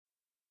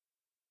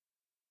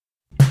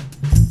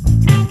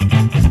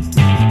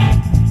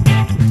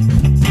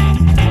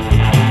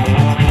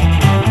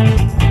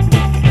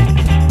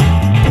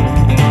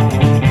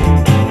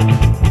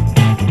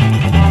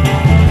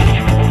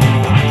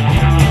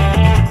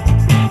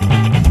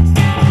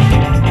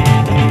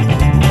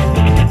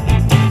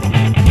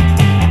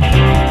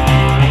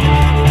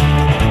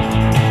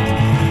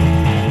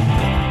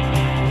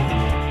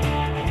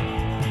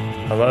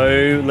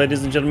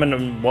ladies and gentlemen,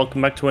 and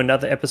welcome back to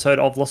another episode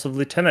of Loss of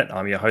Lieutenant.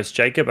 I'm your host,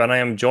 Jacob, and I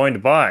am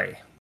joined by...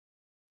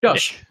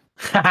 Josh.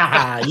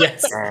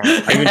 Yes.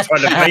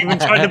 I even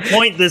tried to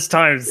point this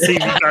time to see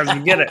if you guys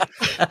would get it.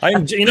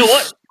 You know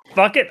what?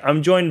 Fuck it.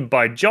 I'm joined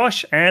by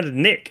Josh and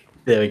Nick.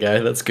 There we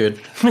go. That's good.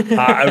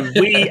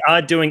 We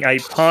are doing a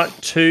part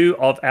 2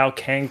 of our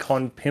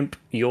CanCon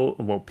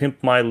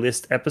Pimp My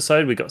List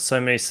episode. We got so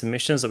many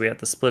submissions that we had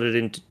to split it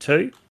into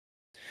 2.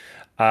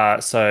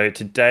 So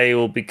today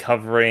we'll be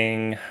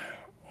covering.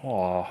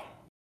 What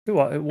are we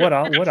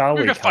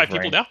covering? 5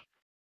 people now.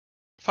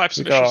 5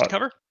 submissions to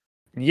cover.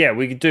 Yeah,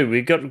 we do.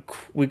 We got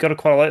quite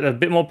a lot. A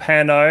bit more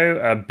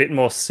Pano, a bit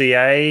more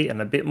CA, and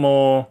a bit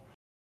more.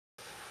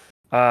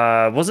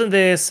 Wasn't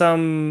there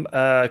some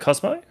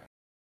Cosmo?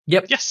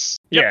 Yep. Yes.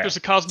 Yeah. Yep. There's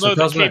a Cosmo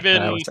that came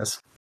in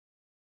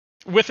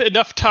with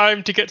enough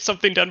time to get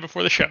something done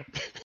before the show.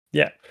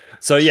 Yeah.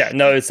 So yeah,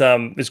 no, it's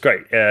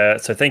great.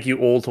 So thank you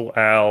all to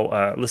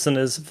our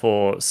listeners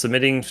for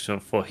submitting,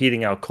 for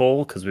heeding our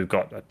call, because we've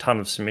got a ton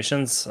of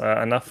submissions,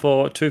 enough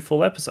for 2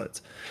 full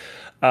episodes.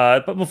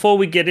 But before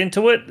we get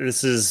into it,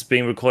 this is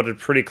being recorded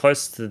pretty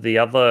close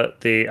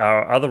to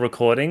our other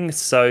recording.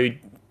 So,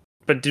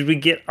 but did we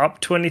get up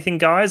to anything,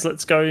 guys?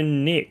 Let's go,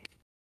 Nick.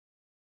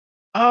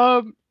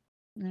 Not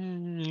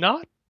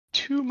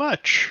too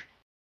much.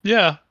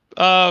 Yeah.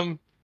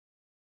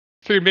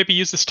 Figured maybe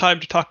use this time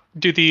to talk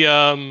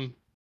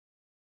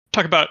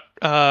about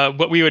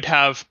what we would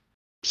have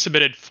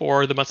submitted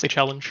for the monthly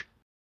challenge.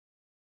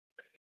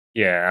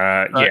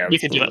 Yeah. We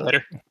can do that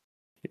later.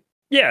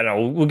 Yeah,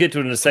 no, we'll get to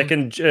it in a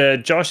second.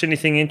 Josh,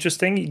 anything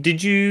interesting?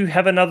 Did you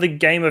have another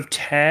game of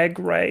Tag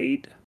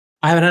Raid?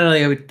 I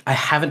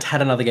haven't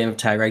had another game of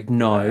Tag Raid.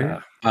 No.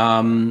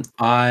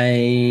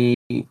 I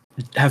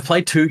have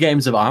played 2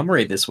 games of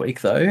Armory this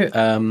week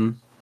though,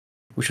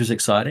 which was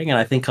exciting, and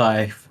I think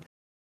I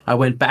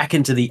went back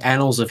into the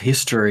annals of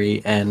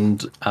history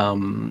and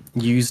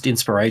used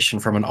inspiration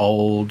from an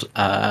old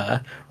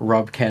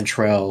Rob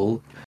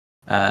Cantrell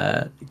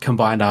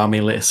combined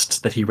army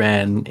list that he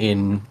ran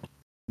in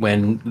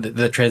when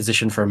the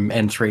transition from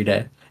N3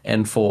 to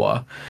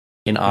N4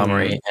 in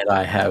Armory, and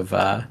I have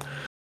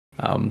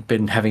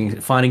been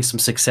finding some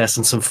success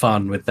and some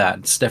fun with that.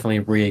 It's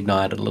definitely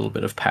reignited a little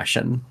bit of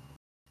passion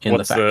in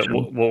the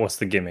faction. What was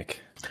the gimmick?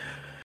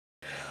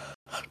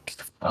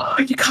 Oh,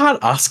 you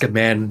can't ask a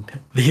man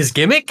his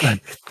gimmick.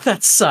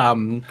 That's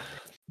Skivoros.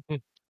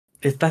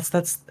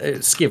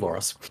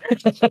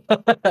 It's got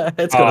a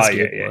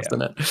Skivoros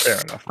in it. Fair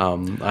enough.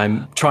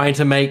 I'm trying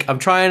to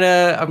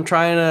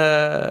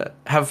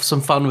have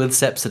some fun with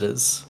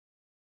Sepsiders.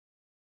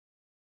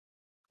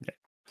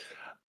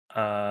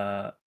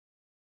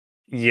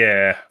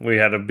 Yeah, we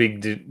had a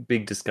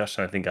big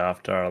discussion, I think,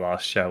 after our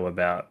last show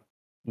about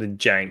the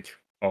jank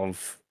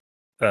of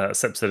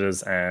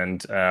Sepsiders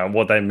and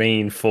what they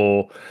mean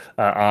for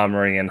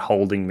armoring and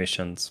holding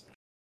missions.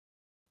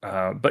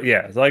 But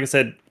yeah, like I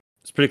said,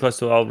 it's pretty close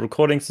to our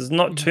recordings. There's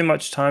not too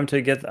much time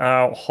to get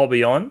our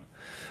hobby on,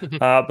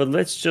 but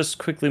let's just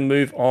quickly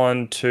move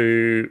on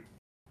to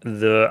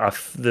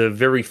the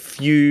very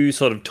few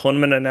sort of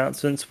tournament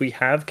announcements we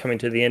have coming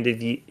to the end of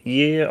the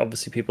year.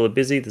 Obviously, people are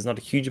busy. There's not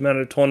a huge amount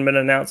of tournament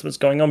announcements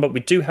going on, but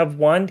we do have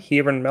one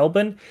here in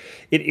Melbourne.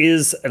 It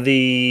is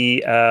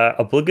the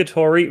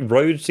obligatory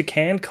Road to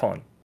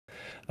CanCon.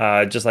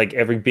 Just like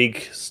every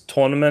big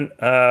tournament,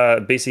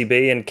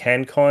 BCB and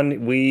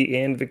CanCon, we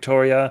in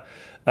Victoria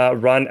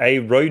run a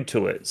road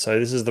to it. So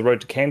this is the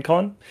Road to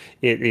CanCon.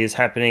 It is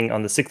happening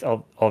on the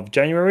 6th of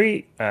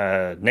January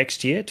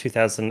next year,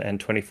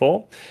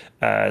 2024.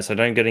 So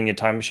don't get in your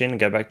time machine and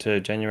go back to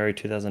January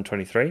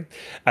 2023.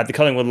 At the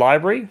Collingwood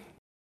Library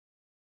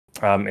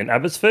in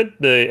Abbotsford,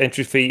 the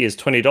entry fee is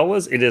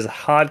 $20. It is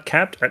hard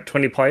capped at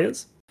 20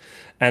 players.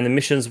 And the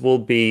missions will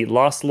be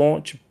Last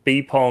Launch,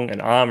 B-Pong,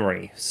 and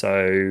Armory.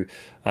 So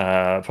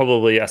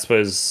probably, I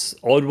suppose,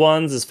 odd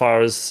ones as far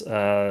as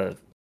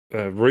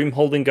room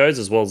holding goes,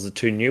 as well as the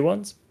 2 new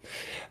ones.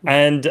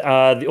 And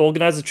the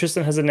organizer,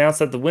 Tristan, has announced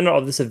that the winner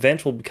of this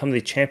event will become the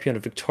champion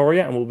of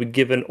Victoria and will be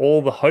given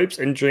all the hopes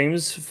and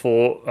dreams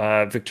for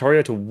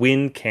Victoria to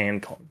win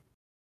CanCon.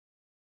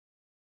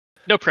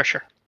 No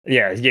pressure.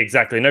 Yeah,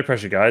 exactly. No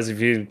pressure, guys. If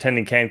you're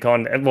attending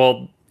CanCon,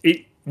 well,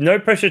 no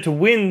pressure to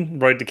win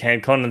Road to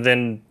CanCon, and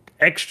then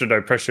extra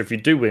no pressure if you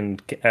do win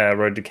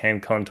Road to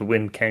CanCon to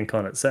win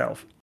CanCon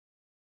itself.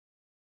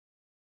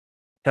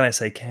 Can I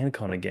say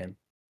CanCon again?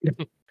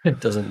 It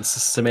doesn't.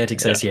 Semantic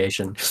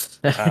association.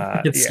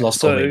 It's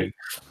lost all meaning.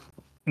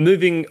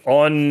 Moving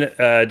on,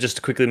 just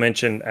to quickly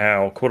mention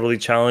our quarterly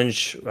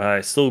challenge.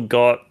 Still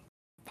got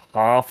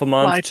half a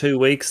month, 2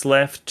 weeks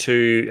left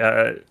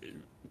to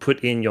put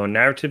in your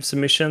narrative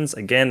submissions.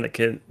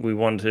 Again, we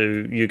want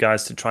you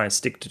guys to try and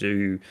stick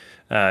to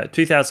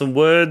 2,000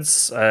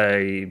 words,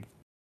 a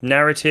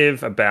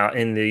narrative about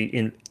in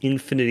the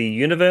Infinity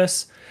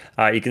Universe.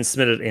 You can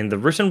submit it in the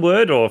written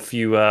word, or if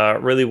you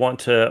really want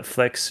to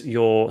flex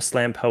your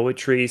slam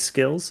poetry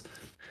skills,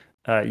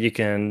 you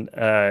can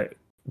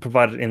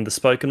provide it in the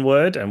spoken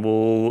word, and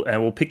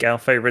we'll pick our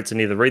favorites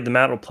and either read them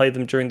out or play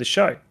them during the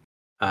show.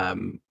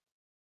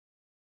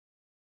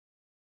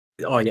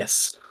 Oh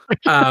yes.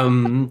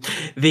 There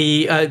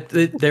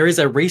is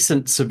a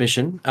recent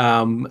submission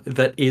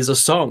that is a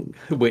song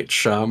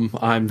which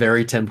I'm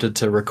very tempted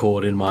to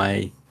record in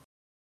my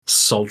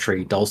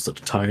sultry dulcet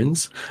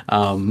tones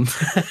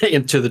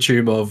into the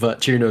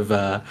tune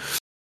of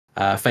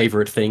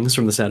favorite things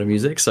from The Sound of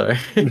Music. So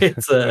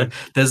it's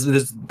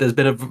there's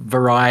been a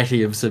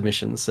variety of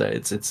submissions, so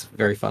it's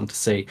very fun to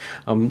see.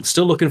 I'm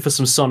still looking for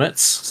some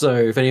sonnets, so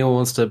if anyone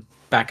wants to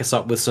back us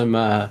up with some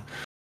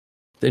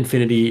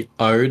Infinity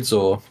odes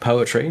or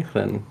poetry,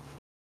 then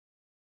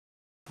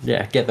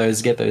yeah, get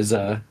those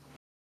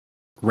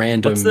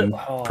random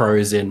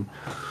prose in.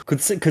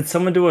 Could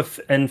someone do an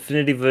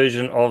Infinity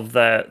version of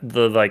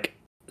the like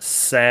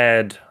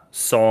sad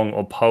song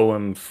or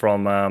poem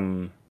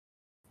from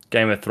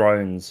Game of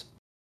Thrones?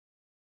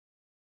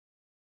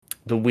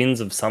 The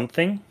Winds of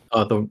something?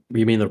 Oh,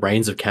 you mean the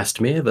Rains of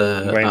Castamere?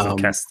 The Rains of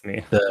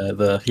Castamere.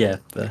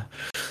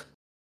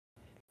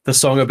 The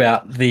song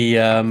about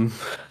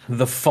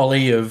the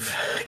folly of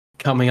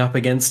coming up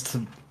against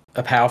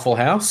a powerful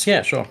house.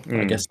 Yeah, sure.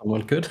 I guess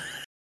someone could.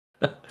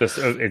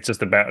 It's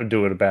just about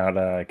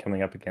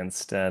coming up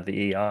against the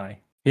EI.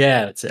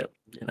 Yeah, that's it.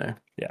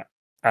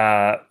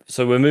 Yeah.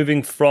 So we're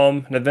moving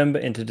from November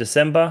into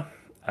December.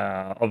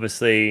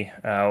 Obviously,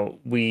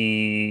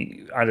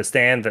 we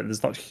understand that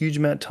there's not a huge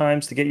amount of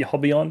times to get your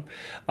hobby on.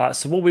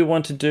 So what we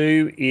want to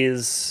do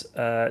is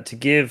to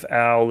give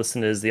our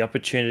listeners the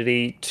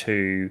opportunity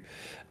to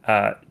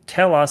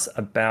tell us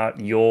about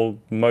your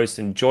most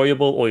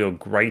enjoyable or your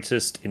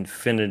greatest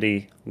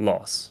Infinity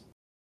loss.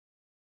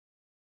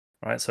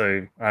 Right,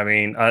 so I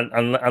mean,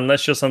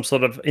 unless you're some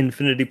sort of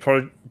Infinity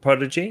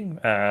prodigy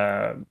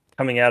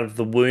coming out of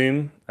the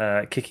womb,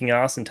 kicking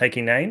ass and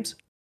taking names,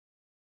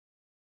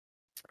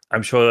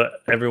 I'm sure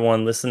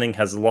everyone listening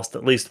has lost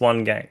at least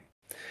one game.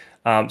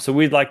 So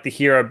we'd like to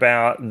hear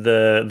about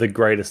the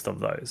greatest of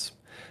those.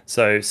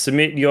 So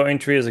submit your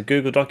entry as a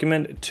Google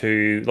document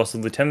to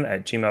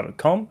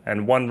lostoflieutenant@gmail.com,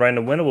 and one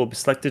random winner will be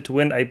selected to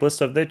win a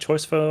blister of their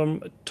choice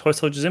from Toy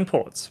Soldiers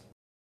Imports.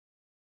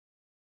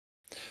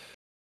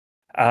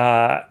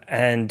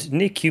 And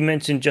Nick, you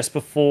mentioned just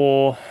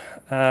before,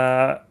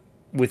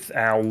 with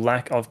our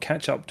lack of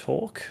catch-up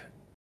talk,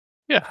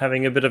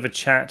 having a bit of a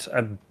chat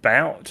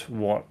about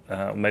what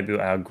maybe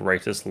our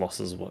greatest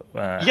losses have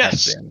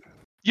been.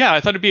 Yeah, I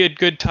thought it'd be a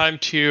good time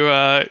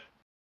to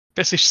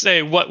basically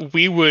say what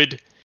we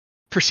would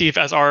perceive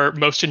as our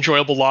most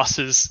enjoyable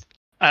losses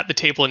at the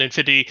table in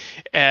Infinity,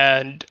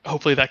 and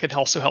hopefully that could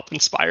also help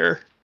inspire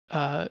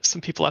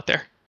some people out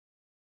there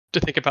to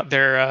think about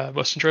their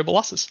most enjoyable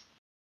losses.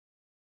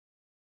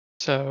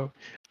 So,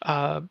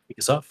 kick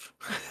us off.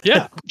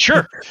 Yeah,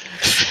 sure.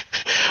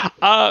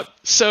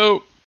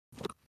 So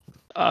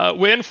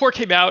when 4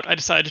 came out, I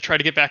decided to try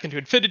to get back into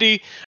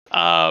Infinity.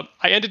 I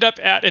ended up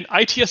at an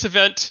ITS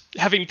event,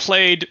 having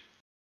played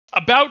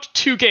about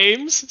 2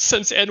 games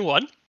since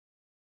N1.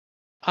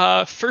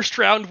 First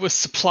round was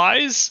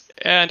supplies,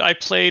 and I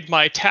played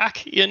my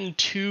tack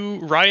into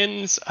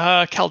Ryan's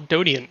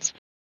Caledonians.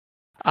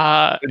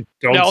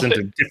 Dogs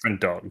into different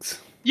dogs.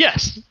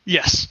 Yes.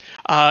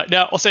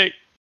 Now, I'll say,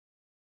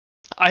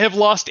 I have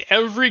lost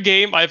every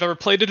game I've ever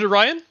played into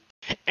Ryan,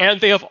 and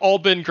they have all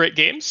been great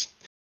games.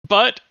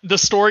 But the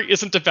story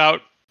isn't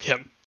about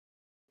him.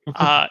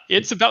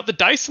 It's about the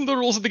dice and the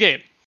rules of the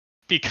game.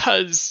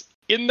 Because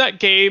in that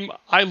game,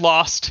 I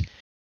lost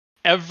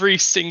every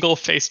single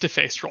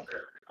face-to-face roll.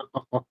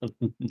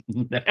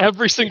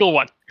 Every single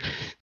one.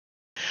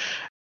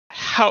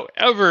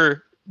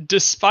 However,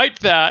 despite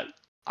that,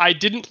 I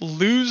didn't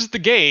lose the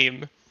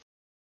game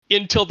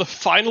until the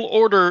final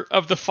order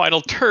of the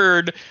final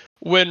turn,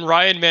 when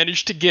Ryan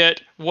managed to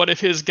get one of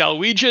his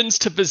Galwegians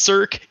to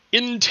berserk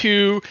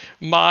into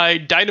my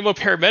Dynamo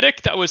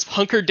Paramedic that was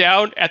hunkered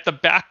down at the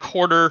back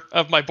corner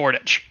of my board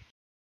edge.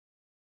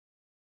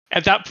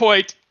 At that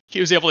point, he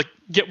was able to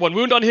get 1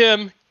 wound on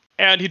him,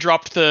 and he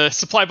dropped the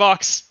supply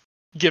box,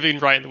 giving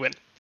Ryan the win.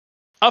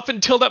 Up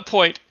until that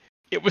point,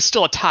 it was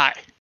still a tie.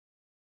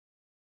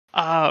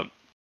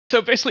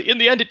 So basically, in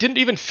the end, it didn't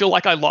even feel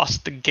like I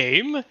lost the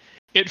game.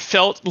 It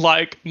felt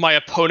like my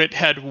opponent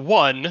had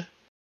won,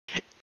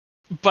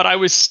 but I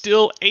was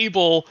still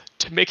able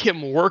to make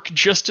him work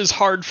just as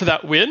hard for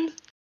that win,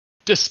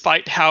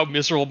 despite how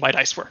miserable my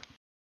dice were.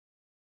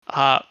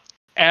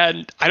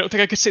 And I don't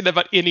think I could say that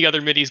about any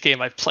other minis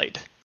game I've played.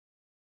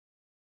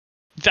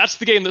 That's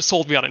the game that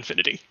sold me on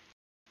Infinity,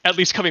 at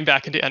least coming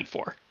back into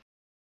N4.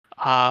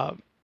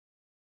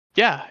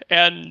 Yeah,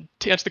 and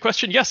to answer the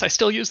question, yes, I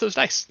still use those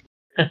dice.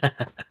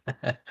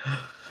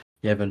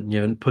 You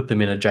haven't put them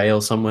in a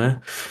jail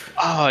somewhere?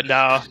 Oh,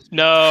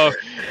 no.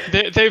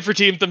 They've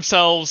redeemed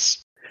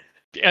themselves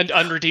and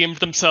unredeemed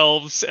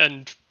themselves,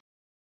 and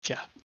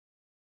yeah.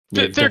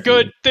 They're definitely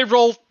good. They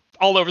roll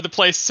all over the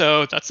place,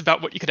 so that's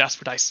about what you could ask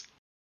for dice.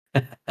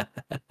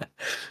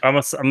 I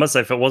must say,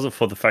 if it wasn't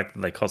for the fact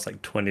that they cost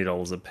like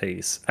 $20 a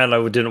piece, and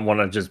I didn't want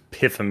to just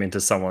piff them into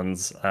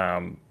someone's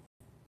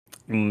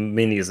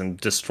minis and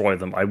destroy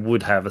them, I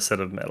would have a set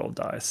of metal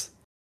dice.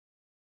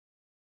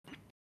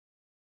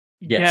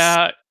 Yes.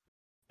 Yeah,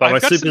 But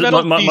I've got some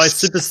metal my beasts.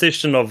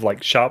 superstition of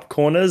like sharp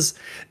corners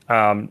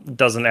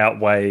doesn't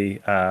outweigh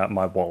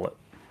my wallet.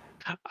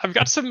 I've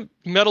got some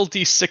metal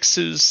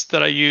D6s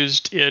that I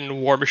used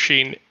in War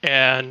Machine,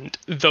 and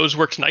those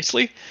worked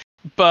nicely.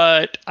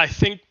 But I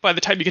think by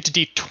the time you get to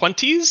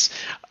D20s,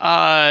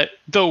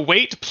 the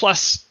weight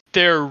plus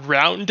they're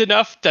round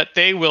enough that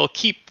they will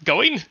keep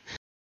going.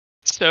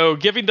 So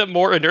giving them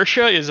more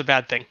inertia is a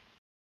bad thing.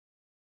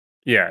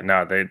 Yeah,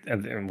 no,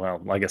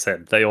 well, like I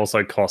said, they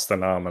also cost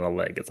an arm and a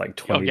leg. It's like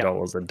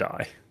 $20 a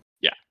die.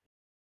 Yeah.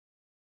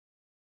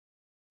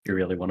 You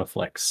really want to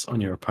flex on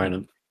your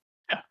opponent.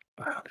 Yeah.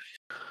 How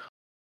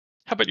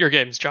about your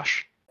games,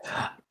 Josh?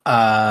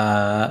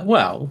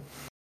 Well,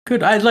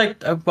 good. I'd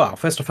like. Well,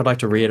 first off, I'd like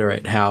to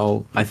reiterate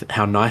how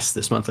nice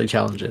this monthly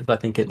challenge is. I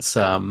think it's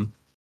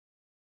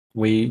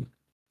we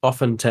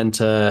often tend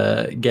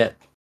to get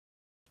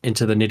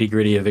into the nitty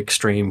gritty of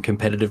extreme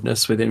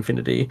competitiveness with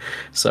Infinity,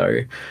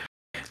 so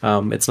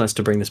it's nice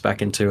to bring this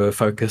back into a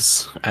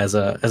focus as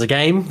a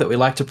game that we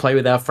like to play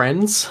with our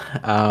friends.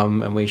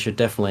 And we should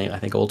definitely, I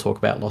think, all talk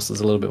about losses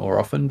a little bit more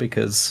often,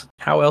 because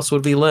how else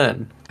would we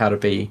learn how to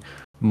be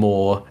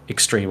more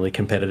extremely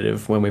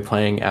competitive when we're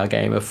playing our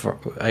game of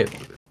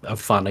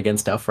fun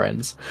against our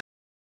friends?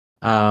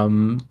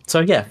 So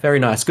yeah, very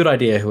nice, good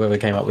idea, whoever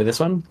came up with this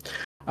one.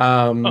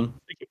 Thank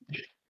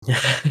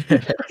you.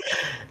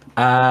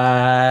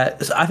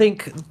 So I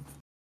think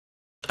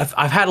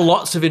I've had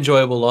lots of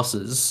enjoyable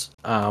losses.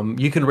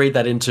 You can read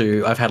that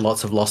into I've had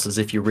lots of losses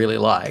if you really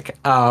like.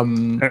 I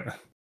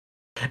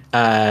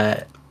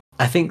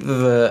think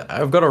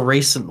I've got a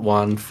recent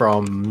one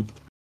from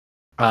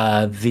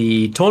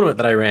the tournament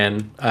that I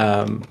ran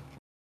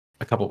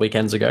a couple of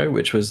weekends ago,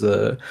 which was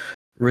the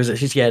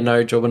yeah,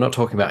 no, Joe, we're not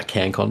talking about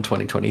CanCon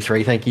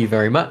 2023. Thank you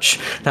very much.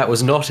 That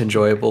was not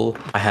enjoyable.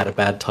 I had a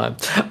bad time.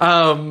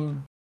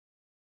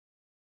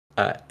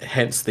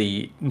 Hence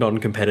the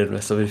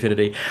non-competitiveness of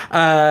Infinity.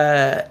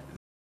 A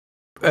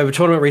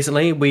tournament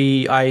recently,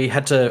 I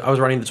was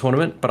running the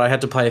tournament, but I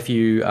had to play a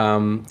few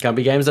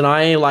Gumby games, and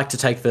I like to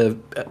take the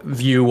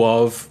view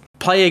of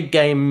play a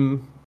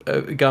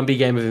Gumby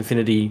game of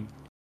Infinity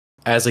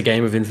as a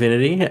game of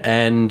Infinity,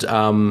 and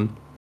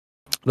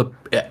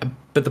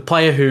the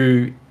player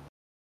who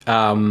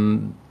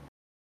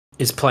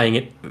is playing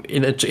it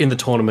in the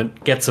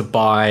tournament gets a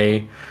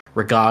bye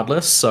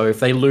regardless. So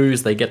if they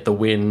lose, they get the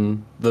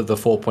win, the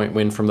 4-point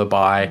win from the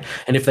bye,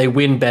 and if they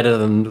win better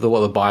than what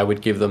the bye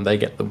would give them, they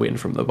get the win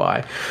from the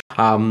bye.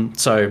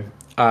 So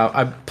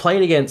I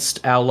played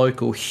against our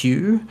local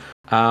Hugh,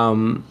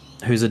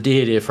 who's a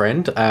dear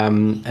friend,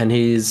 and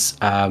he's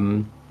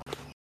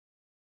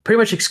pretty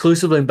much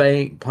exclusively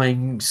been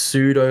playing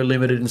pseudo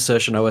limited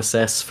insertion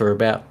OSS for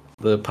about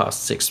the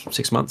past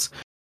six months.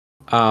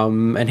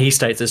 And he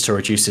states it's to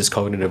reduce his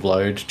cognitive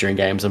load during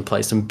games and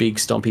play some big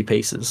stompy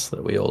pieces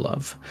that we all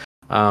love.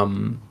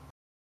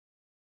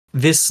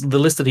 The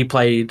list that he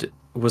played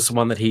was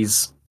one that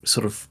he's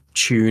sort of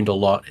tuned a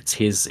lot. It's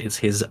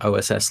his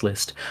OSS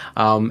list,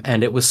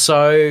 and it was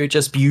so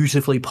just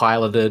beautifully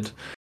piloted,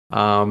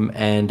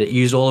 and it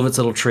used all of its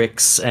little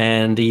tricks,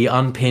 and he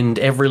unpinned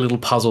every little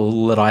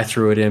puzzle that I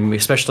threw at him,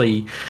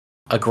 especially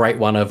a great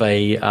one of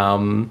a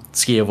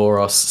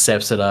Skiavoros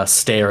Sepsida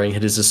staring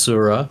at his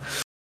Asura.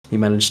 He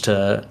managed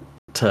to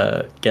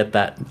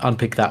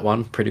unpick that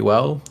one pretty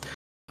well.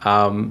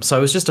 So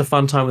it was just a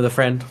fun time with a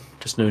friend,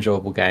 just an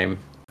enjoyable game,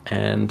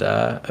 and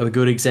a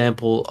good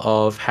example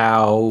of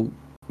how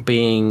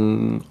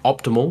being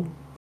optimal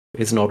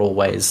is not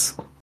always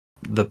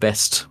the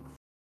best,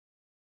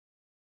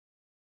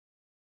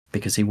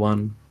 because he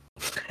won.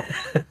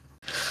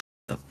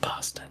 The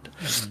bastard.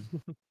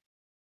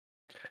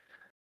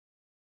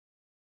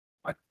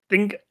 I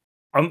think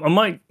I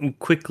might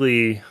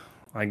quickly,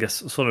 I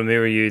guess, sort of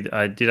mirror you.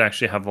 I did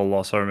actually have a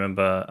loss, I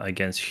remember,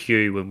 against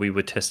Hugh when we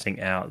were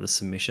testing out the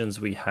submissions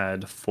we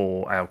had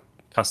for our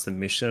custom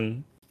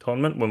mission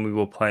tournament when we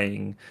were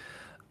playing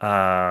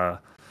the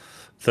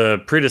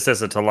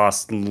predecessor to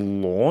last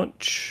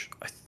launch.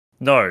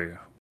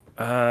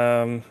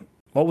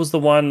 What was the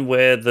one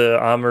where the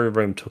armory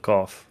room took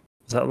off?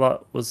 No,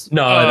 that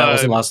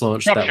wasn't last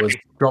launch. That was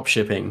drop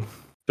shipping.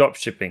 Drop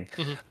shipping.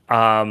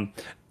 Mm-hmm.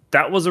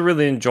 That was a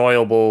really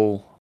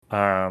enjoyable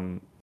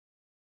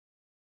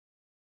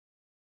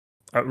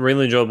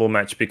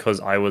match because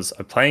I was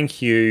playing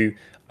Hugh,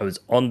 I was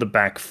on the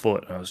back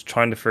foot, and I was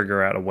trying to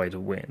figure out a way to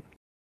win.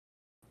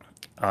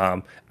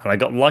 And I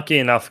got lucky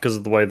enough because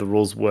of the way the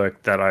rules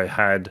worked that I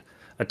had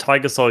a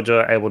Tiger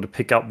Soldier able to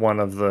pick up one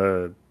of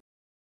the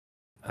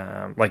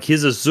like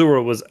his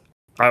Azura was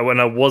when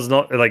I was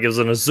not like it was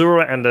an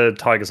Azura and a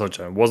Tiger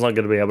Soldier. I was not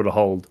going to be able to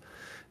hold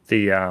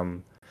the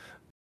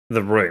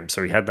room,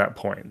 so he had that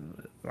point.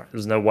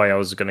 There's no way I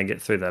was going to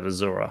get through that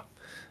Azura.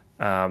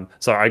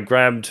 So I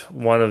grabbed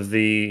one of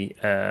the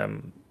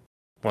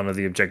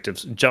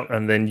objectives, jump,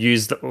 and then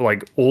used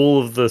like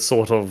all of the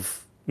sort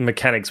of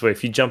mechanics where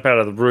if you jump out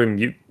of the room,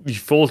 you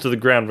fall to the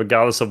ground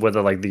regardless of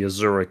whether like the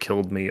Azura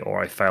killed me or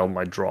I failed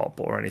my drop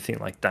or anything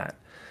like that.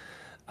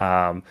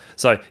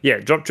 So yeah,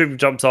 drop trooper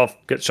jumps off,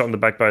 gets shot in the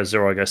back by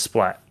Azura, I go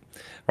splat.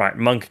 Right,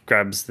 Monk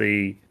grabs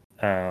the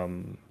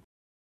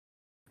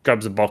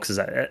boxes,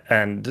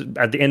 and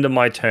at the end of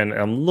my turn,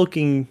 I'm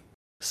looking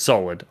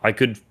solid. I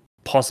could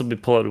possibly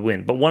pull out a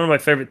win. But one of my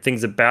favorite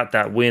things about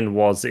that win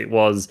was it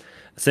was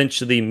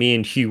essentially me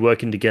and Hugh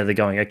working together,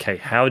 going, okay,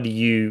 how do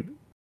you?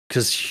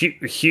 Because Hugh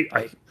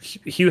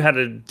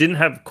didn't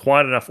have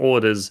quite enough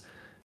orders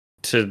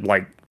to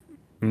like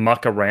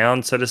muck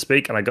around, so to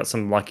speak, and I got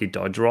some lucky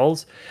dodge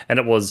rolls, and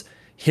it was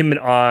him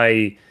and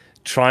I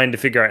trying to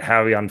figure out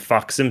how he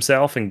unfucks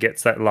himself and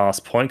gets that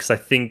last point, because I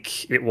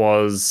think it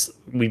was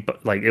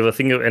I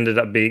think it ended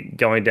up being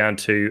going down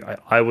to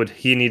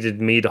he needed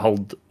me to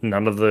hold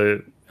none of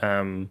the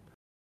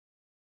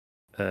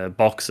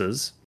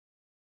boxes,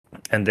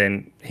 and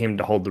then him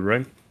to hold the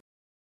room.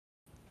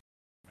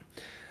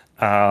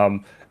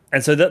 And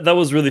so that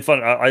was really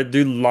fun. I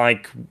do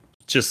like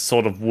just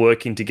sort of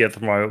working together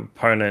with my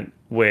opponent,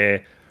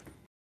 where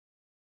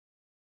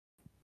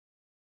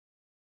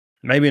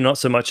maybe not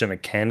so much in a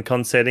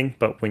CanCon setting,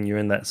 but when you're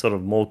in that sort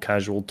of more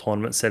casual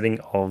tournament setting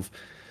of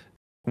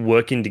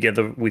working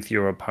together with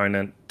your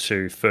opponent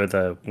to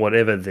further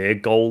whatever their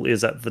goal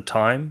is at the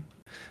time,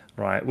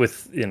 right?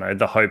 With,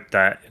 the hope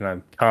that,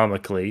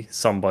 karmically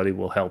somebody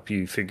will help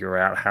you figure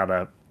out how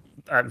to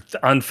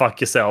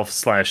unfuck yourself /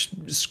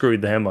 screw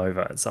them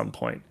over at some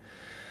point.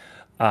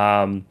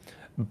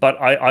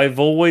 But I've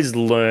always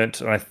learnt,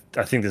 and I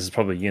think this is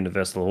probably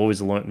universal, I've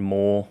always learnt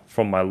more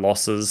from my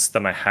losses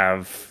than I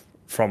have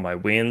from my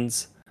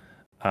wins.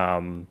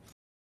 I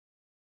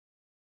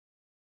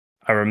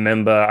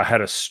remember I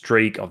had a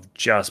streak of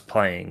just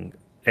playing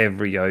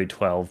every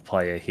O12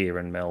 player here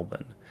in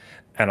Melbourne,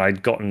 and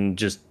I'd gotten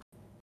just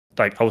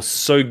I was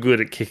so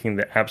good at kicking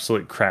the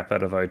absolute crap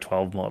out of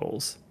O12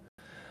 models.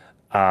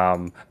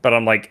 But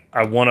I'm like,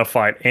 I want to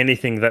fight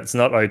anything that's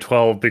not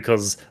O12,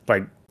 because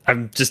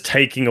I'm just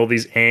taking all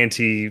these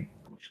I'm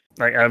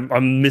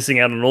missing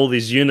out on all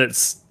these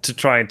units to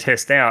try and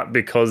test out,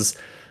 because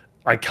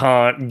I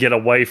can't get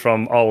away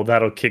from,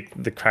 that'll kick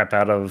the crap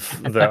out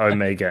of the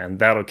Omega, and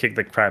that'll kick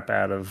the crap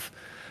out of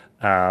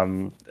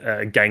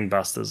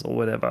Gangbusters or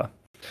whatever.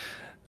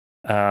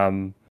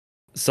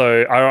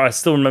 So I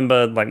still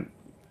remember,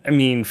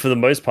 for the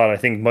most part, I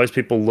think most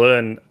people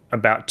learn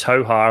about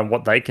Tohar and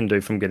what they can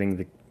do from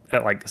getting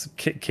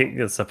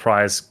the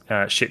surprise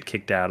shit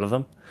kicked out of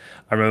them.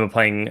 I remember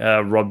playing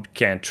Rob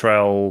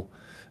Cantrell,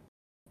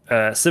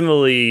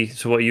 similarly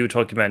to what you were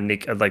talking about,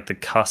 Nick, at the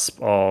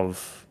cusp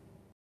of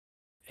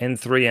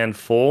N3 and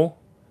 4,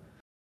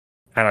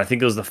 and I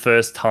think it was the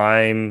first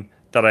time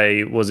that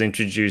I was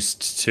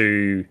introduced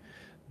to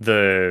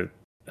the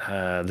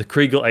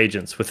Kriegel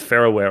agents with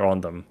Ferroware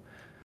on them,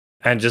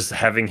 and just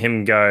having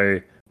him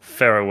go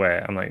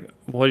Ferroware. I'm like,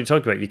 what are you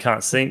talking about? You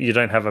can't see. You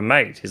don't have a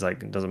mate. He's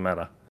like, it doesn't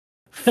matter.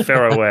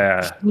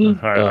 Ferroware.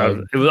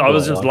 I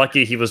was just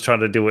lucky he was trying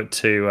to do it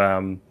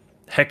to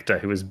Hector,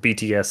 who was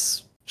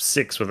BTS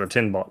 6 with a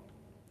tin bot.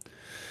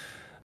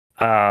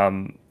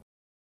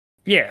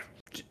 Yeah.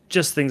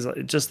 Just things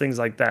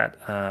like that.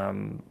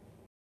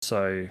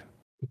 So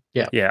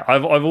yeah,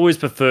 I've always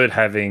preferred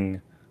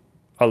having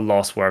a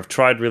loss where I've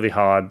tried really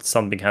hard,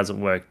 something hasn't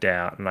worked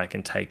out, and I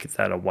can take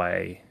that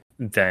away,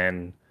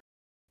 than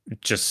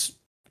just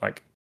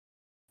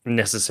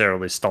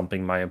necessarily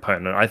stomping my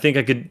opponent. I think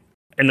I could,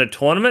 in a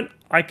tournament,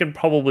 I could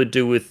probably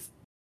do with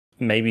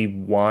maybe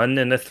 1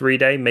 in a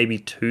 3-day, maybe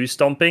 2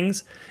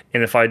 stompings,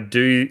 and if I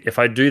do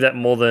that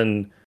more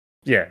than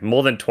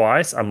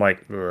twice, I'm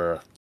like, ugh.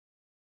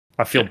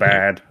 I feel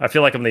bad. I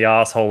feel like I'm the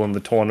asshole in the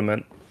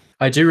tournament.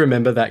 I do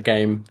remember that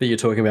game that you're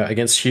talking about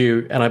against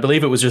Hugh, and I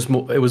believe it was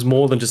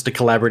more than just a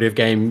collaborative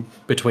game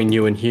between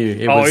you and Hugh.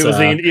 It was.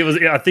 I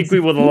think we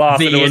were the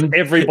last, and it was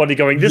everybody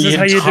going, "This is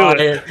how you do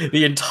it."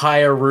 The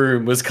entire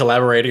room was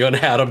collaborating on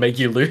how to make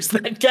you lose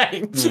that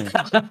game.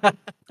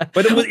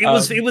 But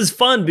it was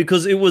fun,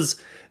 because it was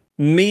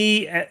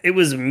me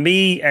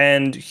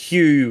and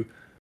Hugh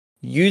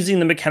using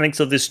the mechanics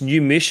of this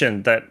new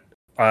mission that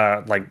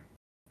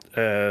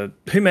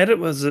who made it?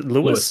 Was it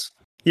Lewis?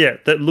 Yeah,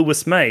 that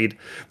Lewis made.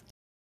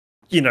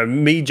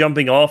 Me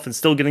jumping off and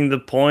still getting the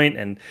point,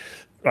 and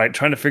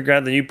trying to figure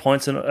out the new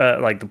points and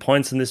the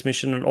points in this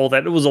mission and all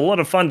that. It was a lot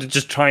of fun to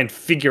just try and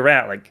figure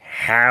out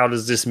how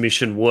does this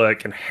mission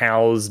work, and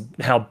how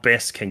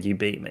best can you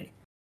beat me.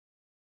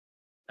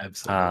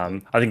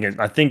 Absolutely.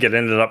 I think it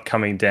ended up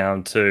coming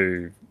down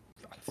to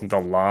the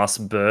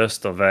last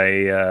burst of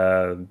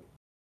a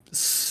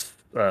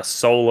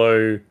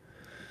solo.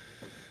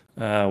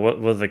 What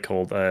were they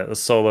called? A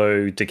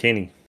solo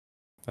Dakini.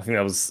 I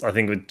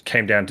think it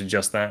came down to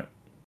just that.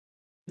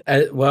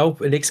 Well,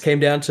 Nick's came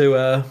down to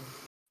a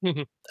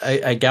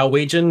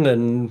Galwegian,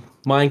 and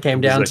mine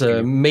came down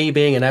to me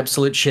being an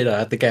absolute shitter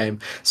at the game.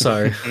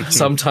 So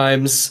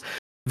sometimes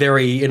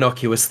very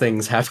innocuous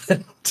things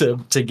happen to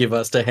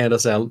hand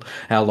us our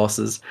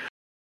losses.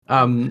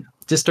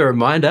 Just a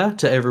reminder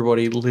to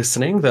everybody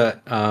listening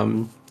that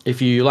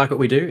if you like what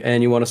we do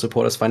and you want to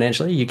support us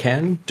financially, you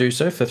can do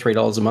so for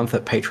 $3 a month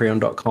at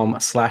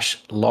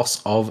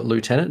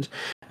patreon.com/lossoflieutenant.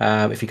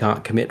 If you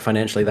can't commit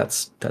financially,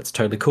 that's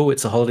totally cool.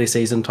 It's the holiday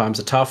season. Times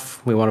are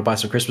tough. We want to buy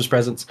some Christmas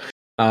presents.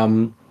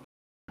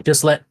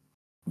 Just let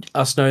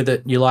us know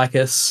that you like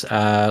us.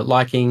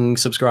 Liking,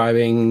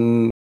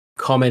 subscribing,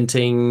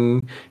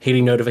 commenting,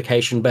 hitting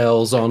notification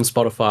bells on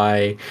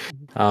Spotify,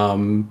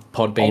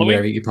 Podbean,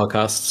 wherever you get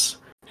podcasts,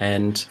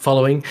 and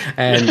following,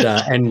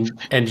 and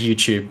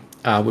YouTube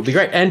would be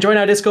great. And join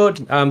our Discord.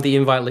 The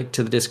invite link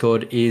to the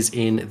Discord is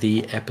in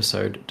the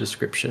episode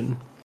description.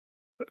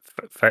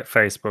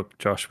 Facebook,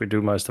 Josh. We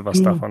do most of our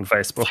stuff on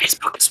Facebook.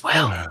 Facebook as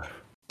well.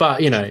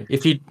 But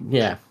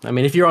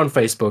if you're on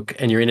Facebook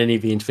and you're in any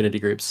of the Infinity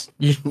groups,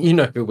 you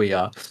know who we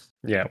are.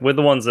 Yeah, we're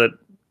the ones that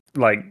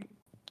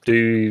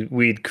do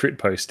weird crit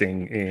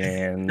posting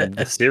in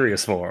the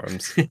serious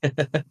forums.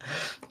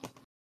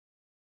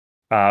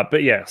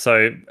 But yeah,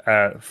 so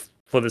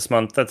for this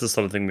month, that's the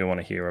sort of thing we want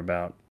to hear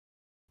about,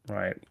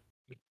 right?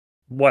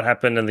 What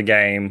happened in the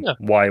game? Yeah.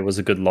 Why it was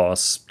a good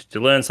loss? Did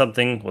you learn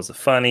something? Was it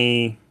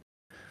funny?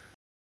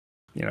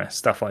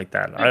 Stuff like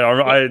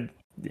that.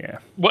 Yeah.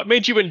 What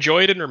made you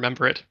enjoy it and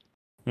remember it?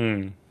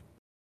 I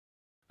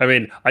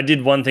mean, I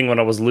did one thing when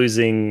I was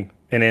losing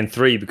in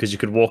N3 because you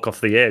could walk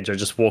off the edge. I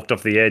just walked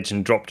off the edge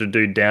and dropped a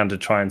dude down to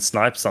try and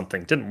snipe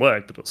something. Didn't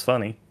work, but it was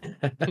funny.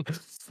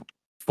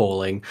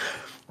 Falling.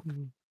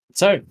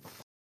 So,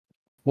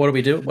 what do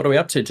we do? What are we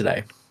up to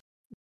today?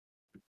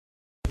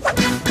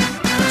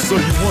 So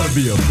you want to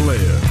be a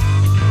player,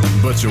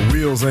 but your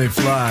wheels ain't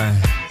flying.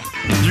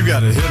 You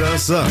got to hit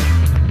us up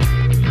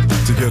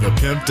to get a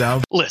pimped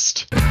out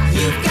list.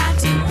 You've got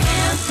to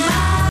pimp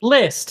my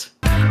list.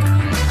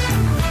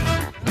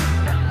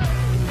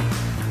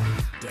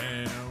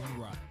 Damn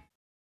right.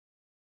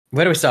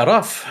 Where do we start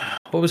off?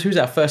 Who's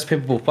our first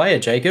pimpable player,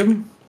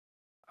 Jacob?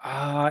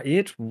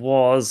 It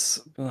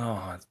was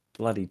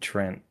bloody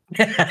Trent.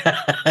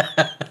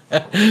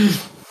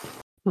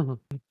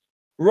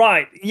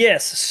 Right,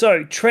 yes.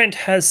 So Trent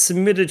has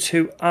submitted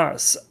to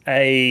us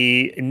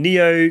a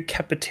Neo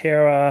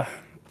Capitera.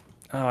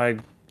 I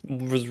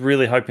was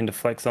really hoping to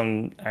flex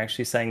on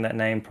actually saying that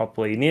name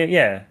properly.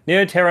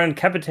 Neoterran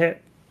Capitera.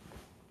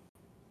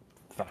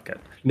 Fuck it.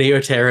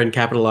 Neoterran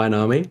Capitoline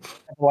Army.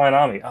 Capitoline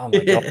Army. Oh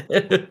my god.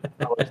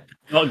 I was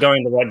not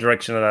going the right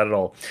direction of that at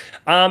all.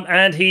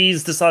 And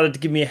he's decided to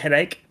give me a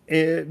headache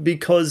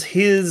because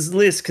his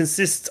list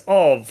consists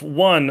of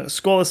 1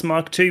 Scoreless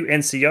Mark II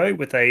NCO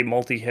with a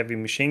multi-heavy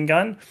machine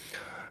gun,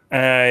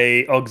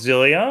 a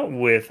Auxilia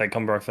with a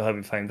combo rifle heavy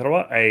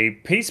flamethrower, a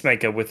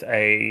Peacemaker with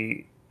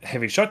a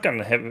heavy shotgun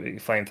and a heavy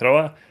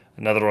flamethrower,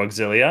 another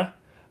Auxilia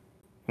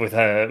with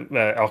a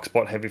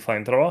Oxbot heavy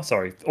flamethrower.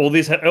 Sorry, all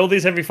these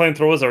heavy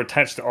flamethrowers are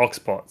attached to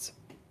Oxbots,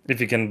 if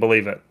you can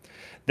believe it.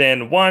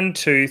 Then 1,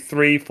 2,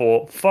 3,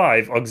 4,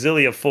 5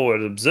 Auxilia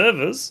forward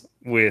observers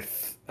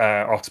with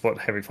Oxbot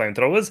heavy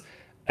flamethrowers,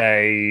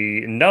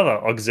 another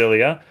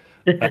Auxilia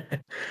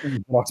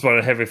Oxbot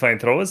and heavy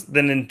flamethrowers.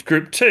 Then in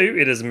group 2,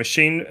 it is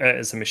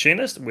a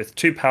machinist with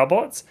 2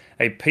 powerbots,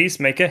 a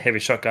Peacemaker heavy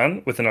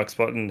shotgun with an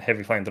Oxbot and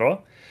heavy flamethrower,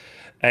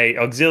 a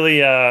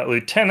Auxilia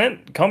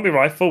lieutenant combi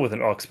rifle with an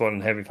Oxbot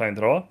and heavy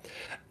flamethrower,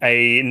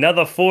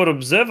 another forward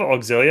observer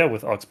Auxilia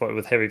with Oxbot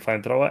with heavy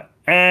flamethrower,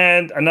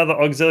 and another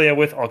Auxilia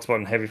with Oxbot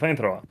and heavy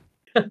flamethrower.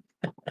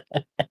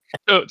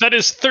 So that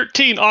is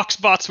 13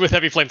 Oxbots with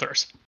heavy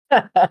flamethrowers.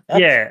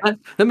 Yeah.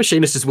 The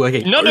machinist is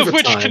working None of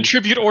which overtime.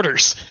 contribute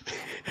orders.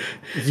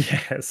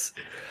 Yes.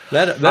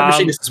 That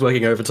machinist is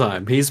working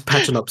overtime. He's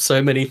patching up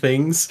so many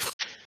things.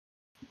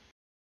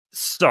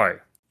 So,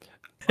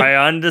 I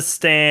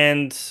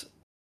understand,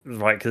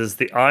 right, because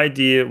the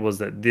idea was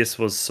that this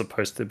was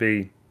supposed to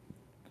be...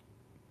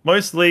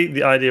 Mostly,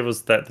 the idea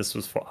was that this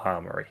was for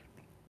Armory.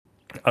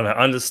 And I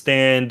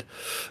understand...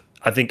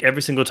 I think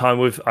every single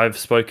time I've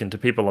spoken to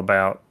people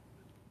about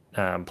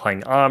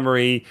playing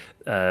Armory,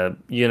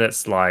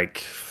 units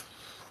like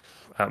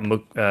not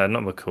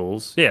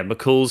McCool's. Yeah,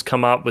 McCool's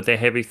come up with their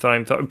heavy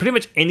flamethrower. Pretty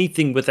much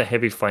anything with a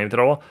heavy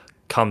flamethrower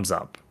comes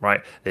up,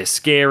 right? They're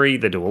scary,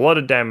 they do a lot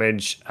of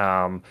damage,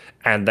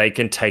 and they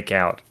can take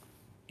out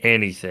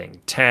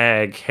anything.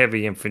 Tag,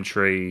 heavy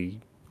infantry,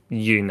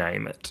 you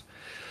name it.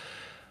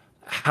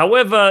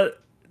 However,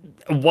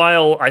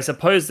 while I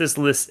suppose this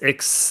list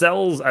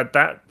excels at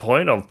that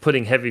point of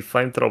putting heavy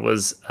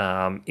flamethrowers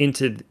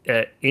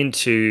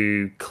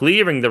into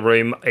clearing the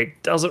room,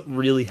 it doesn't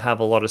really have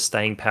a lot of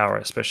staying power,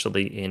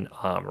 especially in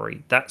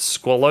Armory. That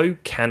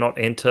Squallow cannot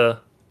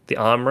enter the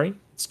Armory;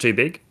 it's too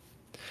big.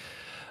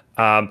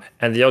 And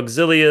the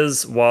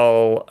Auxilias,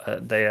 while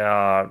they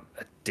are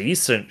a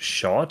decent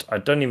shot, I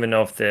don't even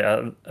know if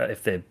they're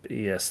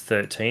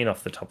BS-13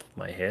 off the top of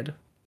my head.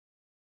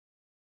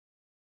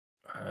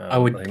 I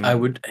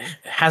would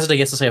hazard a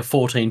guess to say a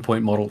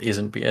 14-point model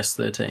isn't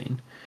BS-13.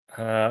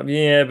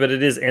 Yeah, but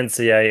it is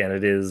NCA and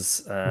it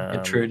is...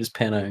 true, it is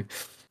Pano.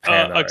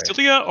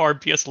 Auxilia or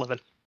BS-11?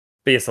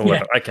 BS-11,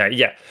 yeah. Okay,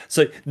 yeah.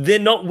 So they're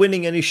not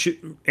winning any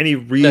shooting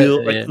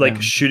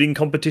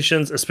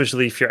competitions,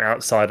 especially if you're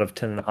outside of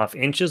 10.5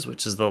 inches,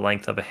 which is the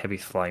length of a heavy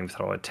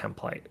flamethrower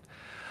template.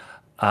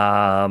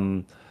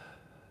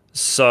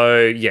 So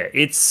yeah,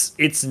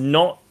 it's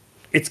not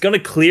It's going to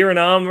clear an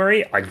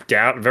armory. I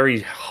doubt,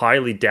 very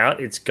highly doubt,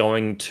 it's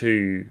going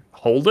to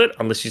hold it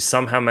unless you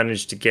somehow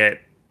manage to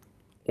get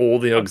all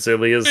the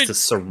auxiliaries to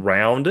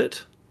surround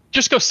it.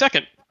 Just go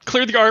second.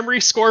 Clear the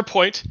armory, score a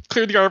point.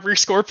 Clear the armory,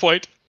 score a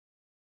point.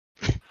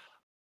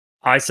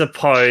 I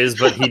suppose,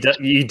 but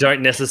you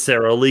don't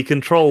necessarily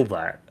control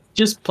that.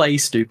 Just play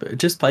stupid.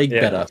 Just play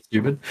better,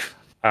 stupid.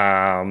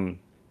 Um,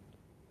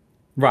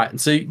 Right.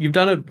 So you've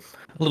done a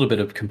little bit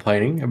of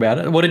complaining about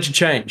it. What did you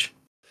change?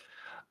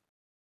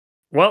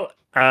 Well,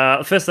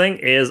 first thing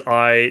is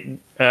I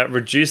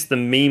reduced the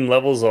meme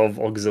levels of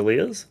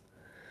auxiliaries.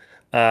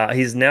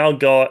 He's now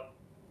got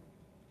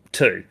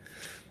 2,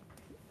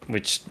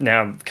 which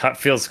now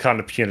feels kind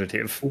of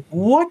punitive.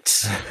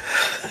 What?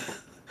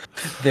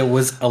 There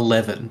was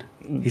 11.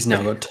 He's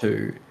now got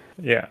 2.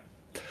 Yeah.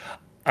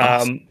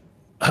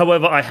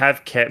 However, I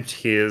have kept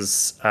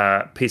his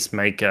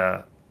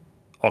Peacemaker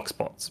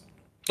Oxbots.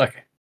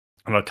 Okay.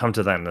 And I'll come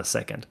to that in a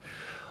second.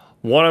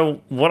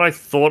 What I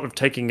thought of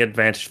taking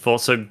advantage for,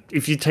 so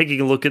if you're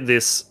taking a look at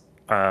this,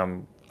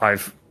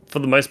 I've, for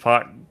the most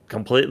part,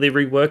 completely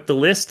reworked the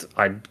list.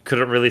 I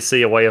couldn't really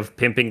see a way of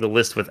pimping the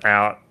list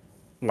without,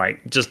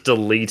 like, just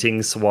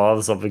deleting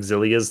swaths of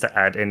auxiliaries to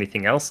add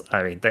anything else.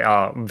 I mean, they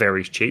are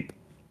very cheap.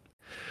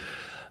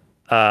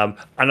 And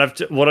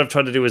what I've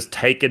tried to do is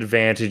take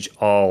advantage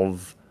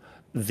of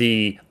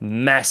the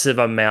massive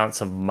amounts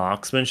of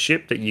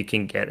marksmanship that you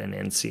can get in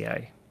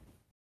NCA.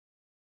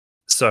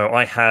 So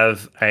I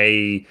have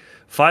a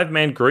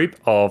 5-man group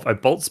of a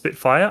Bolt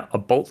Spitfire, a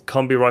Bolt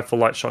Combi Rifle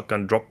Light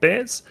Shotgun Drop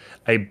Bears,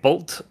 a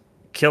Bolt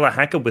Killer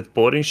Hacker with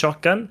Boarding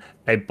Shotgun,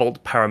 a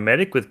Bolt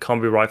Paramedic with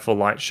Combi Rifle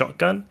Light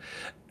Shotgun,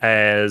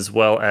 as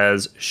well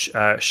as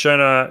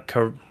Shona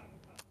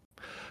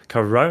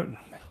Carano.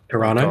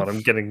 God, I'm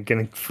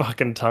getting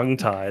fucking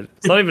tongue-tied.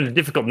 It's not even a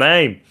difficult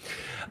name.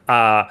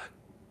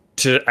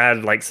 To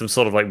add like some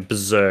sort of like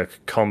berserk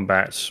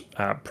combat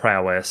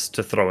prowess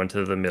to throw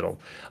into the middle.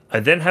 I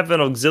then have an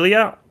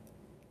auxilia.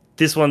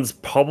 This one's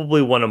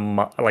probably one of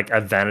my, like a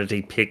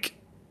vanity pick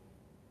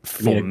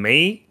for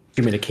me.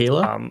 You mean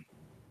Aquila?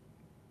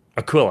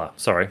 Aquila,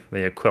 sorry,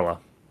 the Aquila.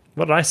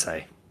 What did I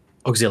say?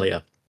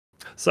 Auxilia.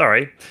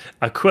 Sorry,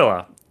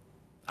 Aquila.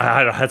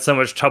 I had so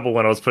much trouble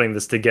when I was putting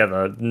this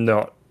together,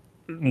 not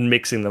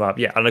mixing them up.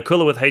 Yeah, an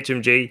Aquila with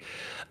HMG.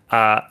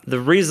 The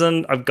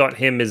reason I've got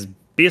him is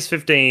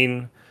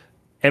BS15,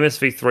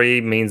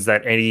 MSV3 means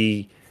that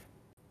any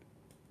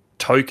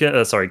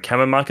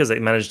camo markers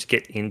that manage to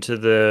get into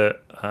the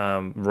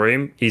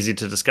room, easy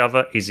to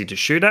discover, easy to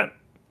shoot at.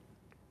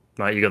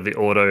 Right, you got the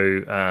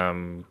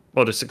auto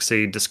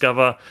succeed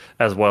discover,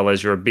 as well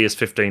as your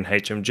BS15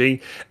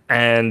 HMG,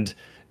 and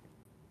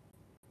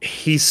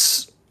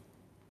he's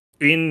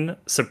in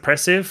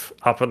suppressive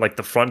up at like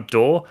the front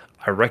door.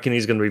 I reckon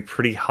he's going to be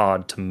pretty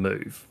hard to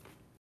move.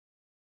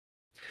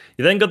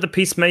 You then got the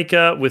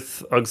Peacemaker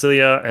with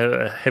Auxilia,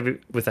 a heavy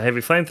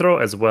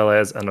flamethrower, as well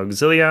as an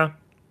Auxilia.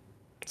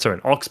 Sorry,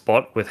 an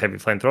Oxbot with heavy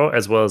flamethrower,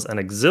 as well as an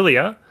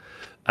Auxilia,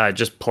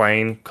 just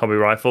plain combi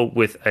rifle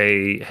with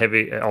a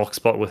heavy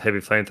Oxbot with heavy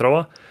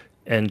flamethrower,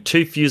 and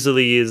 2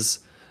 Fusiliers,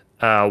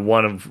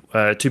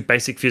 two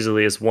basic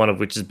Fusiliers, one of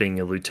which is being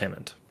a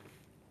lieutenant.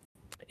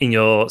 In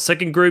your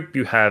second group,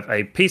 you have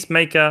a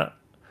Peacemaker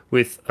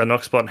with an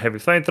Oxbot and heavy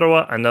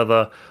flamethrower,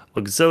 another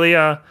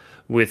Auxilia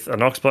with an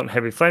Oxbot and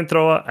heavy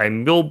flamethrower, a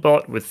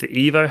Millbot with the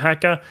Evo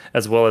hacker,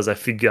 as well as a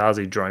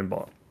Fugazi drone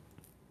bot.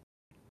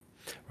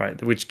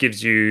 Right, which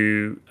gives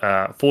you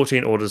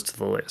 14 orders to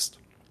the list.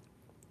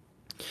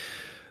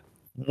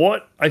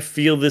 What I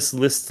feel this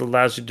list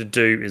allows you to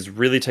do is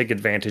really take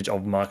advantage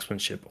of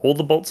marksmanship. All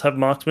the bolts have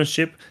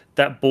marksmanship.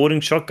 That boarding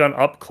shotgun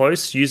up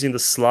close using the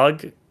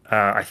slug,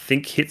 I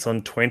think hits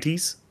on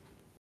 20s,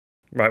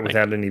 right,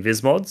 without any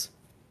Viz mods.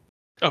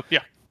 Oh,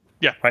 yeah.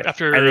 Yeah, right.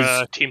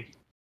 After team.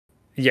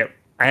 Yeah,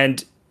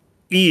 and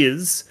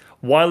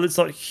while it's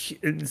not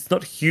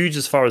huge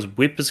as far as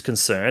whip is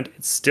concerned,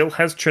 it still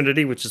has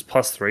Trinity, which is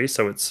 +3,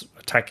 so it's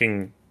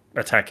attacking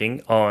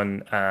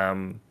on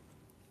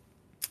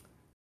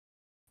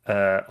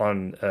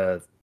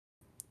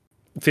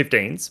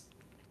 15s.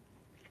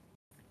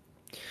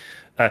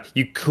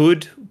 You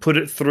could put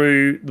it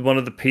through one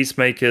of the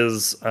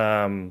Peacemaker's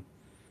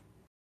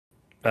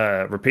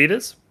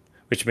repeaters,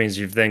 which means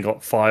you've then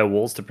got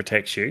firewalls to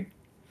protect you.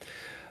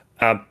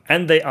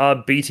 And they are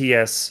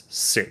BTS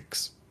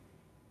 6.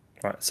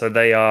 Right, so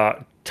they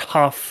are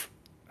tough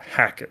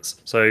hackers.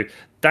 So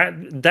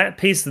that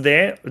piece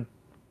there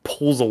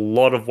pulls a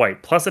lot of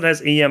weight. Plus it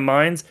has EM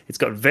mines. It's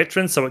got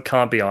veterans, so it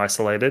can't be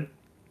isolated.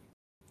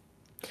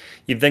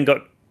 You've then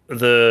got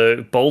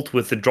the bolt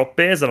with the drop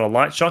bears and a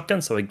light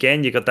shotgun. So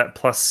again, you got that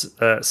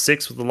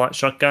 +6 with the light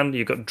shotgun.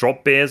 You've got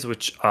drop bears,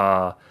 which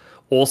are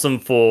awesome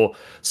for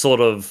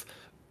sort of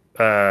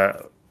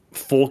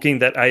forking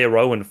that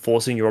ARO and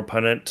forcing your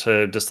opponent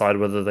to decide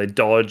whether they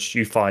dodge.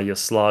 You fire your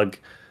slug.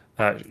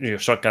 Your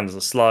shotgun is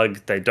a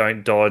slug. They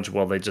don't dodge.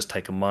 Well, they just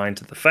take a mine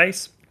to the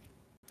face.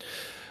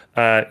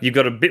 You've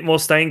got a bit more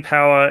staying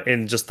power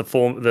in just the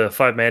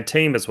 5-man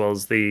team, as well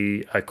as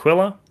the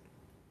Aquila.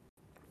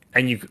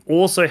 and you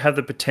also have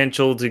the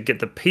potential to get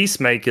the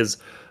Peacemaker's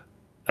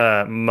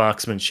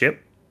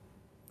marksmanship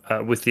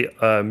with the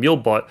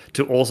Mulebot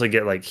to also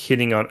get like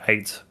hitting on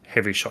 8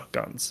 heavy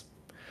shotguns,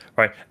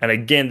 right? And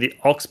again, the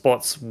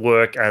Oxbots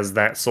work as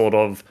that sort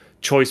of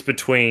choice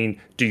between,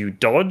 do you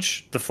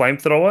dodge the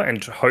flamethrower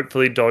and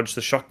hopefully dodge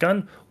the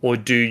shotgun, or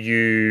do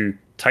you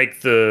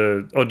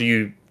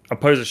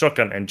oppose a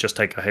shotgun and just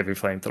take a heavy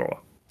flamethrower?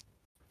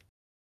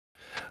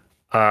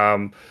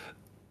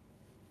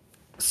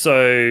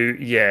 So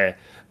yeah,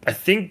 I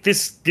think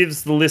this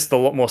gives the list a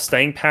lot more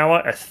staying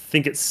power. I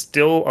think it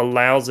still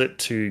allows it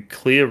to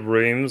clear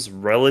rooms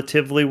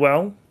relatively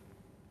well.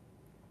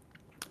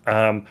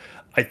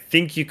 I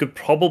think you could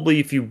probably,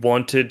 if you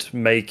wanted,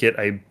 make it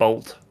a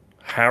bolt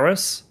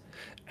Harris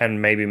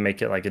and maybe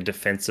make it like a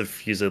defensive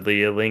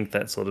Fusilier link,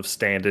 that sort of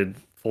standard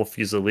for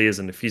Fusiliers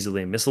and a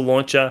Fusilier missile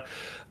launcher.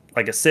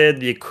 Like I said,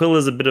 the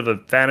Aquila's a bit of a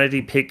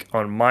vanity pick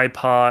on my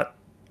part.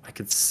 I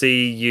could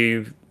see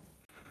you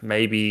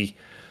maybe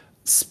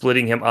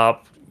splitting him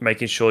up,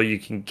 making sure you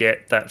can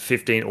get that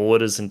 15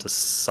 orders into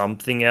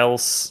something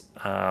else.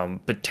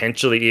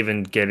 Potentially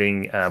even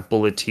getting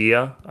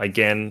Bulleteer,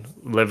 again,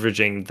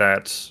 leveraging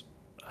that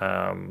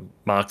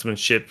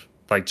marksmanship,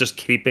 like just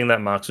keeping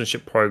that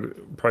marksmanship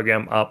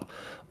program up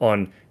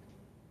on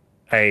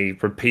a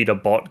repeater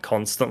bot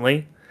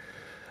constantly.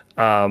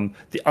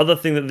 The other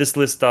thing that this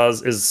list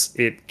does is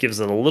it gives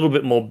it a little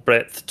bit more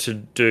breadth to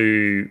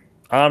do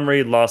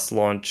Armory, Last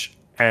Launch,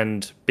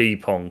 and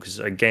B-Pong, because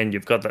again,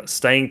 you've got that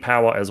staying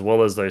power as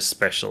well as those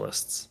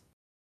specialists.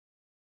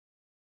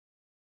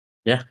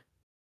 Yeah.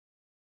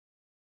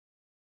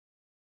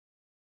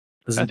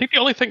 I think the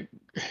only thing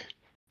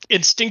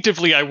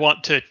instinctively I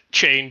want to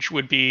change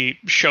would be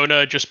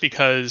Shona, just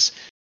because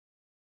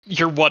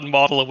you're one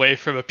model away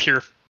from a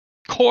pure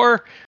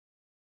core.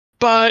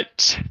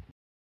 But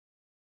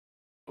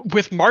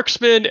with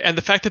Marksman and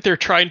the fact that they're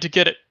trying to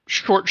get at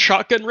short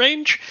shotgun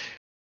range,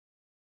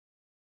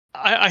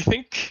 I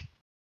think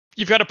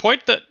you've got a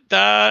point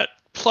that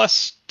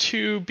plus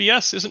 2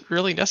 BS isn't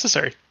really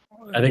necessary.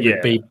 I think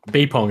with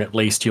B-Pong, at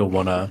least you'll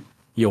wanna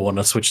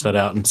switch that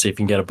out and see if you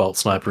can get a bolt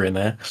sniper in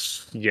there.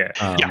 Yeah,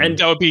 and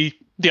that would be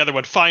the other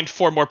one. Find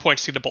 4 more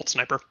points to get a bolt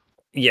sniper.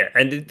 Yeah,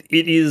 and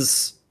it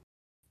is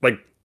like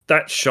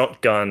that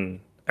shotgun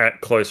at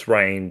close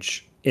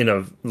range in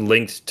a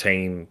linked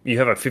team. You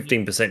have a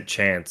 15%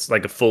 chance,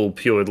 like a full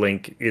pure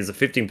link is a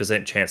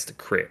 15% chance to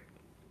crit.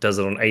 Does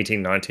it on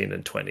 18, 19,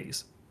 and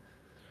 20s.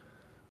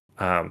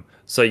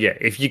 So yeah,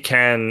 if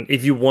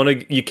you want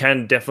to, you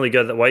can definitely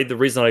go that way. The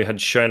reason I had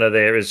Shona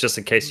there is just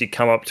in case you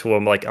come up to a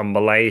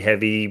melee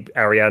heavy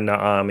Ariadna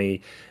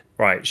army,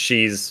 right?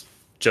 She's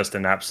just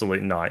an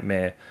absolute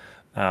nightmare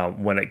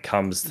when it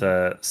comes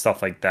to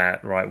stuff like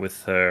that, right?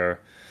 With her,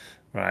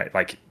 right,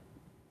 like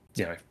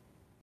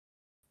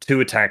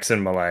 2 attacks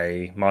in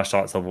melee, martial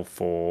arts level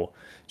 4.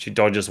 She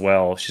dodges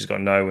well. She's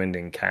got no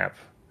ending cap.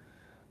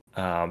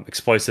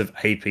 Explosive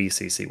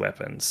APCC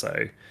weapons.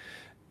 So,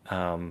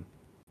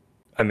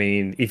 I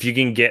mean, if you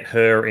can get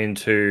her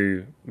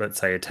into, let's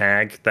say, a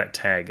tag, that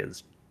tag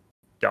is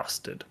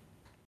dusted.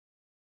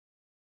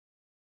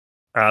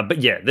 But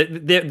yeah,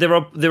 there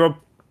are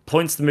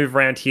points to move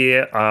around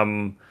here.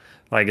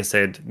 Like I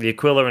said, the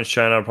Aquila and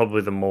Shona are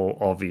probably the more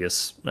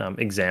obvious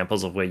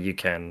examples of where you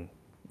can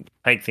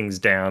take things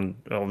down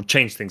or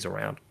change things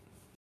around.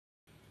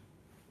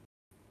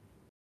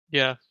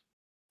 Yeah,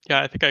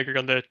 I think I agree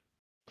on the.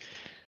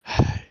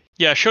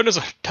 Yeah, Shona's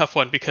a tough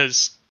one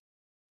because.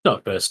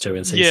 Not burst 2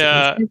 in CC.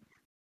 Yeah.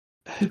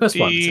 Burst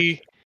 1.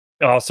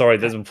 Oh, sorry,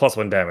 there's a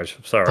 +1 damage.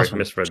 Sorry,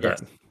 misread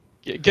that.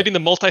 Getting the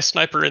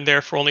multi-sniper in there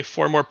for only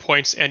 4 more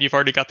points, and you've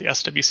already got the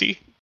SWC.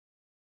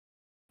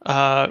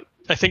 I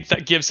think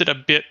that gives it a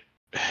bit.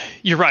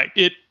 You're right.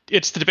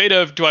 It's the debate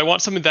of, do I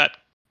want something that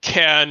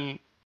can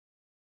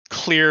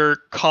clear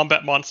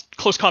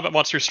close combat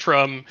monsters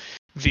from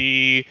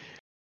the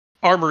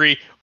armory,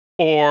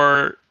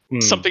 or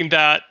something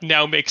that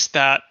now makes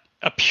that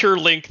a pure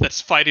link that's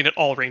fighting at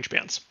all range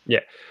bands. Yeah.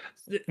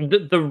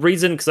 The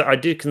reason, because I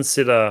did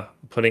consider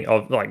putting,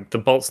 like, the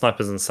bolt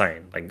sniper's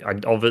insane. Like, I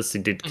obviously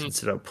did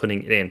consider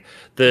putting it in.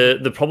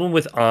 The problem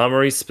with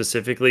armory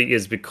specifically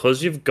is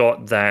because you've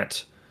got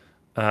that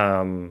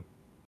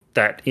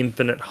that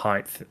infinite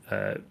height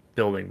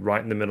building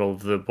right in the middle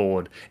of the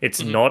board.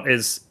 It's not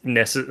as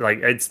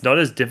it's not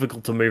as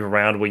difficult to move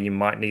around where you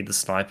might need the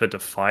sniper to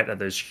fight at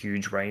those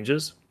huge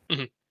ranges.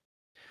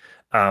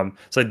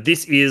 So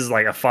this is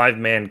like a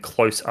 5-man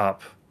close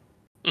up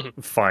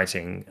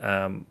fighting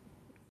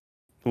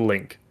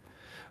link.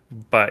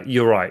 But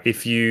you're right.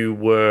 If you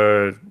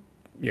were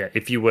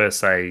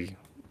say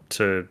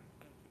to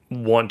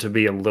want to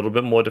be a little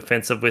bit more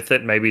defensive with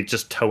it, maybe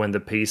just toe in the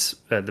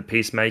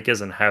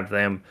peacemakers and have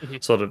them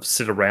sort of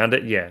sit around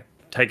it. Yeah,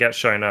 take out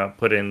Shona,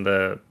 put in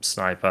the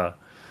sniper,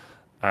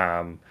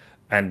 and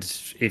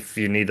if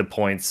you need the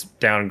points,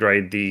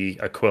 downgrade the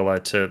Aquila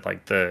to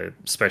like the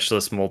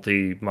specialist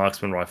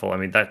multi-marksman rifle. I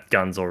mean, that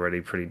gun's already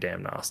pretty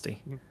damn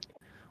nasty.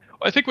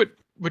 I think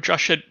what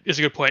Josh said is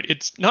a good point.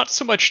 It's not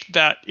so much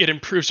that it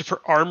improves it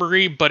for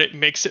armory, but it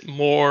makes it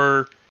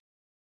more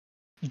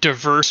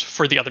diverse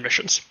for the other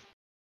missions.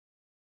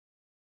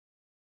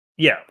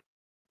 Yeah.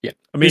 Yeah.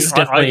 I mean, this is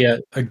definitely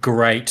a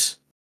great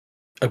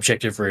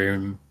objective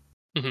room.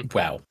 Mhm.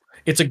 Wow.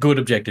 It's a good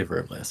objective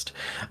room list.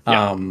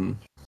 Yeah.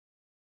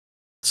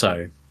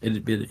 So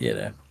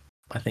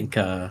I think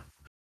yeah.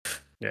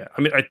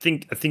 I mean, I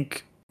think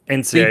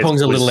NCA Big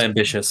Pong's a little was-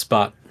 ambitious,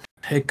 but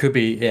it could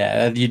be.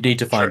 Yeah, you need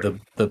to find True.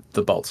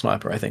 the bolt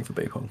sniper. I think for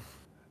Big Pong.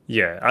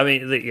 Yeah, I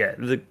mean,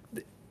 the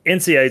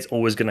NCA is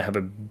always going to have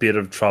a bit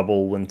of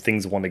trouble when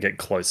things want to get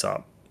close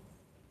up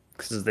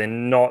because they're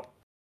not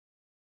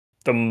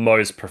the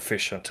most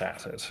proficient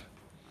at it.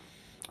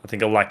 I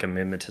think a lack of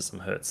mimetism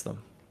hurts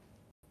them.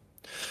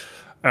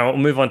 We'll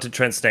move on to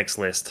Trent's next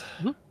list.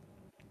 Mhm.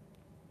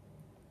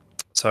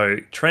 So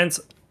Trent's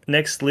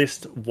next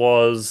list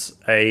was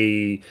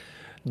a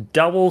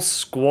double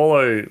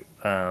Squallow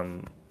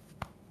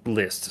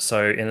list.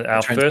 So in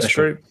our Trent first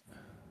special. group,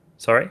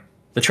 sorry,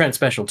 The Trent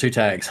special, 2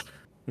 tags.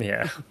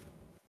 yeah.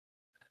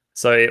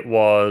 So it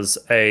was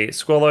a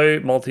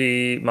Squallow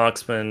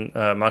multi-marksman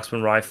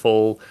marksman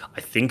rifle,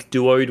 I think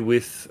duoed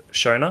with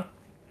Shona.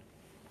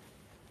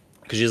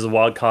 Because she's a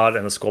wild card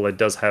and the Squallow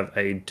does have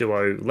a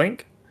duo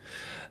link.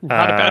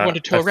 Not a bad one to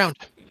tow around.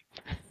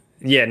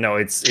 Yeah, no,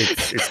 it's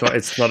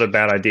not a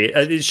bad idea.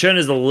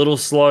 Shona's a little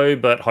slow,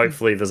 but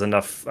hopefully there's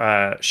enough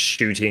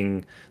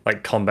shooting,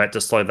 like combat,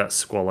 to slow that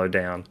Squallow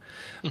down.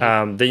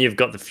 Then you've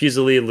got the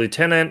Fusilier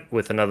Lieutenant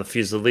with another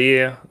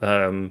Fusilier,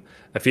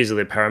 a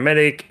Fusilier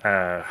Paramedic,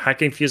 a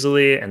Hacking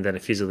Fusilier, and then a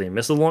Fusilier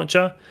Missile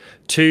Launcher.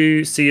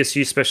 2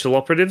 CSU Special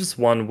Operatives,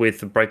 one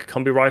with a Breaker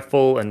Combi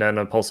Rifle and then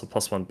a Pulsar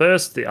 +1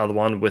 Burst, the other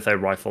one with a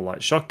Rifle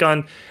Light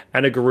Shotgun,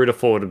 and a Garuda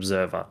Forward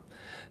Observer.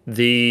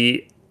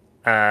 The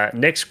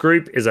next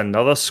group is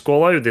another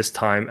Squallow, this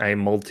time a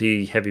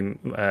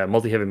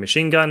multi-heavy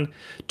machine gun,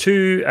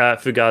 2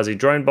 Fugazi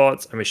drone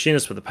bots, a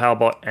machinist with a power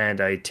bot, and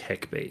a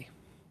Tech Bee.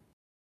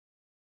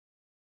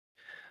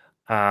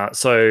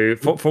 So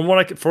from what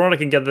I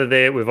can gather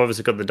there, we've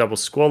obviously got the double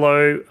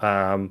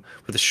Squallow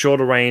with a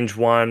shorter range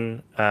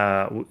one,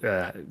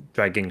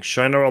 dragging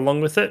Shona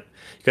along with it.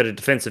 You've got a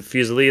defensive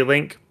Fusilier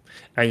link,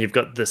 and you've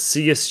got the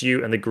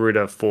CSU and the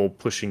Garuda for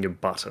pushing your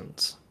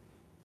buttons.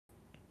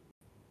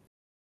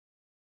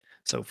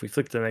 So if we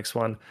flick to the next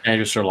one, And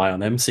just rely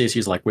on them.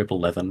 CSU's like Whip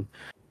 11.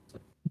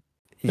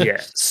 yeah.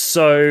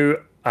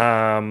 So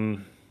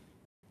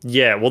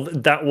yeah. Well,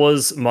 that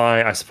was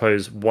I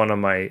suppose one of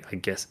my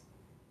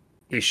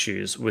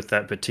issues with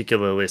that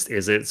particular list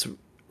is it's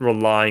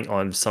relying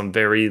on some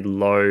very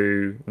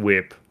low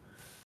whip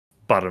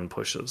button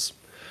pushes.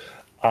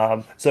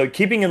 So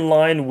keeping in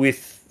line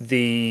with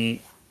the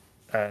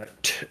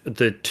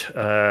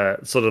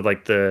sort of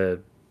like the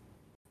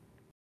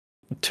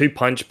 2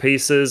 punch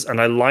pieces, and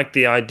I like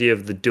the idea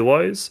of the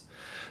duos.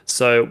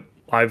 So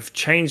I've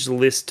changed the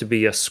list to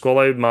be a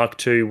Squallow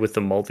Mark II with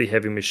a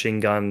multi-heavy machine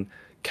gun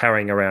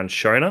carrying around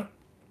Shona.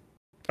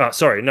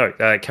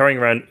 Carrying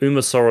around Uma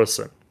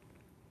Sorensen.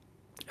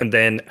 And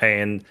then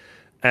an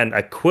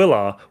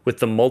Aquila with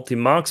the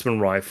multi-marksman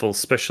rifle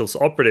specialist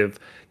operative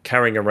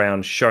carrying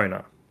around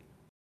Shona.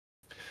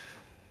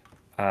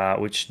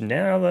 Which,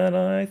 now that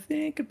I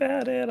think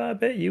about it, I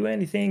bet you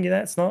anything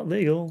that's not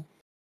legal.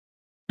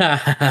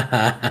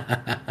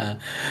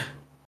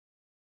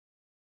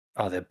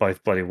 Oh, they're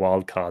both bloody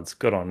wild cards.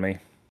 Good on me.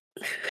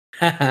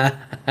 Well,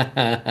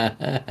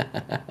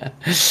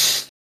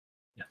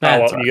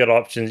 you got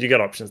options. You got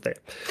options there.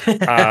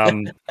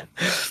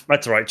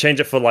 That's all right.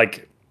 Change it for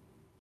like,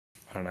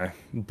 I don't know,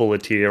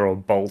 Bulleteer or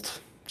Bolt.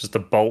 Just a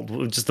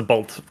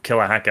Bolt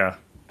Killer Hacker.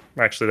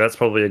 Actually, that's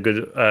probably a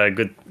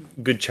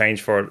good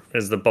change for it.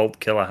 Is the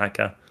Bolt Killer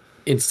Hacker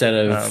instead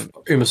of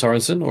Uma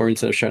Sorensen or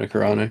instead of Shona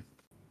Carano?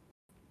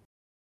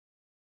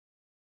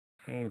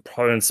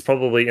 It's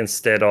probably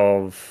instead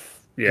of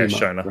Uma,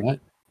 Shona. Right.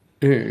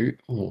 Ooh,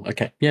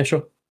 okay. Yeah,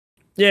 sure.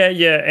 Yeah,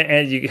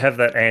 and you have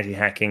that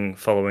anti-hacking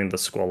following the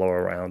Squallow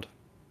around.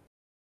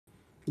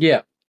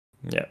 Yeah.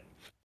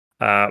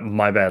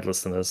 My bad,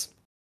 listeners.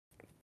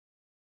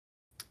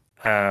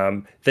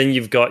 Then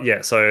you've got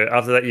so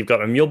after that you've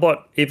got a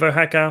Mulebot Evo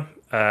Hacker,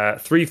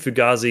 3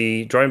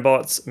 Fugazi drone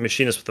bots,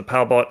 machinist with a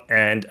power bot,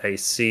 and a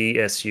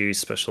CSU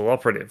special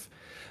operative.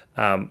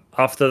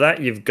 After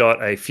that you've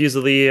got a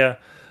Fusilier,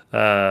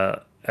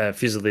 a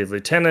Fusilier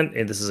Lieutenant,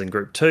 and this is in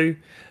Group 2.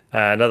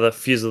 Another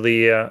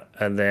Fusilier,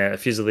 and then a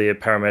Fusilier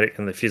Paramedic,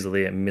 and the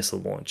Fusilier Missile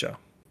Launcher.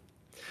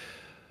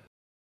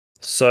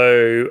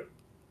 So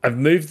I've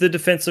moved the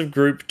defensive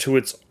group to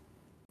its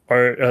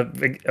own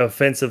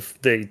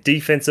the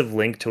defensive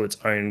link to its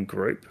own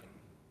group.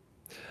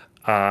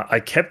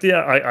 I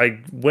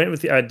went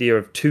with the idea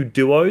of 2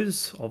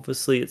 duos.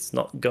 Obviously, it's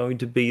not going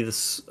to be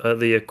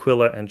the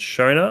Aquila and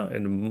Shona,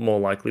 and more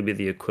likely be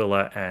the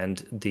Aquila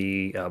and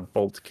the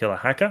Bolt Killer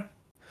Hacker,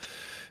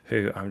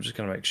 who I'm just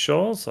going to make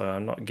sure, so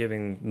I'm not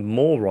giving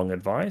more wrong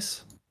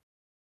advice,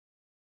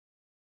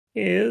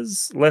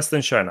 is less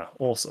than Shona.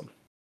 Awesome.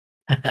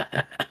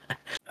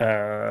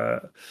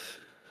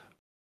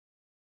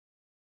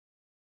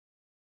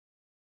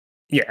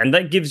 Yeah, and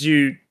that gives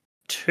you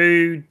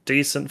 2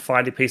 decent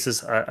fighting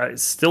pieces. I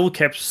still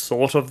kept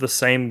sort of the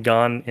same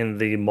gun in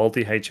the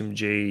multi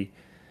HMG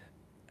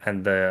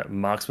and the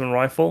marksman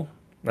rifle,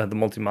 the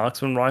multi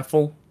marksman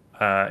rifle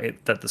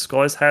that the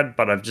Scholars had,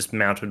 but I've just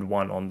mounted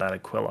one on that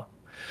Aquila.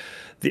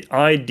 The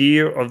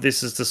idea of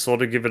this is to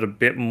sort of give it a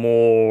bit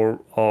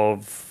more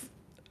of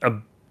a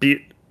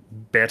bit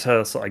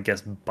better, so I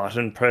guess,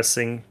 button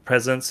pressing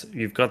presence.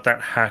 You've got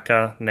that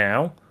hacker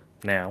now,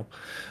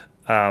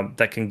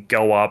 that can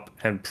go up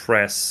and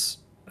press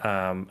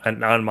an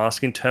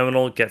unmasking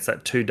terminal, gets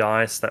that 2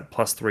 dice, that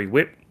 +3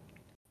 whip.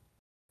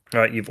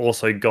 You've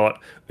also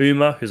got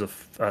Uma, who's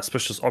a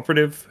specialist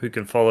operative who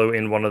can follow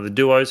in one of the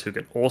duos, who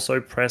can also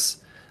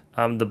press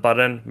the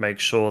button, make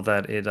sure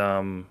that it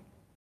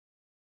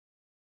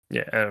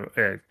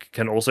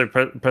can also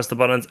press the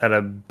buttons at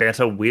a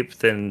better whip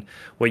than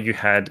what you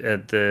had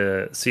at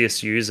the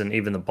CSUs and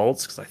even the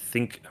bolts, because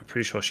I'm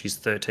pretty sure she's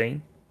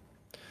 13.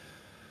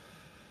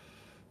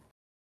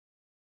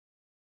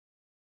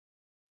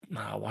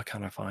 Why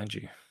can't I find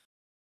you?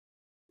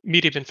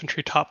 Medium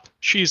infantry top.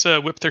 She's a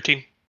whip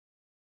 13.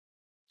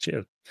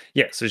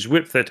 Yeah, so she's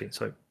whip 13.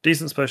 So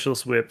decent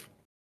specialist whip,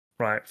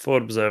 right?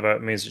 Forward observer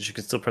means that she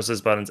can still press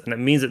those buttons, and it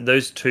means that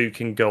those 2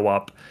 can go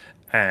up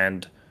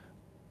and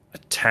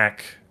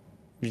attack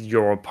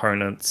your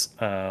opponent's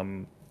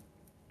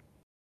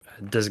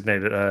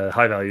designated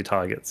high value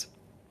targets.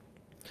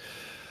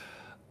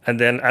 And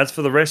then as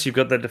for the rest, you've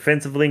got the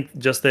defensive link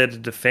just there to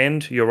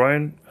defend your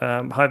own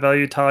high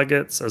value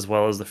targets, as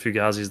well as the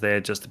Fugazis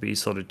there just to be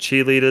sort of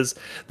cheerleaders.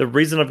 The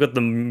reason I've got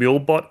the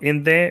Mulebot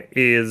in there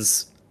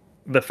is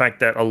the fact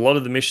that a lot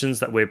of the missions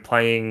that we're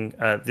playing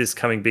this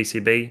coming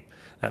BCB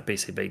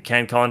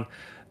CanCon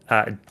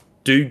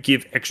do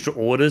give extra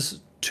orders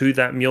to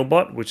that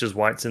Mulebot, which is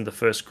why it's in the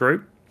first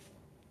group.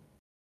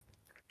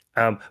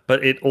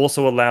 But it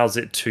also allows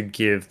it to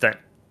give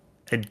that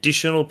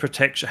additional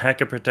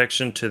hacker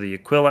protection to the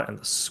Aquila and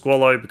the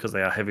Swallow, because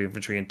they are heavy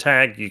infantry and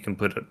tag. You can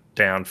put it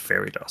down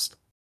fairy dust.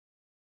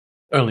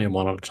 Only in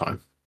one at a time.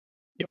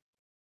 Yep.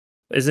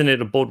 Isn't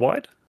it a board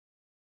wide?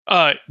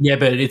 Yeah,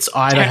 but it's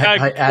either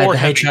or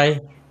HA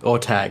or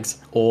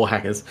tags or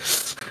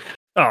hackers.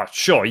 Oh,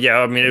 sure. Yeah,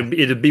 I mean,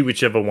 it'd be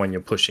whichever one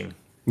you're pushing.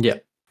 Yeah.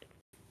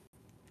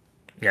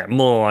 Yeah,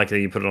 more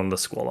likely you put it on the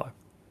Swallow.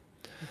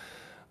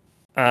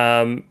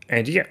 And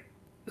yeah,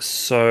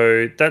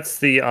 so that's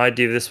the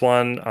idea of this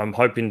one. I'm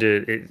hoping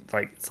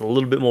it's a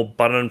little bit more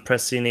button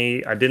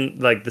pressing-y. I didn't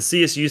like the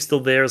CSU still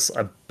there as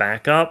a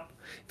backup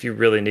if you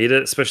really need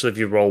it, especially if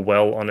you roll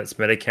well on its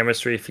meta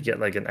chemistry. If you get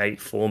like an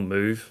 8-4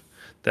 move,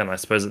 then I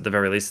suppose at the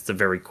very least it's a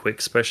very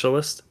quick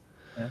specialist.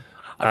 Yeah.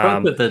 I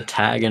probably put the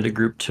tag into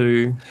group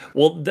 2.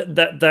 Well,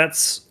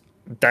 that's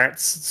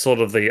sort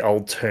of the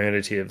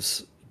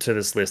alternatives to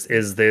this list.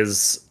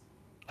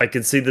 I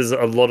can see there's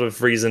a lot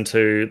of reason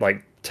to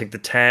like take the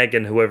tag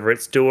and whoever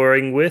it's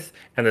dueling with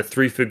and the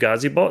 3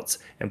 Fugazi bots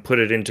and put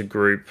it into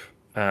group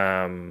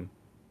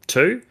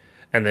 2,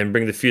 and then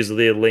bring the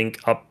Fusilier link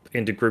up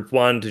into group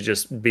 1 to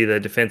just be there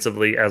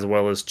defensively as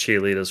well as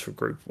cheerleaders for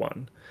group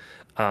 1.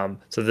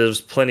 So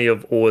there's plenty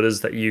of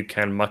orders that you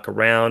can muck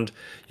around.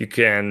 You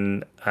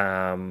can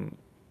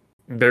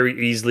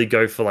very easily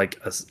go for like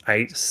a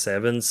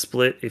 8-7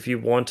 split if you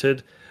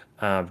wanted.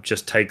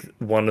 Just take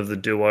one of the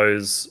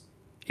duos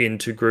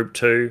into group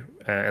 2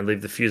 and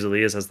leave the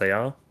Fusiliers as they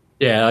are.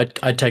 Yeah,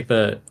 I'd take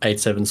the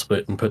 8-7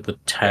 split and put the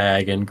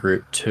tag in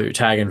group 2.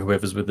 Tag and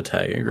whoever's with the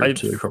tag in group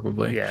 2,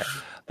 probably. Yeah.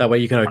 That way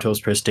you can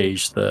Hotel's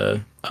Prestige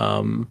in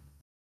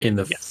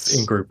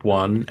group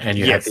 1, and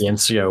you have the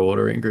NCO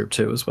order in group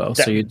 2 as well.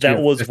 That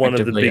was one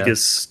of the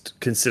biggest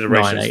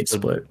considerations 9-8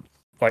 split.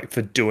 Like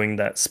for doing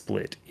that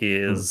split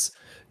is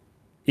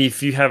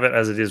if you have it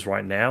as it is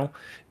right now,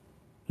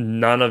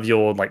 none of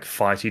your like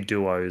fighty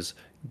duos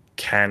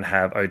can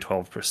have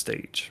O12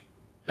 Prestige.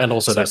 And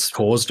also that's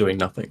cause doing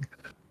nothing.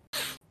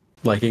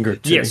 Like in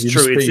group 2. Yes,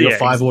 true. It's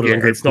 5 order in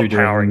group 2 not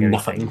powering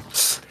nothing.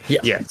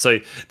 Yeah. So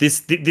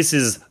this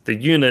is the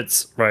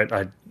units,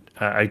 right?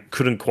 I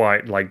couldn't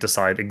quite like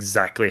decide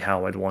exactly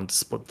how I'd want to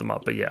split them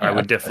up, but I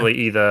would definitely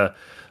either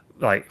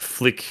like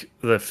flick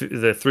the 3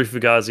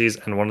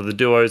 Fugazis and one of the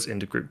duos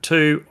into group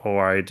 2,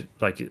 or I'd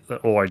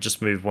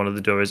just move one of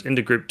the duos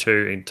into group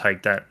 2 and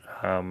take that.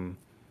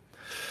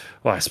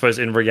 Well, I suppose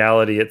in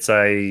reality it's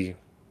a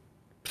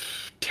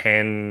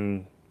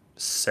 10-7,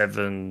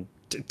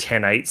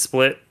 10-8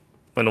 split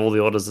when all the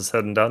orders are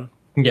said and done.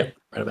 Yeah,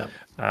 right about.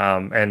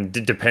 And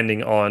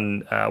depending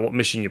on what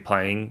mission you're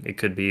playing, it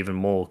could be even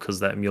more because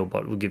that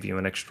Mulebot will give you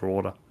an extra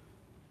order.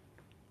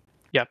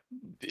 Yeah,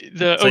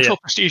 the O12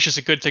 Prestige is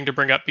a good thing to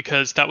bring up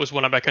because that was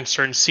one of my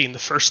concerns seeing the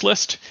first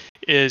list,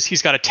 is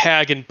he's got a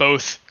tag in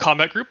both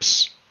combat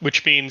groups,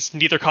 which means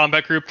neither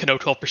combat group can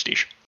O12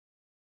 Prestige.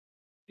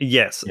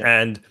 Yes,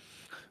 and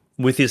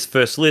with his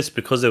first list,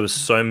 because there was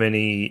so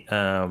many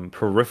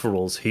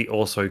peripherals, he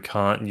also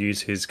can't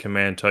use his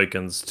command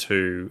tokens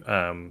to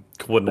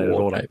coordinate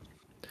order.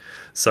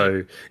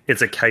 So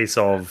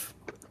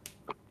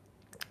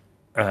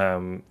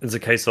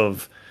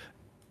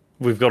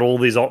we've got all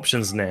these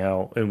options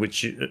now in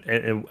which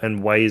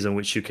and ways in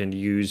which you can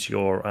use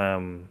your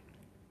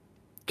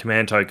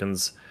command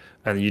tokens,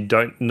 and you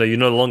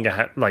no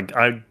longer like,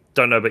 I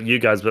don't know about you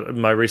guys, but in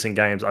my recent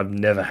games I've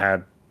never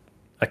had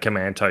a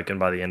command token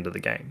by the end of the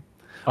game.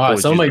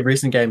 Some of my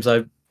recent games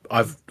I've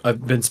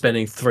been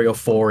spending 3 or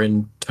 4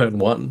 in turn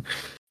 1.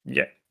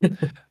 Yeah.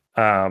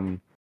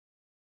 And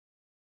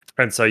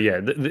so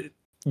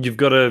you've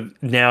got to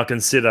now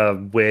consider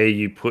where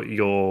you put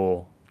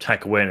your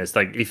attack awareness.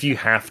 Like, if you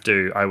have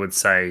to, I would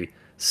say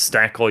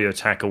stack all your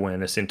attack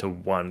awareness into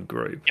one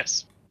group.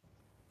 Yes.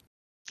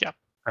 Yeah.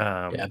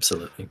 Yeah,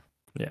 absolutely.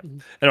 Yeah.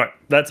 Anyway,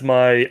 that's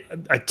my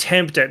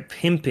attempt at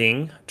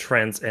pimping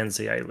Trent's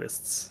NCA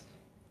lists.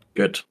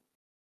 Good.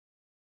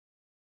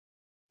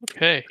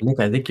 Okay.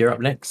 I think you're up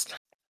next.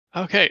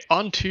 Okay,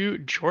 on to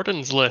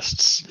Jordan's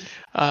lists.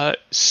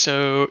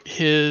 So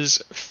his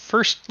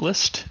first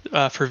list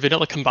for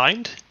Vanilla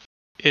Combined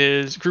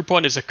is Group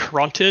 1 is a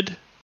Caronted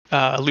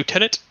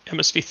Lieutenant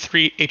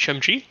MSV3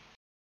 HMG.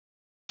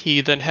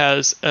 He then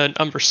has an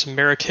Umbra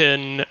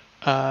Samaritan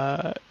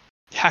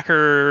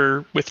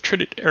hacker with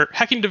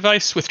hacking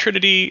device with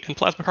Trinity and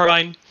Plasma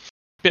Carbine,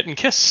 Bit and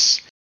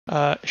Kiss,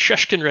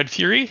 Sheshkin Red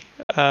Fury,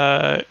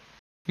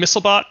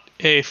 Missilebot,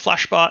 a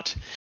Flashbot,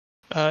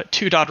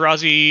 2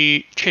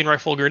 Dodrazi chain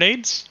rifle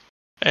grenades,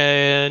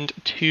 and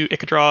 2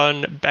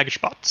 Icadron baggage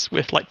bots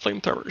with light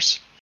flamethrowers.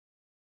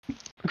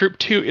 Group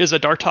 2 is a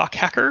Dartok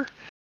hacker,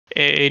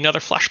 another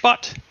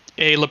Flashbot,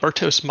 a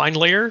Libertos mine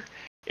layer,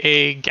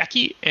 a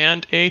Gaki,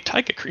 and a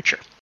Taiga creature.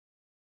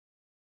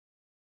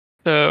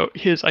 So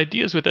his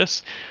ideas with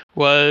this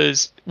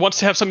wants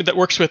to have something that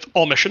works with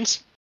all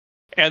missions,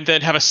 and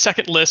then have a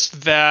second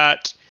list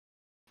that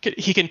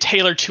he can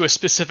tailor to a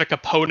specific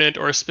opponent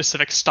or a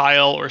specific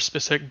style or a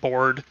specific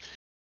board.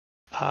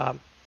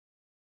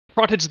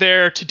 Fronted's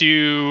there to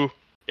do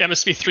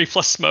MSV3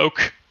 plus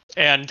smoke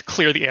and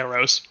clear the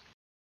arrows.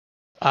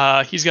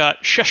 He's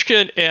got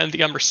Sheshkin and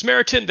the Umbra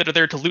Samaritan that are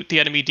there to loot the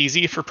enemy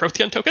DZ for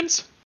Protheon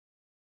tokens.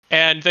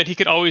 And then he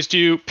can always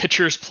do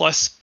Pitchers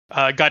plus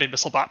Guided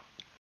Missile Bot.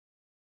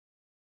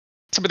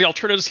 Some of the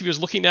alternatives he was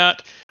looking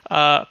at,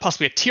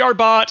 possibly a TR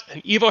bot,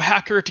 an Evo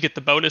hacker to get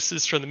the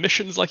bonuses from the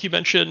missions like you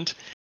mentioned.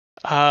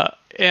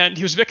 And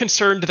he was a bit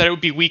concerned that it would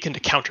be weak into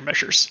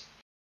countermeasures.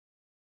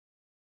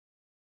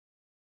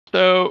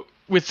 So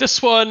with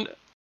this one,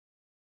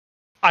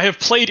 I have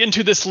played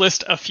into this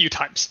list a few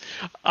times.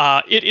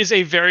 It is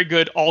a very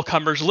good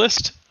all-comers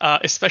list,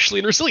 especially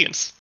in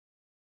resilience.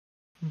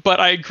 But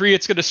I agree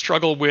it's going to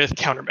struggle with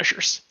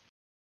countermeasures.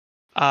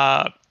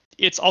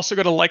 It's also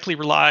going to likely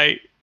rely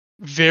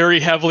very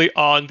heavily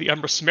on the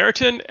Umbra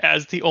Samaritan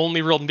as the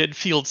only real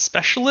midfield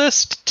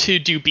specialist to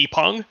do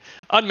B-Pong,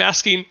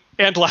 unmasking,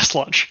 and last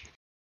launch.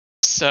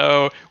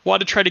 So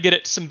want to try to get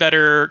it some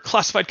better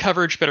classified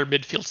coverage, better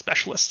midfield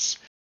specialists.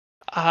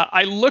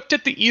 I looked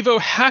at the Evo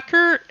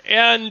hacker,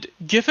 and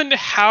given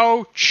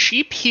how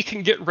cheap he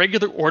can get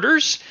regular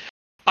orders,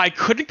 I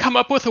couldn't come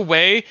up with a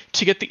way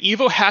to get the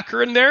Evo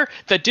hacker in there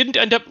that didn't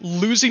end up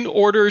losing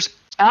orders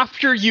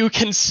after you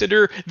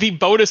consider the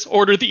bonus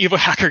order the Evo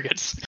hacker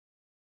gets.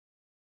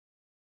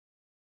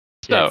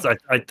 Yeah, so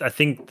I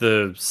think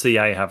the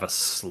CA have a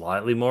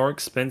slightly more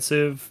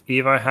expensive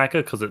Evo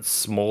hacker because it's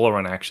smaller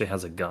and actually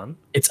has a gun.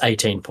 It's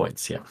 18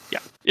 points, yeah. Yeah,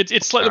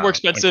 it's slightly more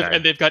expensive, okay.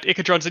 And they've got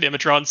Icadrons and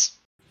Imidrons.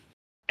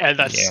 And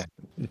that's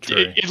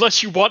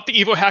unless you want the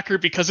Evo hacker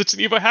because it's an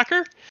Evo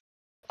hacker,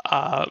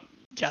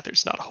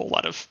 there's not a whole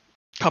lot of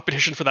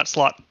competition for that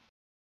slot.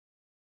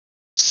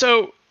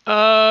 So,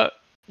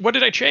 what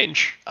did I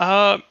change?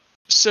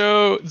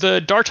 So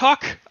the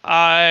Dartok,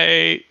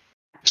 I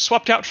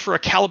swapped out for a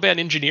Caliban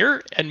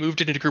Engineer and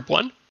moved it into Group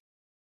 1.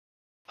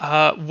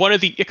 One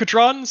of the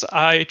Icadrons,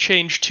 I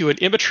changed to an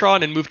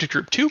Imatron and moved to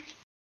Group 2.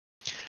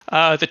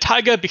 The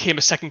Taiga became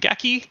a second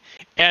Gaki,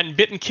 and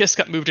Bit and Kiss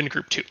got moved into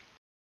Group 2.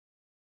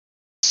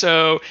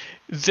 So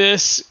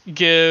this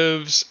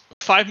gives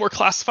 5 more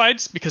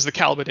classifieds because of the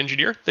Caliban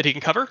Engineer that he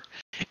can cover,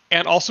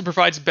 and also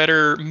provides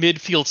better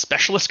midfield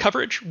specialist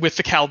coverage with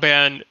the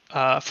Caliban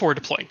forward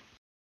deploying.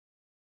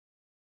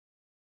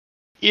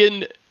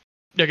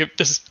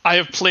 I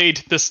have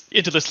played this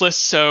into this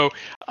list, so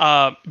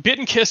Bit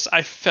and Kiss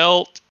I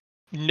felt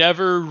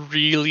never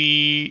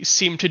really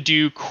seemed to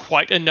do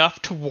quite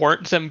enough to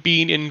warrant them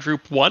being in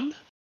Group 1.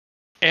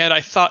 And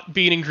I thought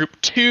being in Group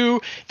 2,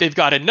 they've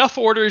got enough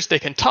orders, they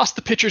can toss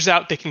the pitchers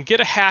out, they can get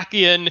a hack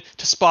in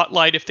to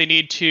spotlight if they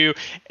need to,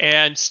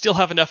 and still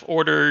have enough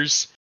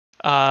orders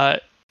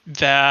that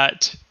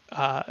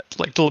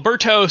like the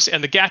Libertos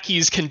and the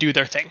Gakis can do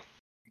their thing.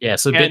 Yeah,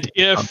 so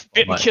if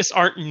Bit and Kiss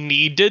aren't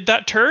needed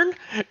that turn,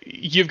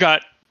 you've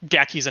got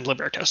Gakis and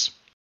Libertos.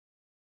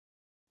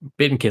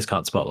 Bit and Kiss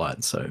can't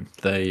spotlight, so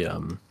they're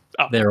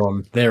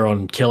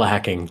on killer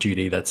hacking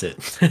duty. That's it.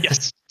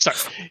 Yes, sorry.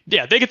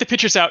 Yeah, they get the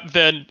pitchers out,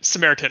 then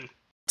Samaritan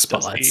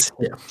spotlights.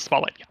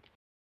 Spotlight. Yeah.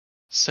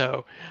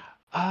 So,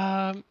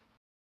 I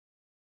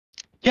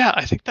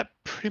think that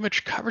pretty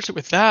much covers it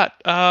with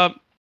that.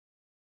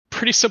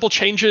 Pretty simple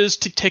changes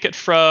to take it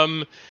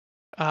from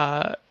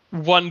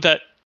one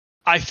that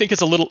I think is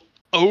a little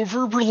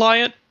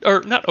over-reliant,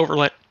 or not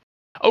over-reliant,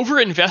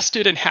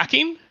 over-invested in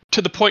hacking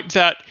to the point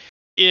that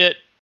it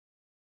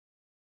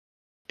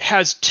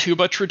has too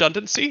much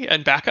redundancy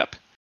and backup,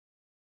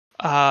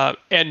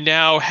 and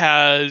now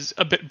has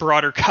a bit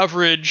broader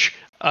coverage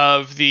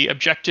of the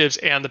objectives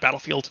and the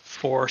battlefield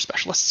for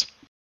specialists.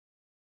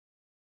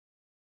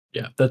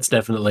 Yeah, that's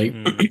definitely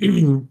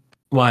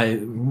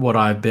what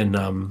I've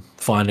been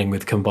finding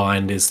with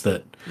Combined is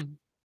that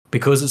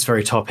because it's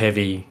very top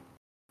heavy,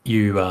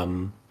 you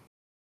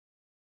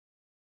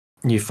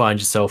find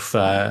yourself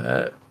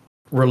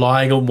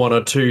relying on one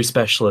or two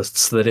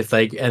specialists that if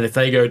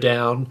they go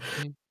down,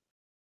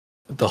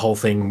 the whole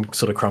thing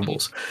sort of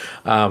crumbles.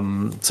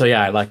 So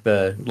yeah, like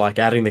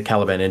adding the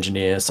Caliban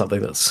engineer,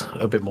 something that's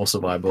a bit more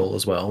survivable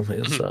as well,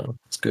 is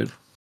it's good.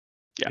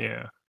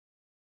 Yeah.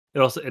 It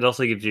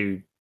also gives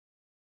you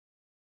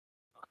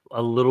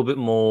a little bit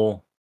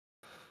more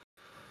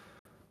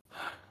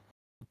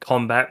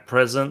combat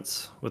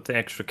presence with the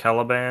extra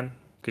Caliban,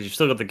 because you've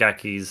still got the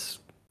Gakis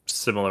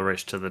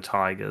similar-ish to the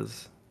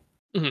Tigers.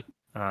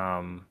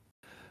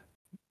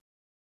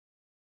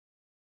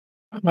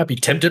 I might be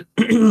tempted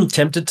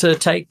to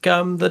take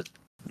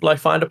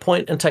find a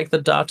point and take the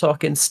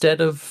Dartok instead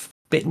of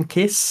Bit and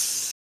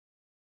Kiss.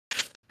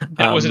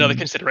 That was another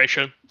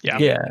consideration.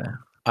 Yeah.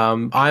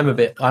 I'm a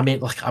bit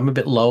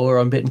lower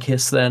on Bit and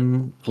Kiss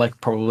than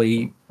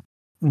probably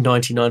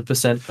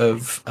 99%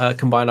 of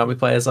Combined Army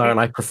players are, and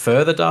I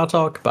prefer the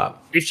Dartok. But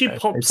if she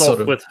pops off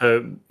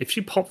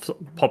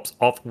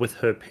with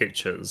her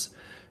pitches,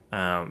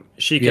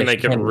 she can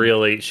make it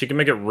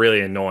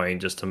really annoying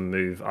just to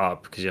move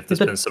up, because you have to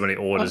spend so many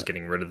orders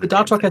getting rid of the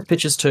Dartok has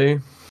pitches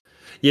too.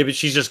 Yeah, but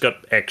she's just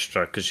got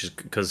extra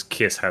because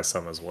Kiss has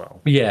some as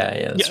well.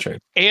 Yeah, that's true.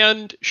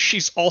 And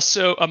she's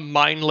also a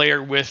mine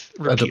layer with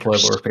repeaters. A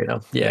deployable repeater.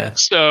 Yeah.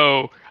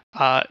 So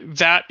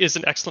that is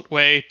an excellent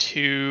way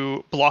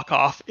to block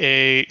off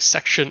a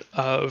section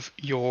of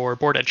your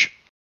board edge.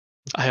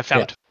 I have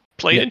found.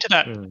 Played into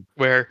that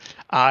where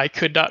I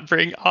could not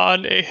bring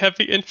on a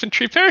heavy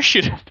infantry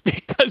parachute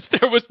because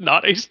there was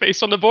not a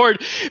space on the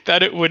board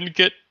that it wouldn't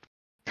get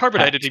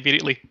carbonized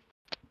immediately.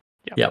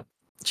 Yep.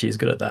 She's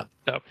good at that.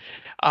 So,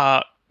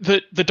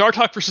 the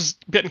Dartok versus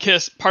Bit and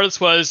Kiss, part of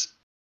this was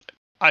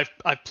I've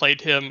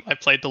played him, I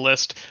played the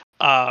list,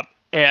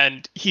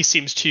 and he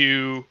seems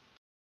to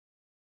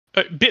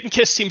Bit and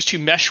Kiss seems to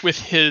mesh with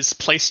his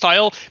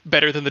playstyle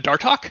better than the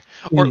Dartok,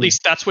 or at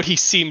least that's what he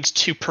seems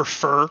to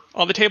prefer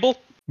on the table.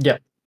 Yeah,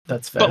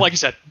 that's fair. But like you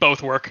said,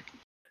 both work.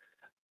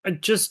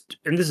 And this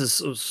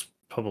is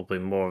probably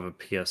more of a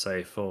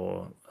PSA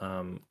for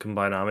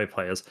Combined Army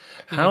players.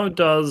 How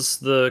does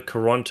the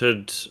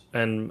Caronted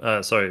and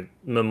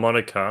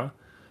Mnemonica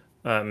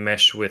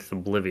mesh with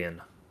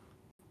Oblivion?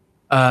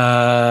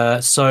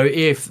 So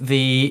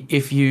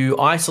if you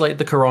isolate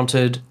the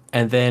Caronted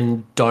and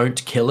then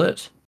don't kill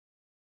it,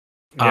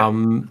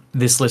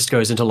 this list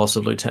goes into Loss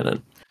of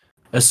Lieutenant.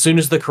 As soon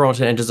as the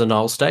Caronted enters a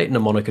null state,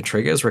 Mnemonica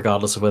triggers,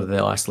 regardless of whether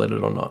they're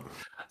isolated or not.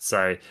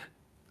 So,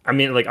 I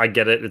mean, I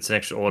get it. It's an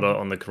extra order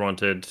on the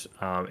Caronted.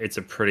 It's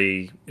a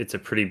pretty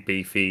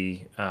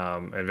beefy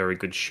and very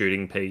good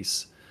shooting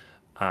piece.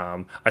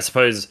 I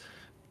suppose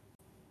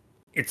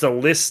it's a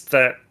list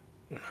that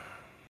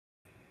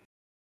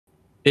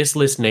this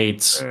list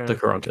needs the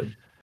Caronted.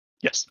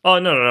 Yes. Oh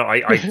no! I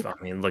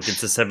mean,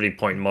 it's a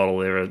 70-point model.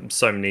 There are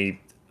so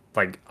many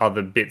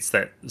other bits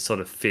that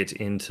sort of fit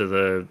into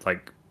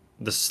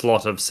the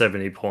slot of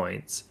 70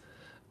 points.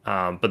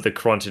 But the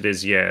Caronted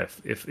is,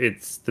 if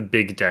it's the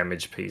big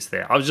damage piece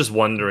there. I was just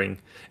wondering.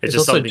 It's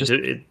just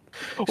something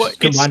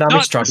Combined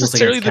Army struggles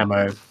against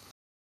camo.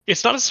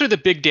 It's not necessarily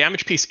the big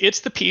damage piece.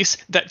 It's the piece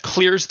that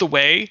clears the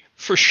way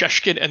for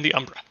Sheshkin and the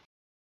Umbra.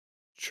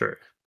 True.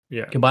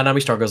 Yeah. Combined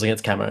Army struggles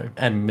against camo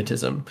and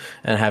mimetism,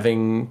 and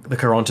having the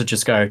Caronted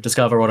just go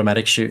discover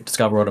automatic shoot,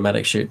 discover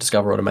automatic shoot,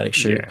 discover automatic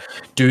shoot. Yeah.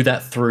 Do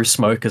that through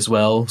smoke as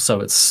well, so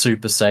it's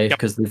super safe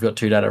because they've got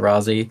 2 data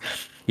Razi.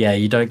 Yeah,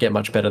 you don't get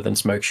much better than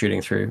smoke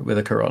shooting through with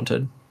a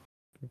Caronted.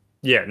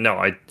 Yeah, no,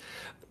 like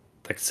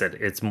I said,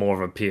 it's more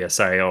of a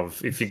PSA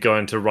of if you're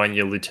going to run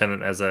your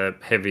lieutenant as a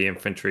heavy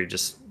infantry,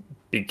 just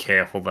be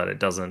careful that it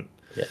doesn't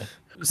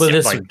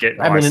get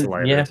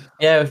isolated.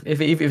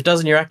 If it does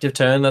in your active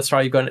turn, that's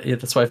why you've got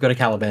a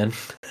Caliban.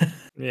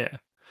 Yeah,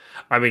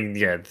 I mean,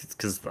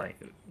 because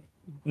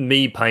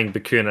me playing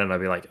Bakunin,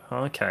 I'd be like,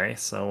 okay,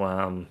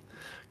 so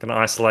gonna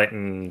isolate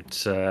and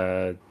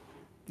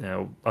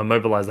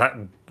immobilize that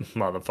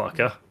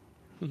motherfucker.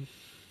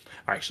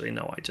 Actually,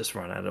 no, I just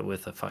run at it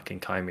with a fucking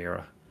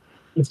Chimera.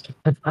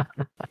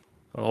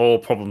 All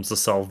problems are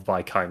solved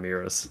by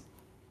Chimeras.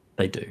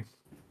 They do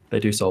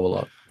solve a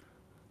lot.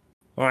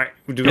 All right,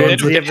 do we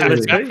have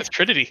the back with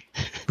Trinity?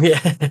 Yeah.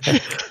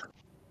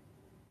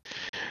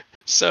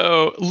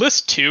 So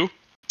list 2,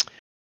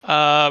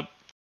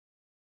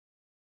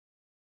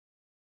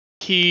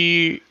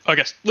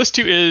 list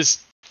 2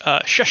 is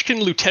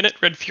Sheshkin Lieutenant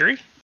Red Fury,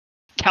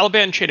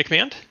 Caliban Chain of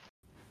Command,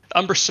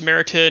 Umbra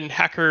Samaritan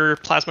Hacker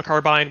Plasma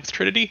Carbine with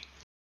Trinity,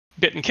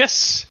 Bit and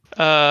Kiss,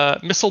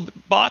 Missile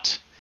Bot,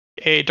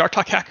 a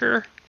Dartok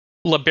Hacker,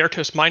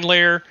 Libertos Mine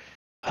Layer,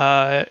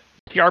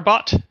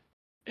 TR-Bot,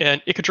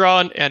 an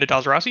Icadron, and a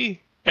Dazarazi.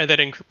 And then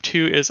in group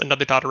 2 is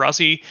another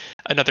Dazarazi,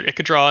 another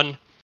Icadron,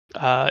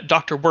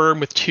 Dr. Worm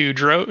with 2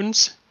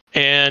 drones,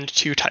 and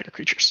 2 tiger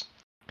creatures.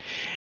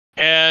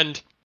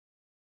 And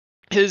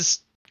his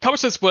common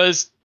sense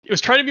was, it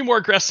was trying to be more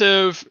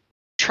aggressive,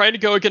 trying to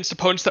go against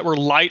opponents that were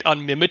light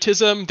on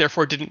mimetism,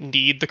 therefore didn't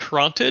need the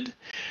Carontid.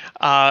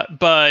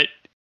 But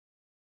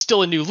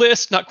still a new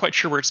list, not quite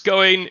sure where it's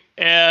going,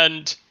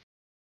 and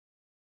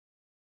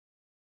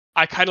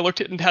I kind of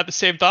looked at it and had the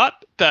same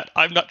thought that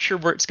I'm not sure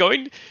where it's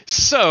going.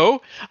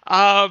 So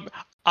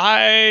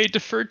I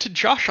deferred to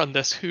Josh on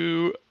this,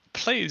 who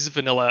plays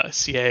vanilla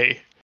CA,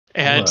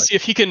 and see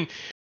if he can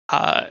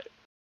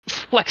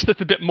flex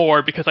this a bit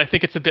more, because I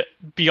think it's a bit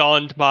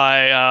beyond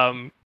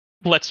my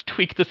let's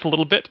tweak this a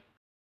little bit.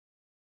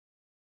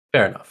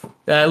 Fair enough.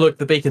 Look,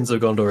 the beacons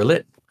of Gondor are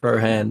lit.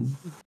 Rohan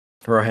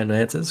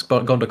answers.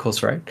 Gondor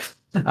course rate.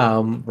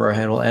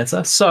 Rohan will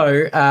answer.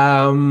 So,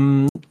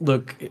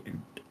 look,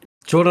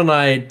 Jordan and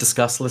I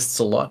discuss lists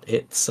a lot.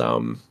 It's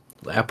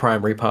our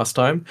primary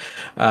pastime.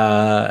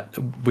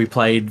 We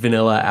played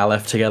vanilla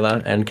Aleph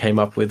together and came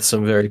up with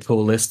some very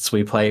cool lists.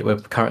 We're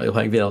currently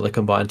playing vanilla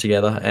combined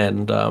together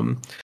and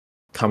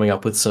coming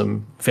up with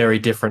some very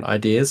different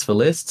ideas for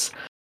lists.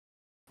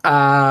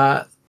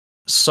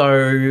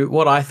 So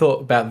what I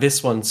thought about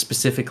this one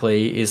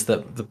specifically is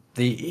that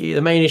the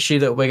main issue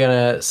that we're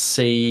going to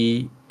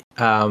see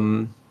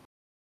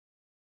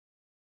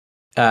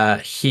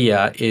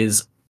here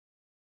is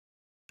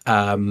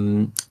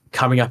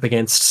coming up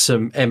against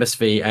some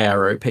MSV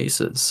ARO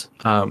pieces.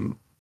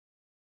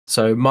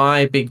 So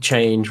my big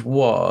change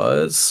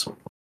was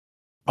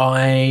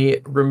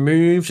I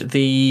removed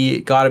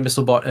the Guided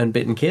Missile Bot and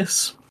Bit and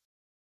Kiss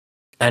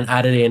and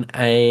added in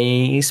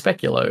a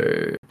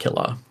Speculo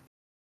killer.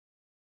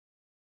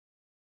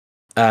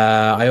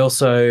 I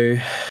also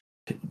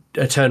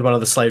turned one of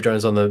the slave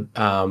drones on the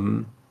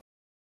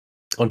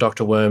on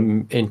Dr.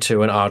 Worm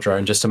into an R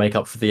drone just to make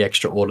up for the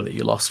extra order that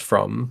you lost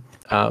from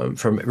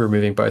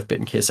removing both Bit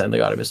and Kiss and the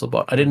Guided Missile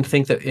Bot. I didn't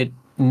think that it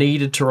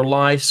needed to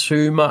rely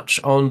too much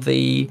on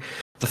the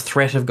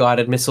threat of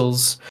guided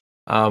missiles.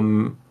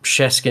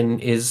 Sheskin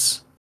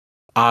is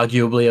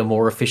arguably a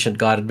more efficient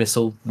guided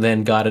missile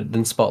than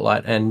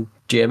Spotlight and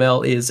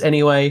GML is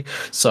anyway.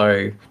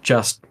 So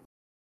just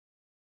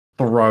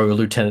throw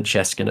Lieutenant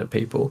Sheskin at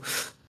people.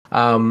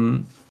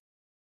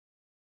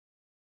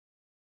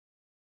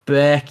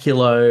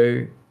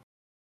 Speculo.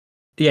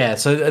 Yeah,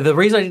 so the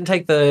reason I didn't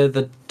take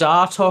the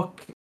Dartok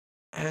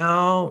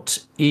out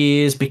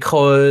is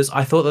because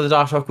I thought that the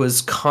Dartok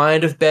was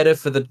kind of better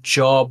for the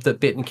job that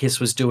Bit and Kiss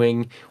was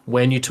doing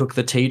when you took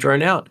the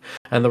T-drone out.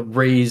 And the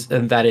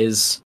reason that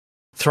is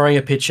throwing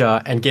a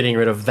picture and getting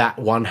rid of that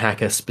one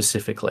hacker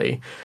specifically.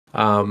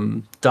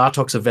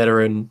 Dartok's a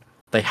veteran.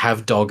 They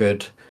have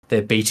Dogged.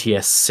 They're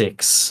BTS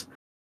 6.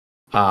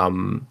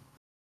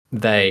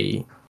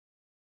 They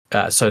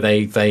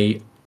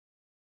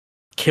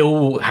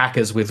kill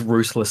hackers with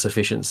ruthless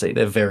efficiency.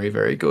 They're very,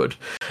 very good.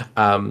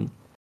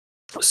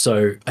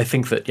 So I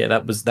think that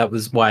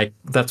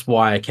that's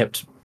why I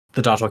kept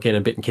the Dartok in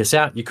and Bit and Kiss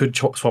out. You could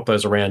swap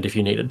those around if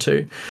you needed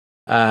to.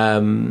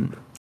 So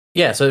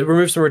it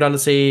removes some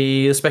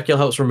redundancy. The Speculo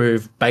helps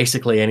remove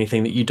basically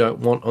anything that you don't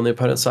want on the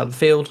opponent's side of the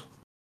field.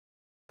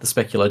 The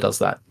Speculo does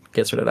that,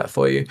 gets rid of that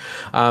for you.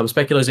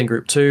 Speculo's in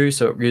Group 2,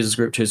 so it uses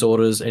Group 2's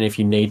orders, and if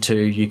you need to,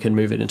 you can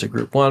move it into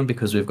Group 1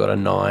 because we've got a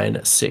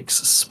 9-6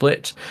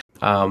 split.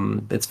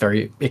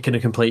 It can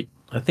complete,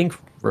 I think,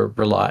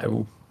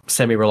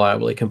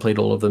 semi-reliably complete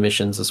all of the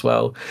missions as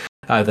well.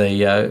 All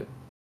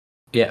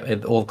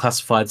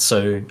classified,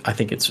 so I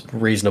think it's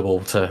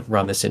reasonable to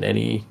run this in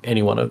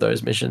any one of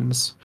those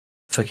missions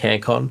for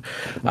CanCon.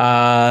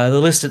 The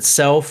list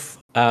itself,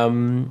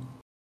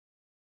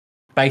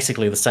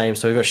 basically the same.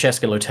 So we've got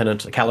Sheskin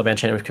Lieutenant, a Caliban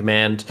Chain of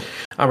Command,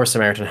 Umbra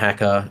Samaritan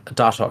Hacker, a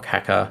Dartok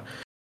Hacker,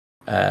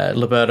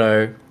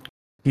 Liberto,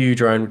 Hugh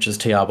Drone, which is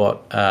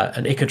TR-Bot,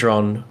 an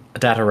Icadron, a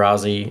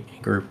Datarazi,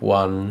 Group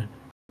 1,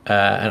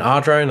 an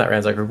R-Drone, that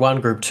rounds out Group 1.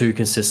 Group 2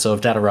 consists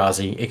of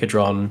Datarazi,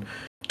 Icadron,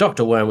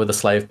 Dr. Worm with a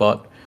Slave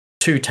Bot,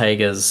 2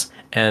 Tagers,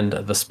 and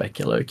the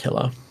Speculo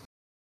Killer.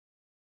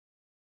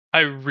 I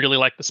really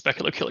like the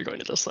Speculo Killer going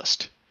to this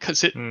list,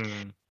 because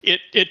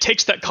it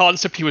takes that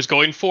concept he was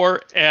going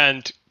for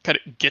and kind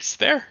of gets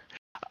there.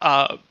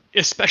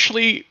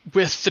 Especially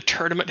with the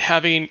tournament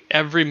having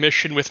every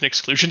mission with an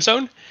exclusion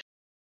zone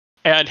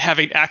and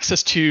having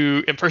access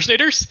to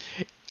impersonators.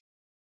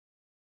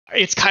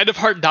 It's kind of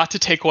hard not to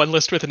take one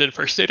list with an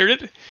impersonator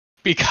in it,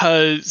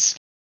 because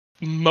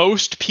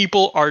most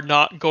people are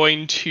not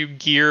going to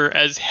gear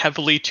as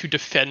heavily to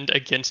defend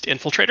against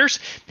infiltrators,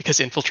 because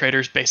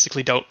infiltrators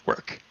basically don't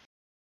work.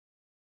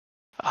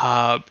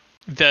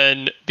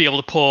 Then be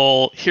able to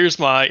pull, here's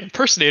my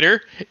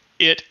impersonator,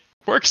 it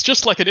works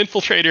just like an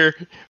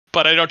infiltrator,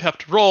 but I don't have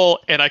to roll,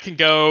 and I can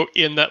go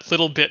in that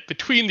little bit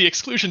between the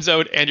exclusion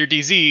zone and your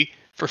DZ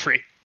for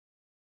free.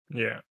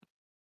 Yeah.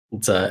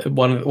 It's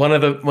one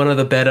of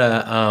the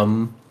better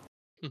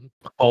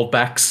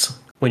holdbacks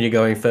when you're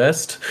going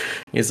first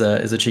is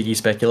a cheeky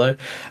speculo.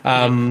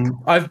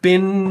 I've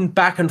been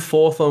back and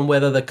forth on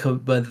whether the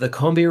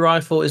combi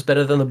rifle is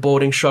better than the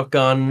boarding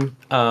shotgun.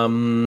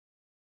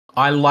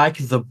 I like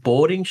the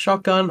boarding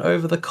shotgun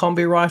over the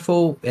combi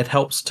rifle. It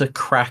helps to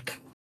crack.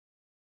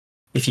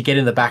 If you get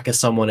in the back of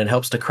someone, it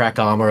helps to crack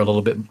armor a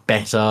little bit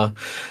better.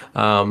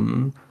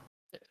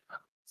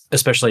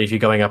 Especially if you're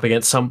going up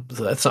against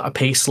a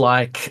piece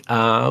like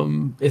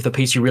if the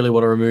piece you really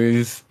want to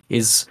remove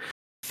is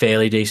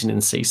fairly decent in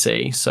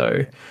CC.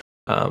 So,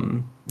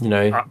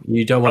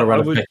 you don't want to run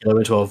a speculo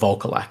into a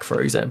Volkalak,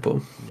 for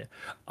example. Yeah.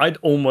 I'd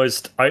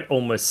almost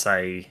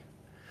say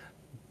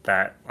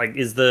that, like,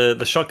 is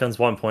the shotgun's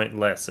 1 point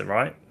less,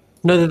 right?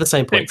 No, they're the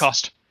same Same points.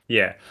 cost.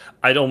 Yeah,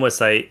 I'd almost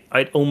say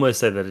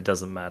that it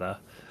doesn't matter.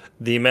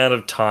 The amount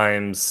of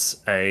times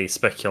a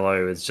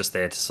speculo is just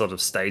there to sort of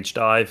stage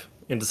dive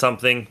into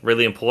something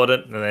really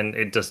important and then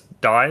it just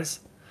dies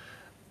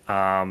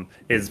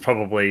is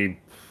probably,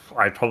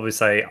 I'd probably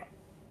say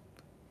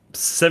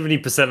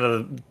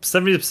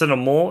 70% or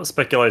more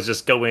speculos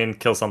just go in,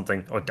 kill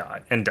something, or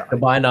die.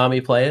 Combined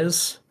army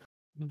players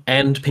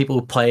and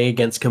people playing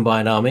against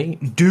combined army,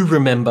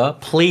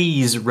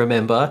 please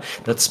remember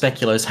that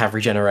speculos have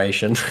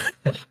regeneration.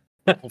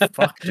 Well,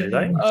 fuck, do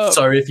they?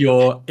 So if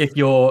their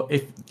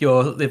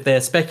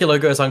speculo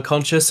goes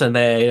unconscious and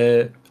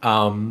they're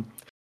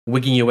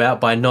wigging you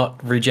out by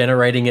not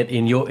regenerating it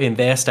in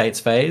their states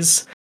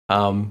phase,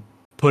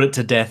 put it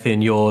to death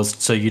in yours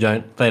so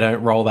they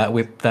don't roll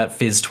that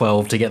Fizz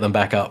 12 to get them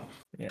back up.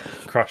 Yeah,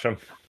 crush them.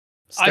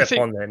 Step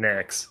on their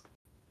necks.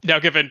 Now,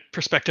 given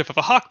perspective of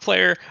a Hawk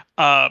player,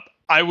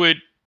 I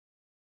would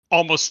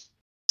almost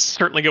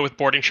certainly go with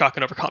boarding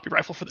shotgun over combi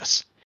rifle for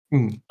this.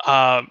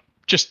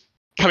 Just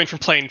coming from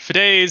playing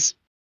Fides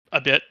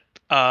a bit,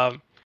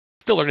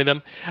 still learning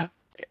them,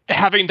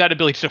 having that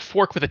ability to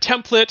fork with a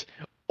template,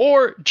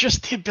 or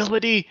just the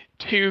ability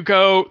to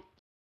go,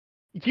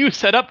 you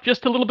set up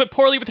just a little bit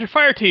poorly with your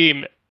fire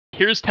team.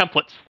 Here's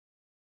templates.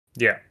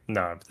 Yeah,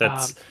 no,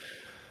 that's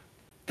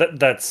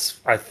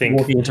I think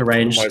walking into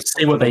range,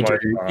 see what they do.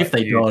 If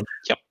they dodge,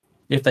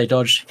 If they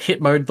dodge,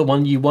 hit mode the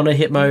one you want to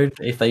hit mode.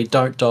 If they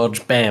don't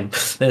dodge, bam,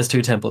 there's 2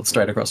 templates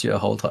straight across your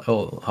whole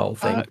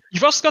thing.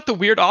 You've also got the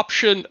weird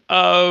option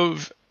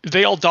of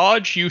they all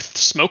dodge, you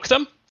smoke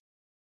them.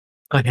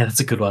 Oh yeah, that's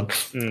a good one.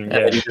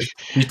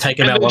 You take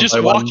them and out then one just by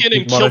walk one,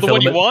 in and kill the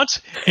one you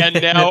want,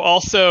 and now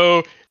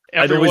also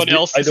everyone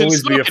else is in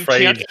smoke and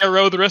can't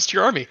arrow the rest of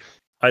your army.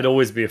 I'd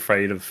always be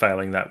afraid of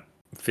failing that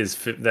Fizz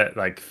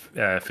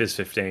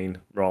 15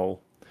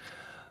 roll.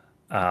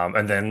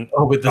 And then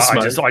with the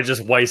smoke. I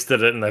just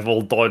wasted it, and they've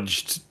all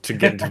dodged to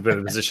get into a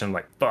better position.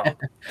 Like, fuck.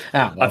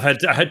 I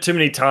had too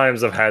many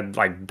times I've had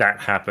like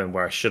that happen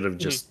where I should have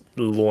just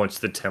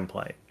launched the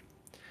template.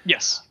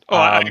 Yes.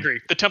 I agree.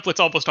 The template's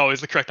almost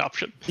always the correct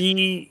option.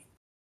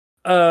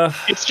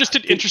 It's just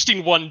an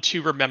interesting one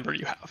to remember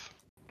you have.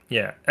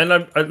 Yeah, and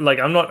I'm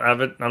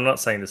not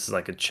saying this is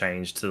like a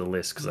change to the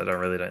list because I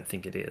don't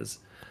think it is.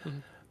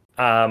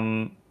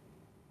 But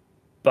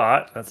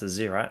that's a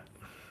 0.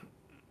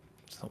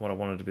 It's not what I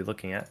wanted to be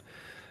looking at.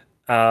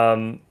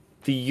 The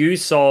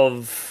use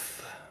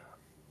of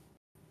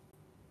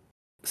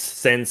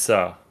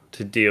sensor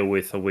to deal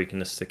with a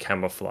weakness to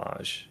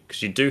camouflage,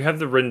 because you do have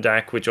the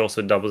Rindak, which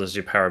also doubles as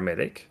your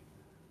paramedic.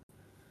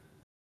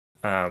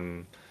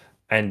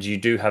 And you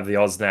do have the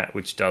Osnat,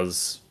 which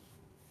does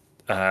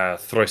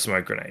throw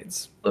smoke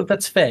grenades. Look,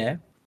 that's fair.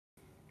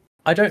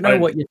 I don't know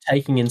what you're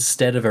taking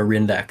instead of a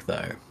Rindak,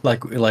 though.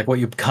 Like what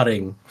you're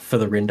cutting for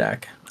the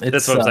Rindak.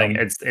 That's what I'm saying.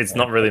 It's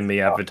not really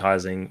me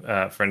advertising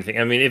for anything.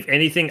 I mean, if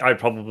anything, I'd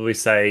probably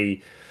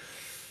say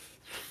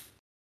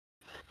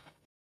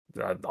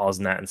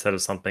Osnat instead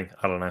of something.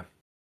 I don't know.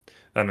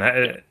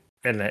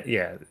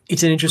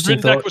 It's an interesting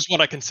thought. Rindak was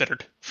what I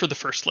considered for the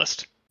first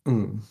list.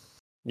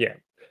 Yeah.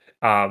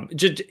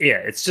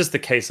 It's just the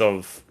case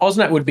of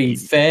Osnat would be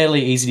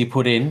fairly easy to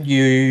put in.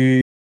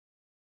 You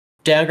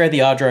downgrade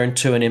the R-Drone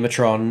to an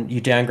Imatron,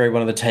 you downgrade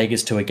one of the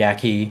Tagers to a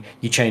Gaki,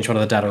 you change one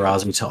of the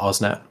Datarazzi to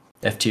Osnat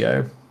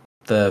FTO,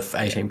 the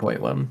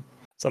 18.1.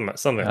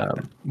 Something like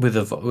that. With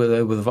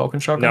a Vulcan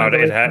shotgun. No,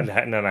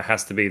 it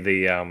has to be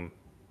the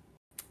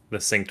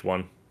synced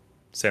one.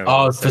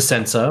 For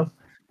sensor.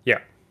 Yeah.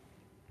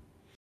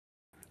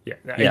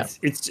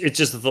 It's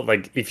just a thought,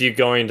 like, if you're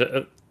going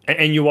to,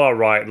 and you are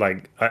right,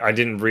 like I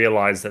didn't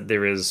realize that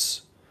there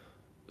is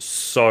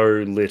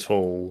so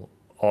little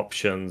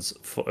options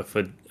for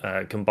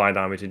combined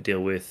army to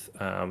deal with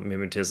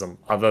mimetism,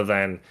 other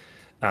than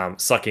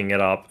sucking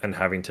it up and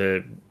having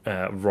to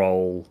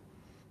roll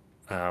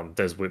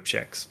those whip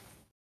checks.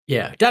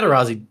 Yeah,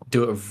 Datarazzi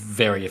do it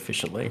very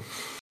efficiently.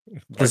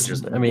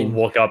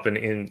 Walk up and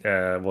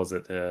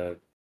intuitive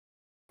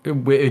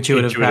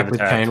attack with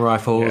chain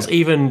rifles,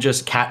 even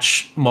just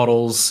catch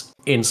models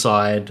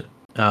inside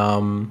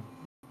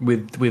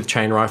with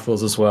chain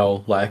rifles as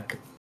well. Like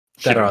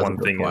Datarazzi one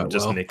thing and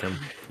just nick them.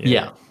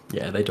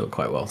 Yeah, they do it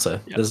quite well.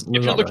 So if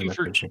you're looking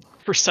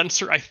for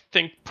sensor, I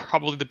think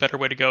probably the better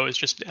way to go is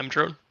just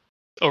M-Drone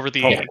over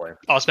the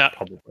Osnat.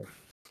 Probably.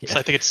 So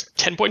I think it's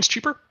 10 points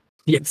cheaper.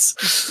 Yes.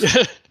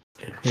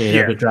 You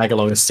have to drag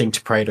along a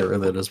synced Praetor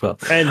with it as well.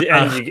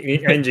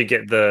 And you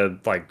get the,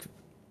 like,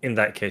 in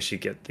that case you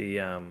get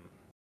the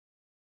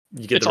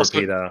you get It's the also-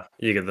 repeater,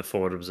 you get the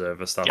forward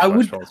observer stuff. I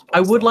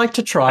would like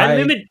to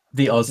try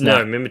the Osnat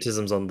No,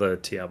 mimetism's on the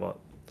TR bot.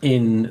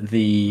 in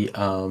the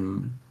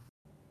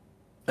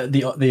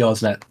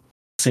Osnat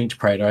synced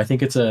Praetor. I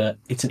think it's an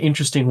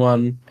interesting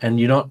one, and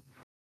you're not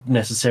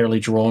necessarily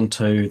drawn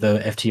to the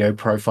FTO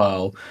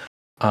profile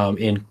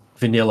in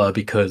vanilla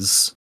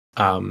because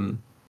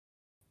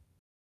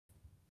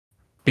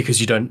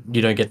you don't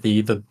get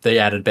the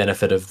added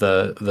benefit of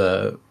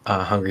the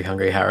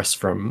hungry Harris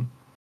from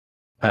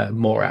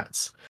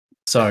Morats.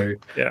 So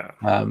Yeah.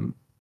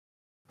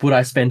 Would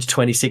I spend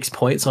 26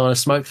 points on a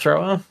smoke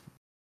thrower?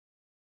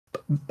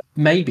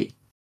 Maybe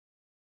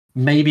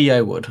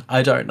I would.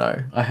 I don't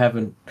know. I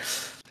haven't.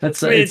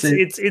 It's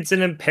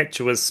an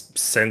impetuous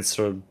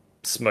sensor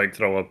smoke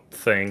thrower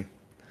thing.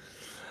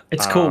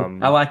 It's cool.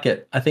 I like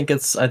it. I think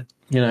it's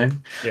Yeah.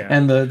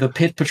 And the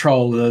pit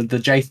patrol, the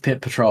Jaith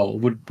pit patrol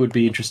would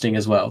be interesting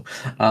as well.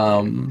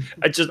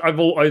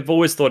 I've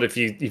always thought if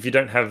you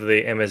don't have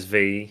the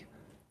MSV,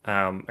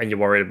 and you're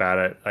worried about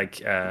it,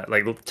 like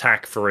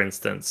TAC for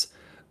instance,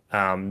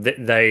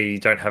 they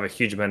don't have a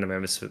huge amount of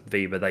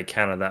MSV, but they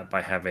counter that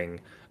by having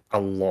a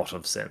lot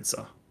of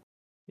sensor,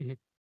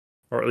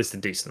 or at least a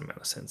decent amount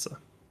of sensor.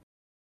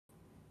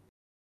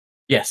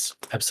 Yes,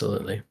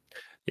 absolutely.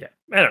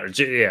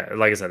 Yeah,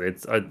 like I said,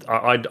 it's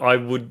I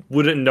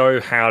wouldn't know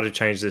how to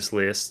change this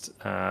list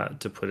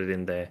to put it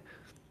in there.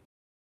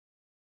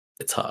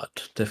 It's hard,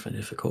 definitely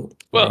difficult.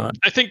 Well,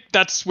 I think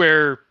that's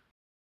where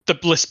the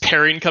list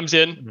pairing comes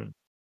in. Mm-hmm.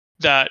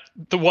 That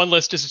the one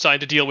list is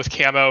designed to deal with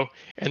camo,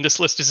 and this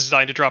list is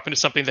designed to drop into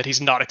something that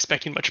he's not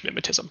expecting much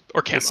mimetism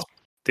or camo.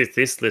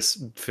 This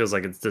list feels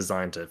like it's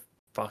designed to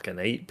fucking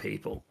eat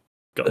people.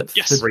 Got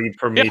Yes. 3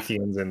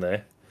 Prometheans in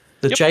there.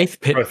 The Jaith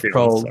pit Protheans,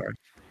 patrol. sorry.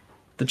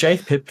 The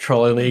Jaith pit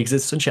patrol only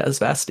exists in Shaz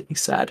Vasti.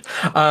 Sad.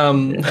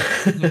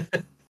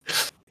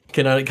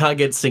 Can't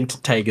get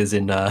synced Tagers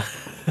in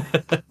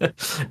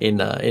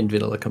in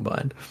vanilla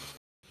combined.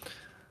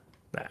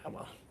 Nah,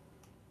 well.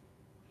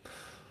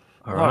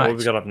 All right. What have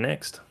we got up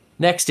next?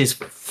 Next is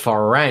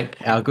Frank,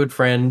 our good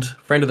friend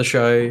of the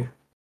show.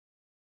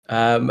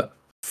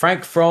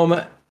 Frank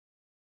from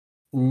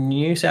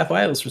New South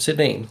Wales, from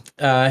Sydney.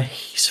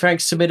 Frank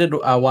submitted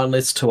one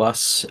list to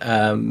us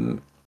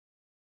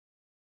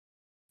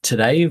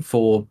today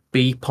for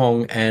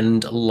B-Pong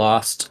and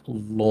Last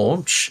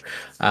Launch.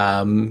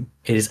 It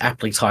is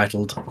aptly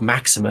titled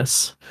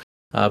Maximus,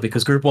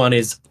 because Group 1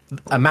 is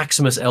a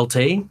Maximus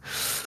LT,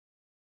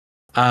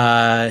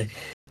 a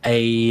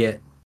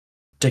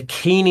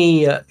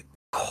Dakini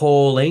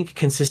core link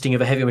consisting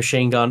of a heavy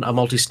machine gun, a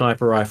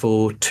multi-sniper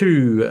rifle,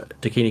 2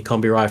 Dakini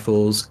combi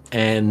rifles,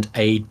 and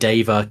a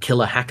Deva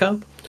killer hacker.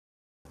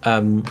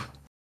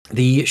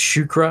 The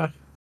Shukra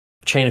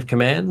chain of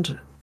command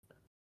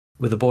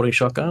with a boarding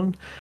shotgun,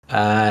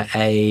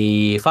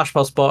 a flash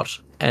pulse bot,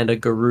 and a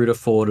Garuda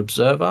forward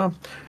observer.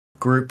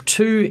 Group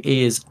 2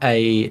 is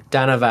a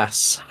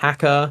Danavas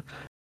hacker,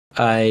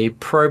 a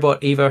Probot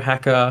Evo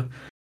hacker,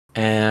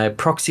 a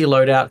proxy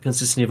loadout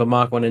consisting of a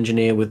Mark 1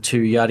 engineer with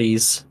 2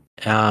 Yuddies,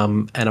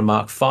 and a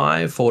Mark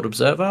 5 forward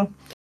observer,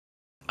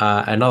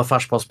 another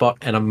flash pulse bot,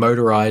 and a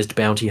motorized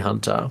bounty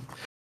hunter.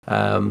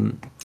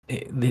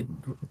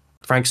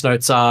 Frank's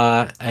notes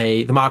are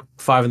the Mark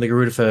 5 and the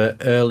Garuda for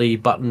early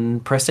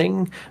button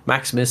pressing,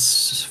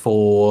 Maximus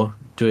for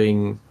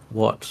doing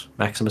what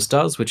Maximus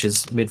does, which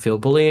is midfield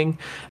bullying,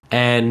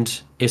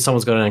 and if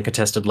someone's got an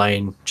uncontested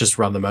lane, just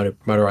run the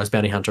motorized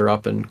bounty hunter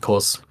up and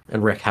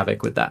wreak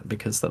havoc with that,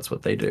 because that's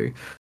what they do.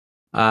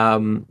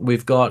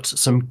 We've got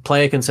some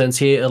player concerns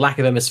here: a lack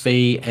of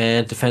MSV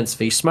and defense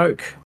v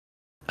smoke.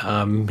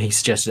 He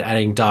suggested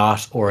adding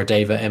Dart or a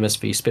Deva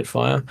MSV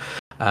Spitfire.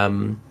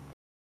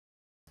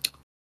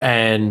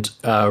 And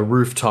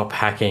rooftop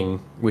hacking,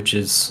 which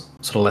is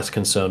sort of less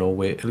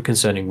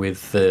concerning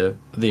with the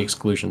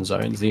exclusion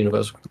zones, the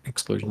universal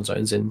exclusion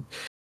zones in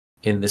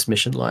this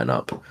mission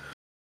lineup.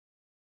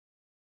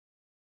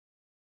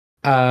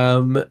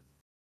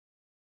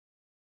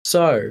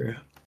 So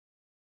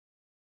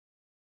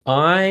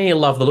I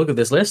love the look of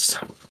this list.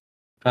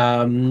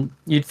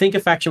 You'd think a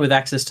faction with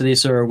access to the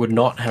Asura would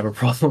not have a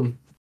problem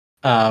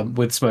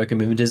with smoke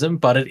and mimetism,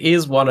 but it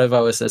is one of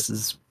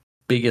OSS's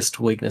biggest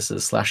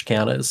weaknesses /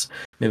 counters,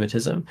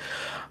 mimetism.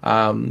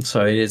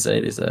 So it is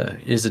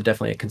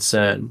definitely a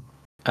concern.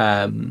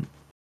 Dart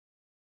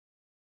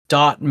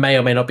may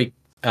or may not be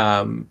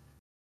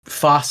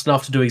fast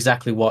enough to do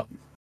exactly what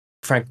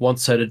Frank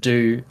wants her to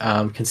do,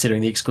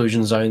 considering the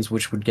exclusion zones,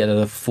 which would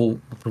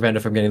prevent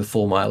her from getting the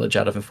full mileage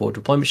out of her forward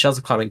deployment. She has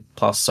a climbing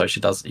plus, so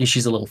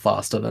she's a little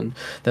faster than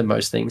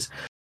most things.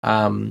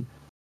 And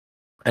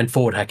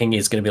forward hacking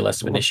is going to be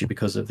less of an issue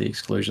because of the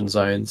exclusion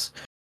zones.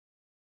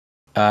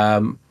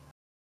 I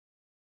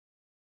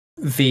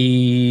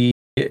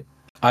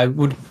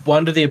would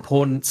wonder the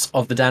importance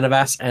of the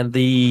Danavas and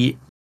the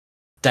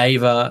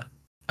Deva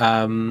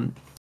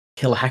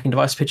killer hacking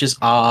device pitches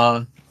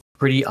are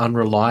pretty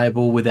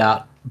unreliable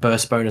without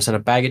burst bonus and a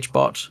baggage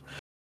bot.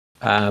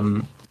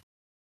 When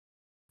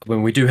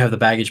we do have the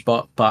baggage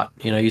bot, but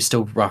you're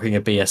still rocking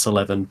a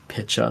BS11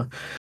 pitcher.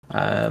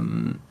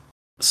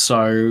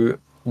 So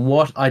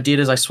what I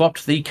did is I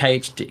swapped the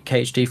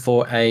KHD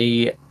for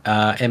a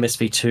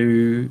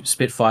MSV2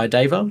 Spitfire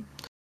Daver,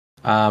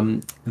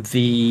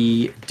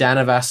 the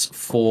Danavas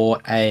for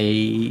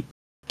a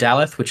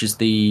Daleth, which is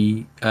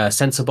the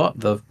sensor bot,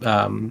 the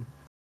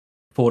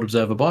forward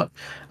observer bot,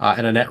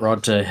 and a net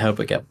rod to help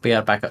it get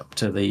back up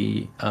to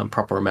the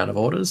proper amount of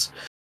orders.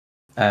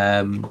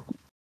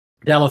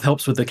 Daleth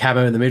helps with the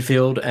camo in the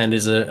midfield and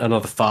is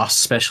another fast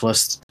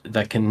specialist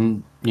that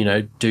can,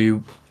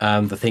 do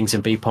the things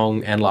in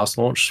B-Pong and last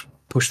launch,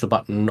 push the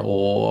button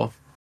or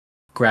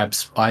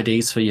grabs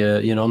IDs for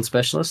your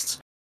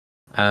non-specialists.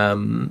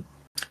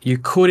 You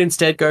could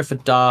instead go for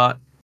Dart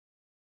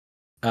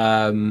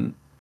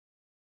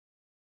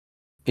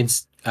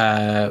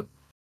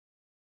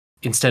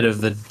instead of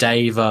the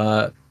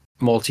Dava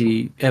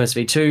multi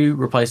MSV2,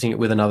 replacing it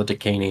with another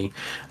Dakini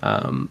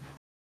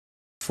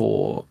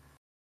for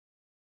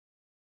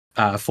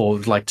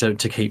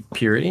to keep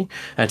purity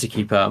and to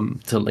keep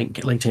to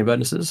link team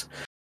bonuses.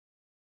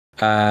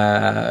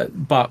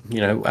 But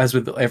as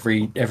with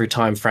every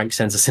time Frank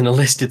sends us in a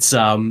list, it's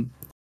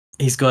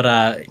he's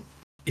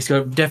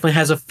definitely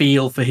has a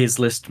feel for his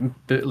list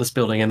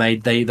building, and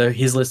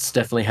his lists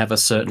definitely have a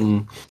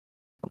certain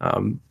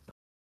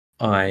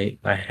I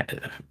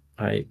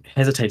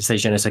hesitate to say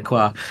je ne sais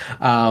quoi.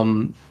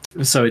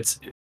 So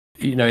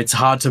it's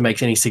hard to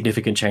make any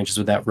significant changes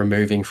without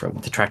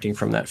detracting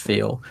from that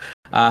feel.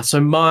 So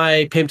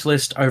my pimped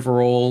list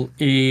overall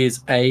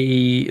is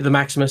the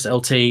Maximus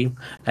LT,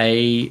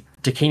 a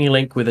Dakini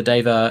Link with a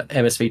Dava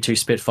MSV2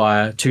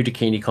 Spitfire, 2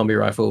 Dakini combi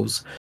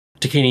rifles,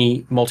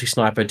 Dakini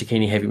multi-sniper,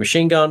 Dakini heavy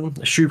machine gun,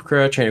 a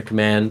Shubkra, chain of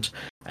command,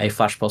 a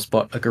flash pulse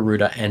bot, a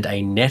Garuda, and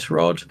a net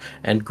rod.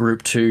 And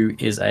group 2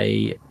 is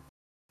a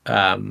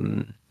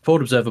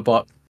forward observer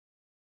bot,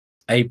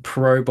 a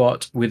pro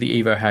bot with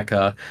the Evo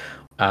hacker,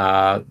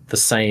 the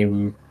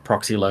same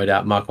proxy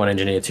loadout, Mark 1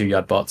 engineer, 2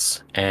 yard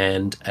bots,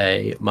 and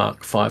a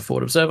Mark 5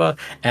 forward observer,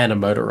 and a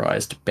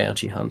motorized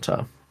bounty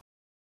hunter.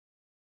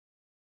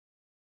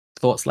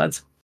 Thoughts,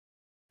 lads?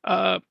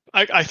 I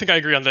think I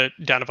agree on the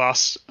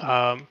Danavas.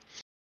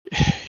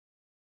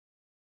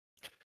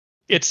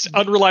 It's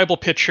unreliable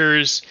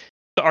pitchers.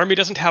 The army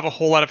doesn't have a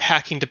whole lot of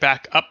hacking to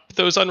back up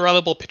those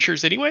unreliable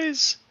pitchers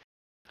anyways.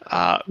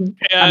 I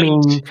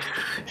mean,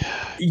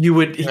 you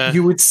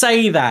would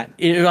say that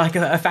like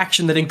a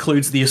faction that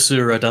includes the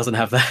Asura doesn't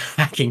have the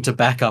hacking to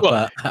back up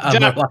a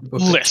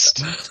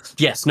list.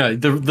 Yes, no,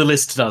 the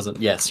list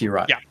doesn't. Yes, you're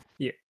right.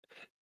 Yeah.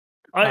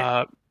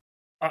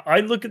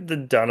 I look at the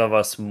done of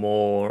us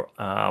more.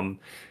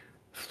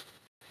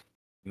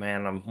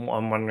 Man, I'm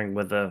wondering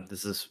whether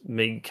this is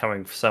me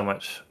coming so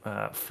much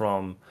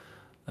from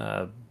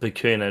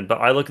Bakunin, but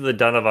I look at the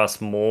done of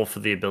us more for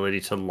the ability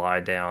to lie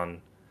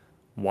down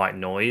white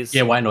noise.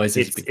 Yeah, white noise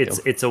is a big deal.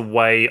 It's a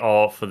way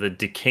of, for the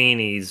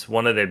Dakinis,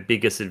 one of their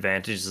biggest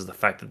advantages is the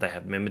fact that they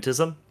have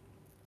mimetism,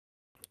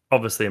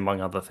 obviously among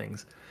other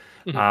things.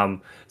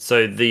 Mm-hmm.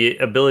 So the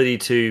ability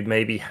to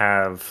maybe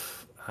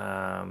have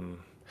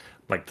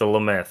like the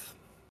Lemethith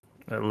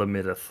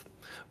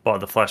by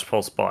the flash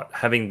pulse bot,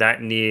 having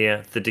that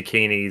near the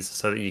Dakinis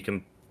so that you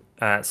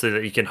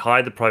can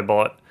hide the pro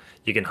bot,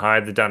 you can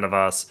hide the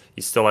Danavas,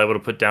 you're still able to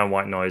put down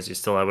white noise, you're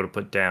still able to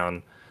put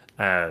down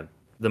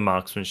the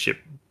marksmanship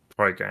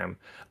program.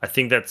 I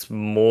think that's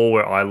more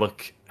where I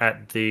look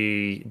at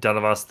the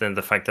Danavas than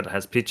the fact that it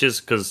has pitches,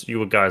 because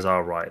you guys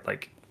are right.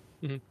 Like,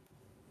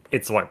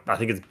 it's like, I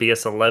think it's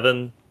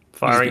BS11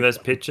 firing those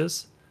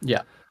pitches.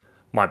 Yeah.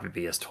 Might be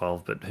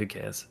BS12, but who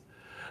cares?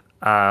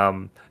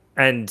 And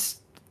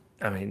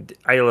I mean,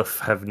 Aleph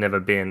have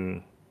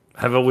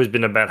always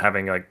been about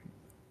having like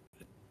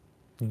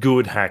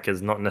good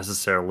hackers, not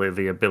necessarily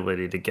the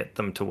ability to get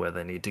them to where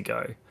they need to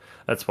go.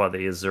 That's why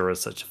the Azura is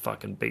such a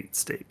fucking beat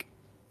stick.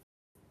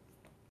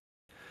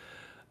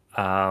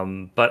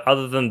 But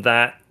other than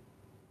that,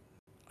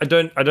 I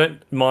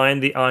don't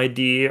mind the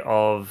idea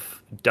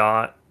of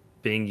Dart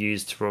being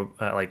used to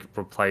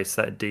replace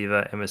that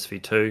Diva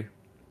MSV2.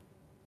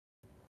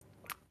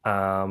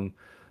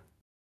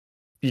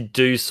 You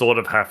do sort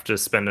of have to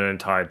spend an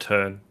entire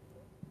turn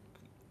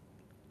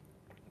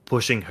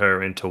pushing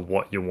her into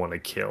what you want to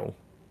kill.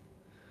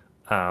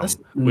 That's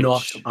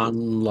not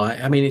unlike.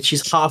 I mean,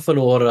 she's half an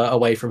order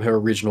away from her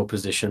original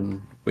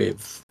position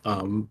with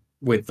the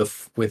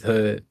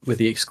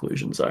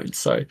exclusion zone.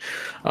 So,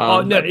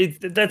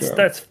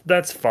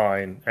 that's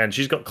fine, and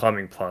she's got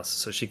climbing plus,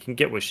 so she can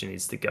get where she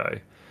needs to go.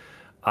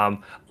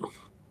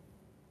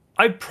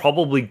 I'd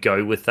probably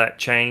go with that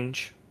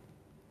change.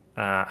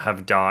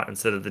 Have Dart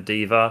instead of the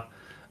Diva.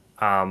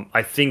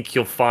 I think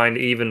you'll find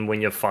even when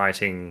you're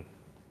fighting.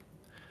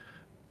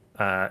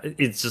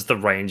 It's just the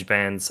range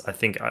bands. I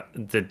think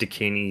the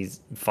Dakini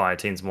fire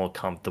team's more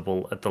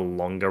comfortable at the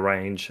longer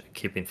range,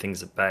 keeping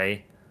things at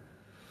bay.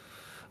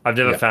 I've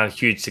never found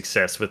huge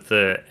success with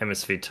the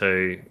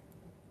MSV2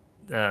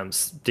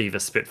 Diva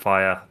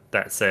Spitfire.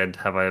 That said,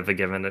 have I ever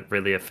given it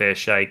really a fair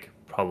shake?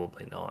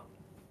 Probably not.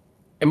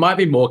 It might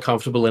be more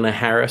comfortable in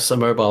a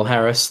mobile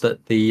Harris that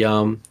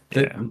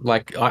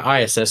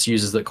ISS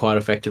uses it quite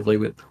effectively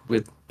with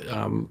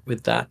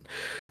that.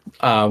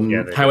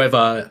 They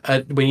However,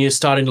 when you're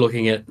starting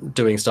looking at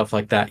doing stuff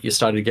like that, you're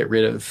starting to get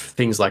rid of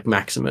things like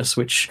Maximus,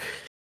 which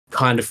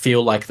kind of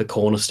feel like the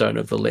cornerstone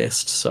of the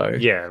list. So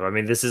yeah, I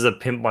mean, this is a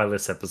Pimp My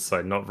List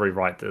episode, not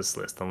rewrite this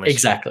list. Unless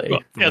exactly.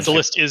 The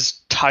list is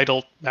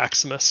titled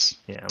Maximus.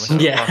 Yeah,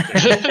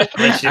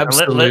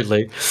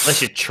 Absolutely.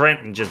 Unless you're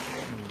Trent and just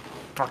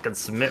fucking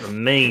submit a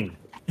meme.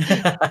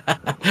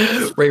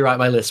 Rewrite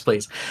my list,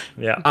 please.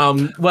 Yeah.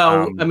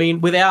 I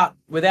mean, without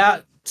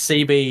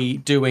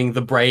CB doing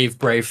the brave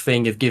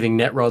thing of giving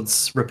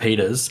Netrods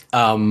repeaters,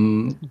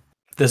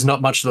 there's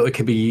not much that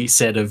can be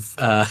said of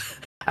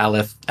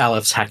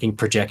Aleph hacking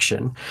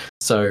projection.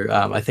 So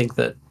I think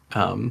that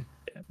I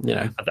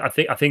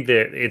think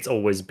that it's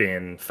always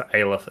been for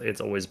Aleph.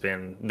 It's always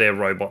been their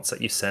robots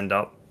that you send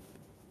up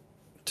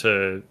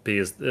to be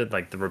as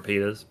like the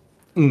repeaters.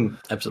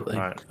 Absolutely.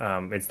 Right.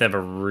 It's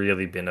never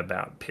really been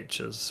about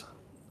pitches.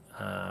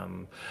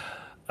 One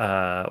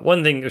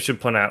thing I should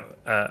point out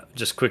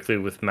just quickly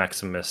with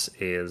Maximus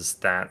is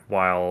that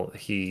while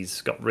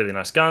he's got really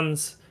nice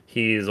guns,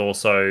 he is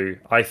also,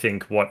 I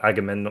think, what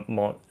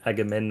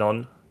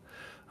Agamemnon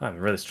I'm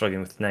really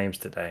struggling with names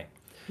today,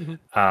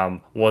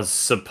 was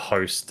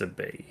supposed to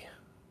be.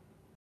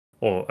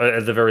 Or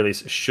at the very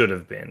least should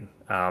have been,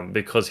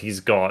 because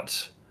he's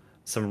got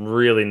some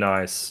really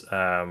nice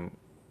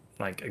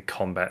like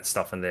combat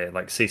stuff in there,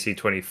 like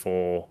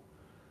CC24,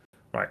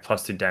 right,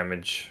 +2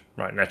 damage,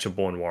 right, natural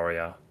born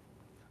warrior,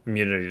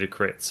 immunity to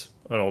crits,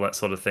 and all that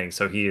sort of thing.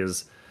 So he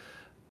is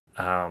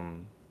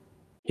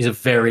he's a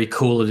very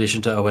cool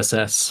addition to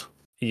OSS.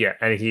 Yeah,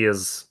 and he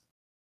is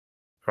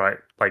right,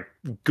 like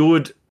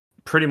good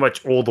pretty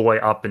much all the way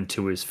up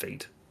into his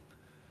feet.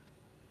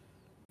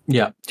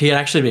 Yeah, he'd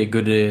actually be a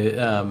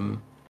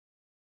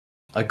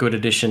good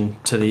addition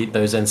to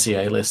those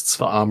NCA lists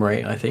for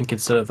Armory, I think,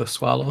 instead of the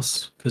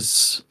Swalos,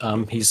 because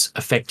he's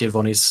effective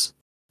in his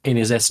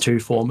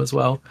S2 form as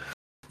well,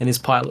 in his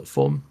pilot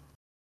form.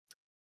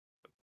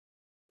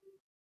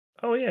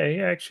 Oh yeah, he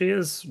actually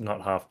is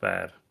not half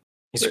bad.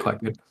 He's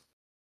quite good.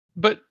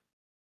 But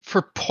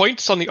for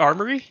points on the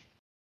Armory,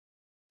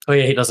 oh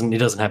yeah, he doesn't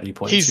have any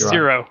points. He's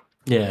 0. Right.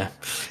 Yeah.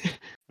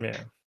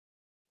 Yeah.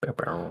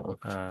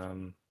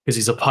 Because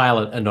he's a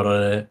pilot and not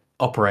an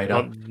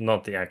operator.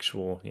 Not the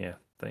actual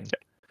thing.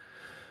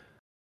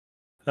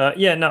 No,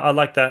 I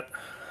like that.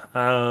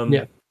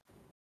 Yeah.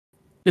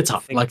 It's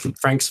hard. Like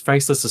Frank's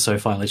list is so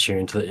finely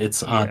tuned that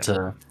it's hard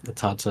to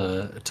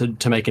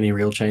make any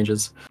real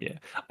changes. Yeah,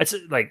 it's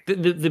like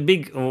the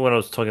big, when I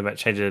was talking about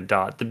changing to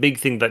Dart, the big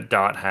thing that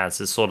Dart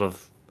has is sort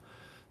of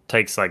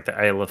takes like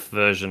the Aleph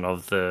version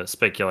of the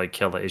Speculate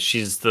Killer. Is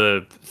she's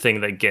the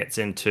thing that gets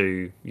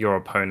into your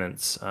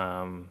opponent's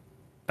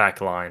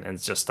backline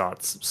and just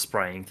starts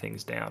spraying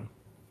things down.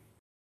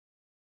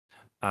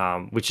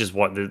 Which is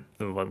what the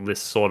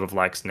list sort of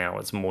likes now.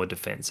 It's more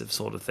defensive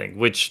sort of thing,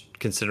 which,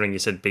 considering you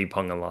said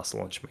B-Pong and last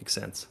launch, makes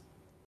sense.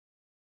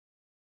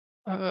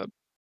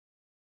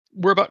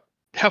 We're about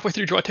halfway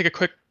through. Do you want to take a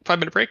quick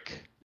 5-minute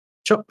break?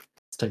 Sure.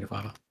 Let's take a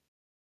 5.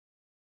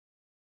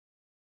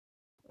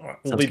 All right,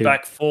 we'll be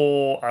back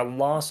for our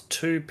last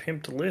 2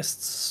 pimped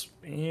lists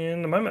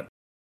in a moment.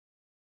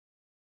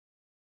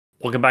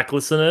 Welcome back,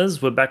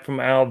 listeners. We're back from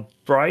our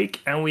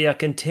break, and we are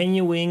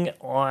continuing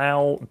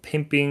our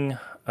pimping.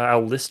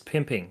 Our list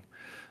pimping.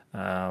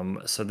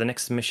 So the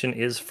next mission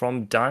is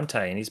from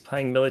Dante, and he's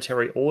playing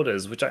Military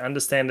Orders, which I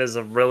understand is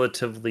a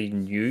relatively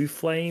new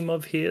flame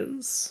of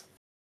his.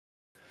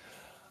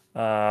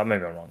 Maybe I'm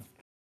wrong.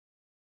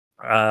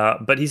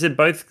 But he said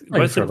both for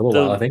a little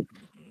while, I think.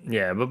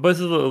 Yeah, but both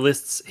of the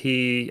lists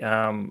he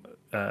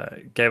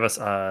gave us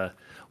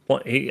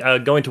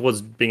going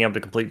towards being able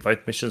to complete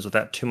both missions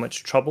without too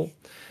much trouble.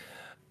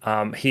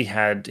 He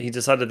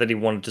decided that he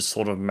wanted to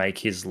sort of make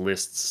his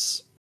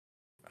lists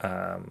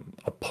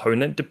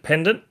opponent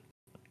dependent,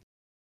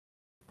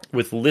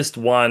 with list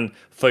 1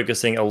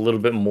 focusing a little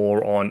bit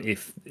more on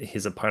if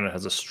his opponent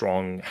has a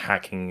strong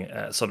hacking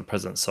sort of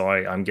presence. So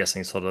I'm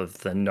guessing sort of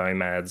the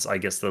nomads, I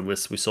guess the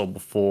list we saw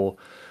before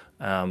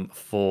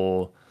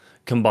for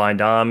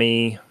combined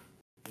army.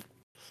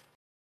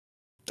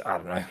 I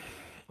don't know,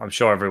 I'm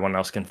sure everyone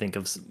else can think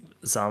of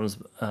some,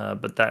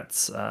 but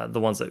that's the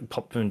ones that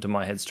popped into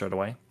my head straight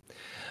away.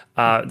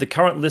 The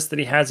current list that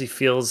he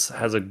feels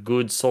has a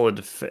good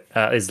solid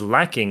is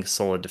lacking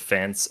solid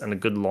defense and a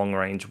good long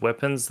range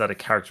weapons that are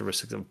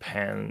characteristics of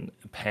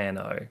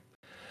Pano.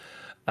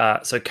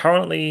 So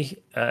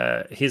currently,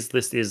 his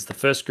list is the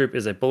first group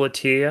is a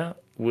Bulleteer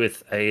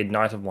with a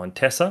Knight of 1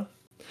 Tessa,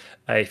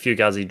 a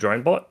Fugazi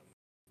drone bot,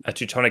 a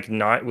Teutonic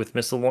Knight with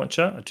missile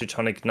launcher, a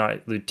Teutonic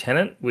Knight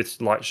Lieutenant with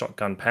light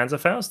shotgun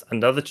Panzerfaust,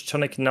 another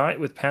Teutonic Knight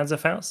with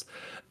Panzerfaust,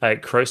 a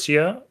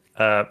Crosier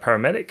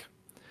paramedic,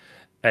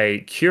 a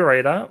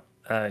Curator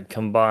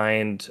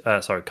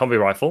combi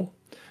rifle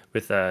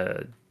with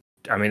a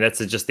I mean, that's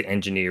just the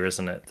engineer,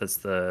 isn't it? That's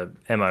the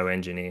MO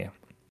engineer.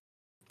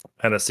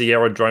 And a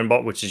Sierra drone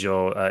bot, which is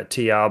your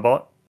TR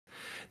bot.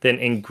 Then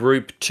in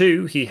group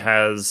 2, he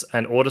has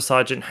an Order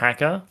Sergeant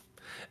hacker,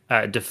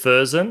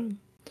 Deferzen,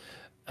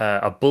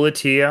 a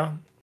Bulleteer,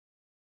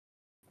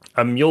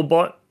 a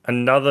Mulebot,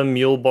 another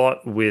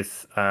Mulebot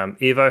with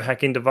Evo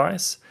hacking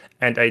device,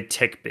 and a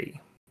Tech B.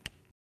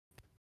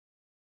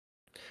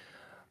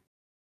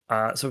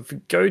 So if we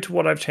go to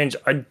what I've changed,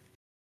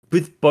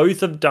 with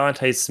both of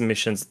Dante's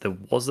submissions,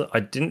 I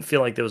didn't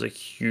feel like there was a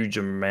huge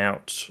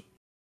amount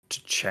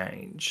to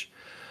change.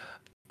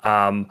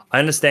 I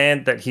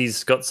understand that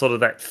he's got sort of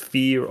that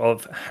fear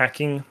of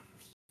hacking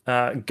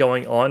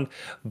going on,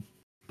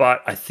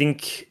 but I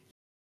think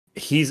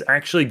he's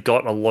actually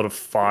got a lot of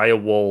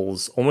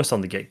firewalls almost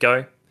on the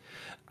get-go.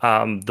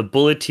 The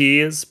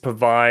Bulleteers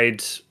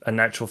provide a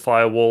natural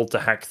firewall to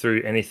hack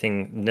through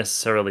anything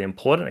necessarily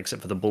important,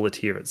 except for the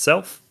Bulleteer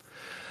itself.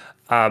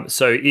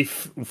 So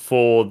if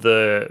for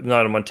the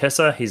Knight of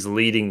Montesa, he's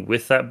leading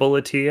with that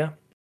Bulleteer,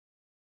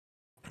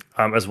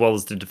 as well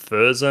as the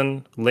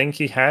Deferzen link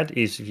he had,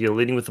 is if you're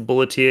leading with the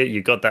Bulleteer,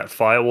 you got that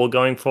firewall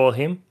going for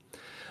him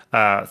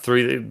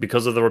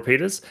because of the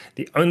repeaters.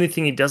 The only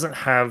thing he doesn't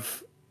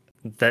have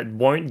that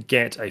won't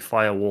get a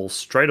firewall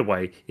straight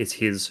away is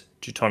his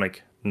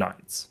Teutonic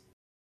Knights.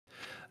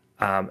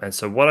 And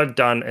so what I've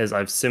done is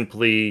I've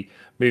simply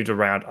moved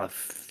around a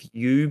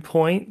few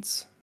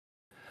points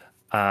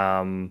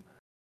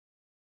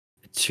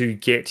to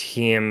get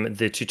him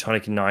the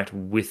Teutonic Knight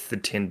with the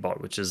tin bot,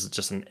 which is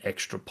just an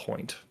extra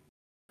point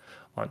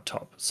on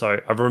top. So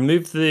I've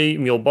removed the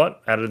mule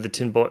bot out of the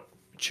tin bot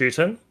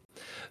Teuton.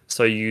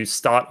 So you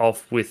start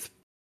off with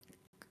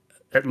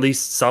at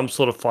least some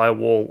sort of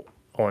firewall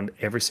on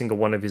every single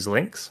one of his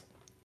links.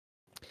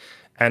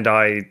 And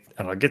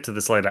I'll get to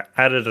this later,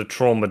 added a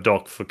trauma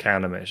doc for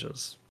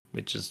countermeasures,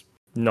 which is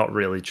not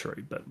really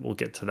true, but we'll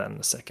get to that in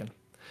a second.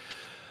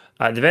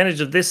 The advantage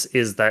of this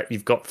is that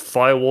you've got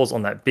firewalls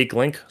on that big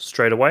link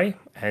straight away,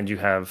 and you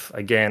have,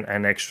 again,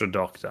 an extra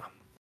doctor.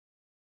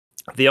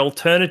 The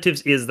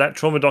alternatives is that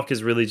trauma doc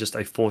is really just a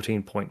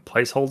 14-point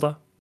placeholder.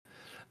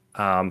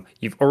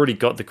 You've already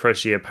got the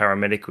Crocier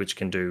Paramedic, which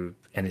can do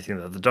anything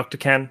that the doctor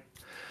can.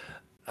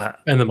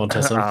 And the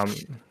Montesa.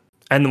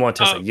 And the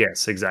Montesa,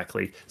 yes,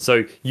 exactly.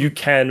 So you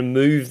can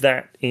move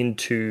that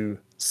into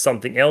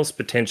something else,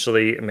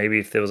 potentially. Maybe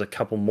if there was a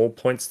couple more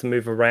points to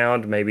move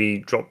around, maybe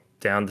drop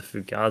down the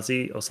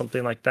Fugazi or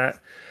something like that.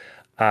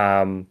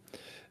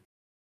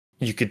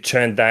 You could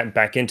turn that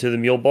back into the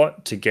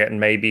Mulebot to get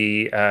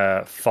maybe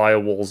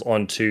firewalls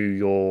onto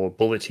your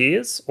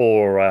Bulleteers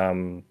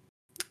or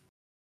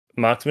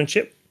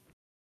marksmanship.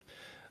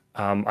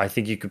 I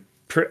think you could...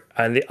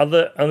 and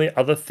the only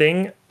other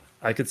thing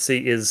I could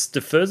see is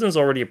Deferzen's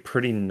already a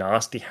pretty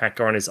nasty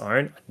hacker on his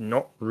own. I'm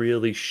not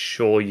really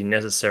sure you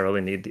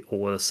necessarily need the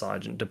Order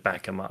Sergeant to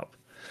back him up.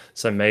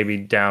 So maybe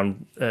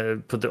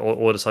put the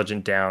Order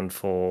Sergeant down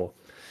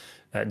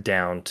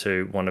down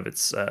to one of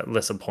its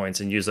lesser points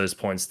and use those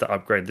points to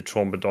upgrade the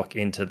Trauma Doc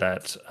into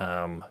that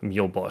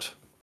Mulebot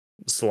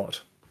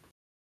slot.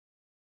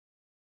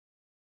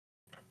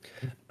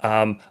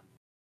 I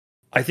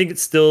think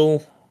it's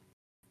still...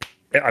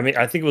 I mean,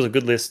 I think it was a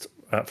good list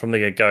from the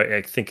get-go.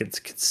 I think it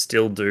could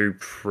still do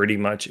pretty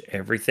much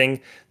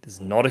everything.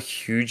 There's not a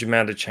huge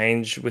amount of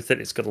change with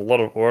it. It's got a lot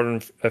of order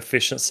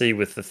efficiency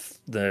with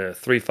the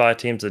 3 fire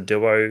teams, the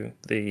duo,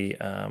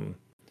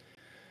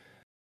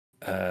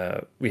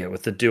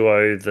 with the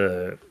duo,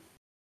 the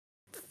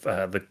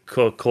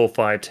core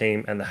fire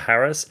team, and the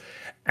Harris.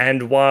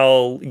 And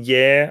while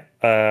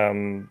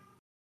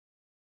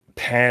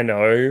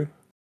Pano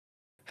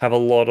have a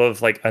lot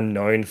of are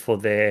known for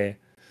their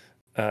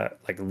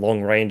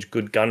long range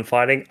good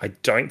gunfighting, I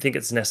don't think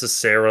it's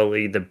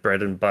necessarily the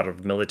bread and butter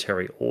of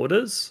military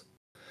orders.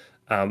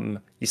 You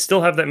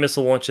still have that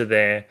missile launcher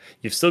there.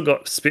 You've still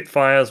got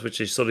Spitfires,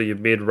 which is sort of your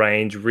mid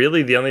range.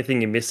 Really, the only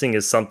thing you're missing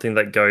is something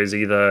that goes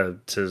either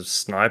to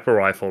sniper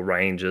rifle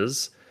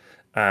ranges,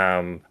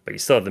 but you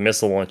still have the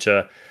missile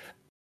launcher,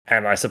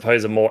 and I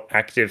suppose a more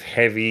active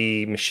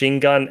heavy machine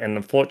gun. And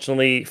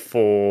unfortunately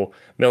for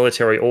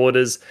military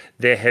orders,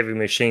 their heavy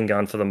machine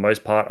gun for the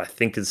most part I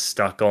think is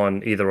stuck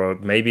on either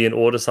maybe an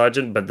Order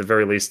Sergeant, but at the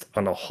very least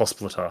on a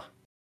Hospitaler.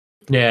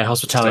 Yeah,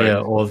 Hospitalia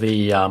or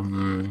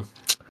the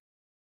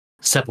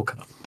Sepulchre.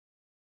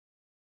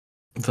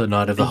 The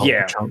Knight of the Whole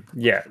Chunk.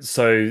 Yeah.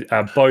 So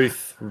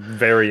both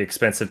very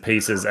expensive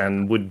pieces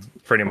and would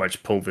pretty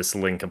much pull this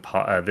link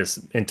apart, this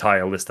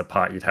entire list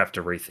apart. You'd have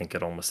to rethink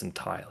it almost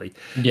entirely.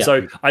 Yeah.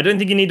 So I don't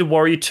think you need to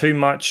worry too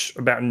much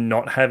about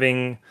not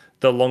having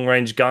the long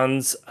range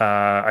guns.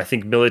 I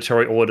think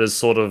military orders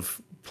sort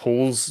of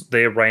pulls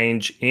their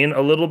range in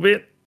a little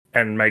bit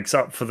and makes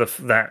up for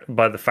that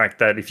by the fact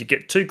that if you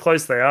get too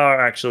close, they are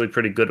actually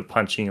pretty good at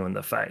punching you in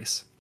the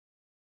face.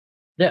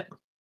 Yeah.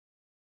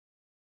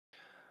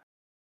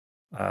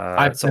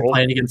 I've been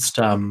playing against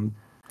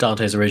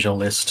Dante's original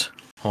list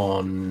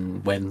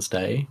on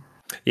Wednesday.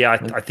 Yeah,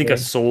 I think I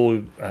saw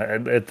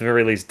at the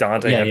very least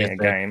Dante having a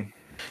game.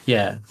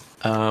 Yeah.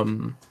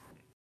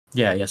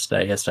 Yeah,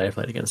 yesterday I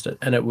played against it,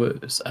 and it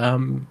was it's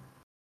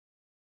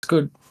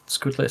good. It's a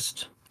good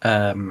list.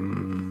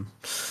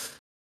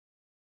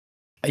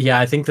 Yeah,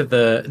 I think that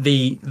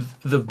the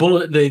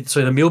bullet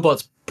the mule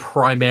bot's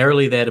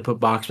primarily there to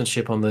put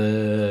marksmanship on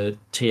the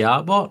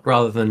TR bot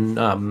rather than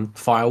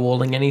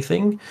firewalling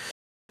anything.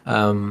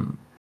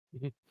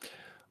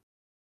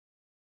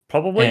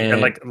 Probably,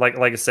 and like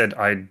I said,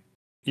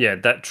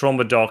 that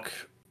trauma doc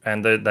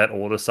and that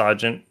order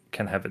sergeant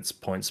can have its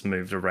points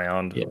moved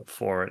around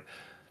for it.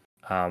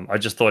 I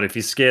just thought if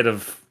you're scared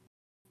of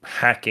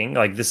hacking,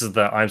 like this is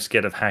the I'm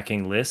scared of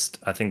hacking list,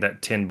 I think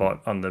that 10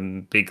 bot on the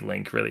big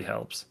link really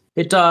helps.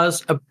 It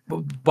does.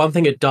 One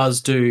thing it does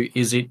do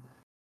is it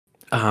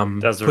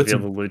does reveal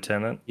the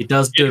lieutenant. It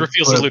does It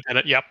reveals the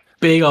lieutenant. Yep.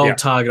 Big old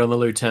target on the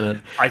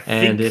lieutenant. I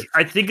think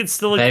it's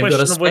still a they've question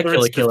got a of whether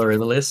it's killer in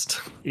the list.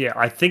 Yeah,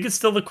 I think it's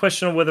still the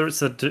question of whether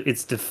it's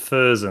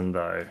Defersen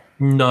though.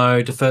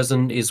 No,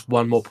 Defersen is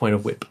one more point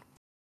of whip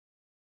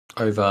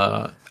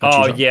over.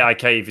 Okay.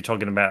 If you're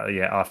talking about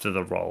after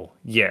the roll,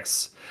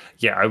 yes,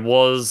 I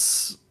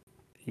was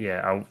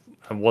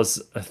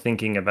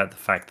thinking about the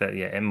fact that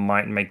it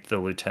might make the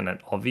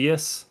lieutenant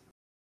obvious.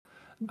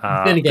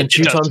 Then again,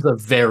 Teutons are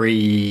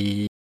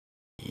very.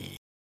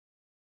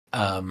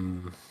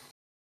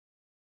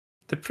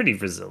 They're pretty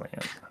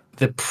resilient.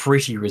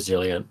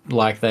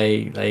 Like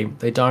they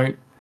don't.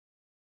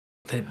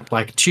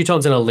 Like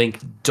Teutons in a link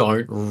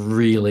don't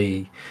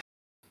really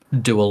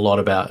do a lot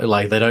about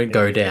like they don't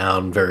go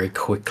down very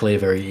quickly,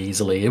 very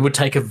easily. It would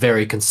take a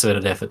very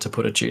concerted effort to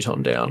put a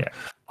Teuton down. Yeah,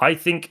 I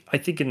think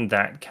in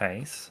that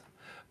case,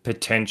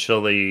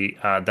 potentially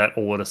that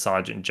order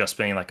sergeant just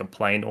being like a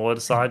plain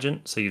order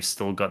sergeant, so you've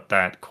still got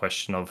that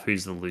question of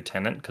who's the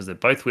lieutenant because they're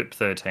both whip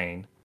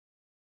 13.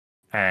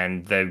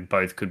 And they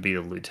both could be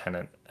the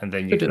lieutenant, and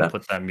then you can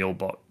put that mule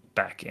bot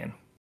back in.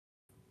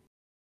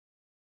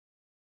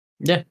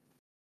 Yeah.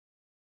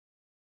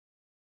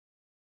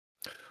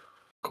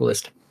 Cool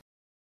list.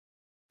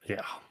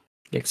 Yeah.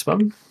 Next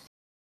one.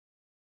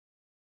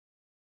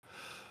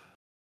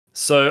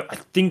 So I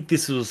think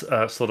this was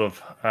sort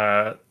of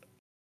a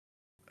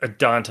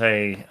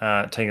Dante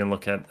taking a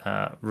look at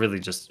really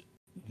just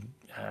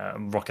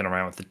rocking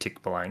around with the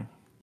tick belang.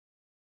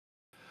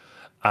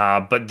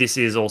 But this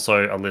is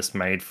also a list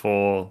made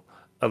for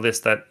a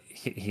list that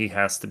he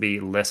has to be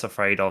less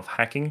afraid of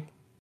hacking.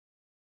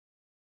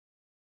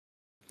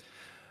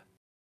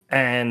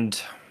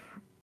 And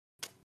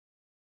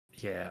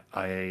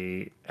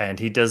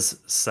he does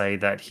say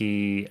that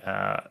he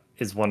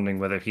is wondering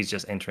whether he's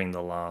just entering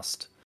the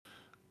last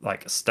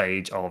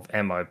stage of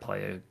MO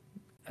player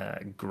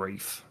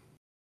grief,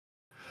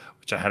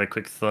 which I had a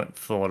quick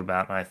thought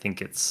about, and I think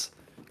it's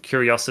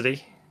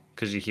curiosity,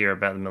 because you hear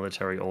about the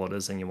military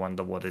orders and you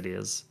wonder what it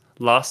is.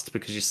 Lust,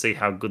 because you see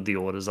how good the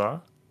orders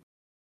are.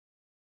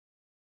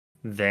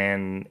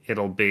 Then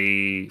it'll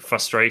be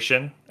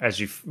frustration, as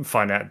you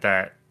find out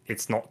that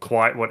it's not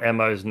quite what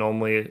MO is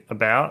normally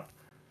about.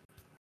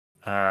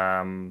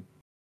 Then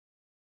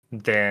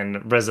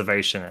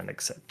reservation and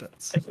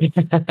acceptance.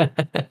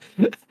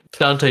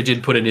 Dante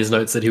did put in his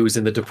notes that he was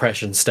in the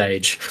depression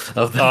stage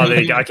of the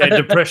there you go. Okay,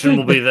 depression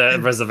will be the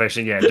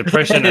reservation. Yeah,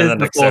 depression and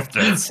then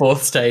acceptance.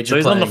 Fourth stage. So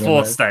he's on the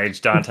fourth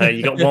stage, Dante.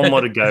 You got one more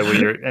to go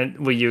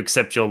where you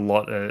accept your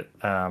lot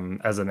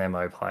as an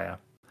MO player.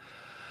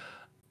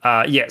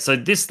 So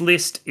this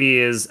list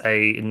is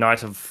a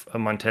Knight of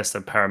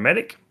Montesa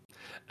paramedic,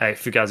 a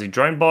Fugazi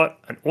drone bot,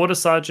 an order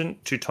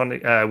sergeant,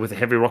 Teutonic with a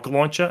heavy rocket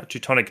launcher,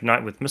 Teutonic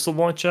Knight with missile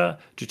launcher,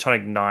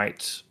 Teutonic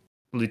Knight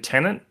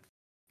lieutenant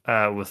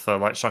with a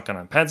light shotgun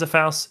and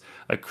Panzerfaust,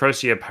 a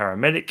Crosier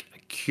paramedic, a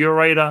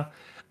curator,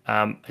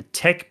 a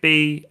tech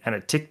bee, and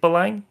a tick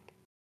belang.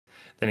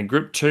 Then in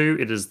group 2,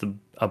 it is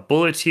a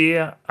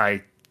bulleteer,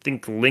 I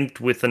think linked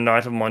with the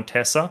Knight of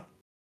Montesa,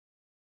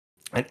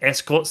 an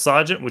escort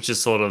sergeant, which is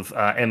sort of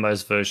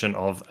MO's version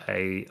of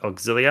a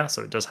auxiliar,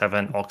 so it does have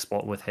an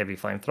oxbot with heavy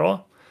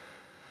flamethrower.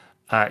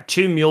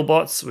 2 mule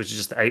bots, which is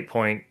just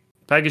 8-point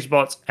baggage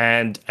bots,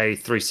 and a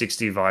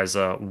 360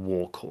 visor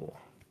war core.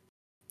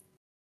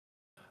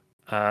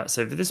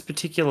 So for this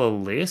particular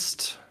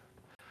list,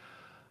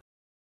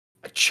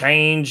 I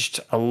changed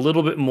a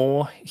little bit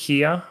more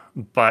here,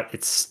 but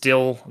it's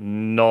still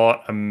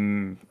not.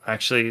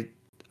 Actually,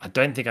 I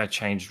don't think I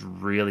changed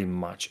really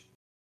much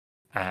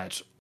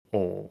at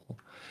all.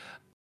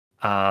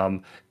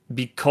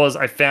 Because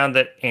I found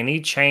that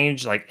any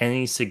change, like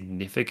any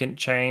significant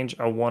change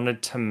I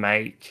wanted to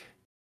make,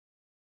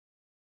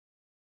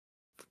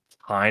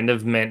 kind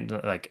of meant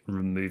like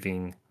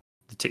removing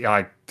the tick.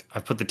 I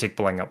put the tick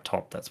belang up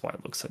top. That's why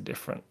it looks so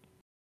different.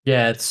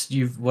 Yeah,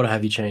 what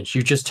have you changed?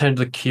 You've just turned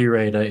the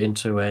curator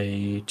into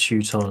a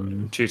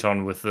Teuton.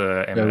 Teuton with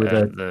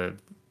the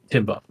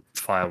timber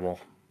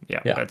firewall.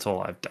 Yeah, that's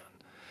all I've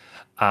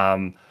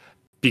done.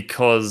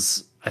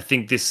 Because I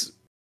think this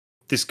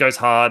goes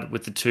hard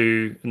with the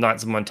 2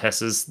 Knights of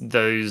Montesas.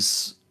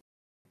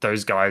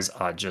 Those guys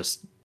are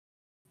just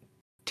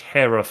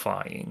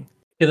terrifying.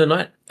 Yeah, the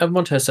Knight of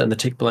Montesa and the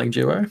tick belang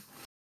duo.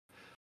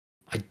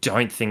 I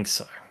don't think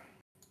so.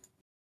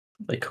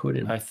 They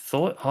couldn't. I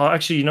thought. Oh,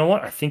 actually, you know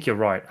what? I think you're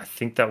right. I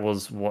think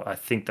that's what.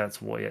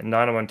 Yeah,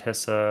 Nina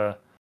Montesa.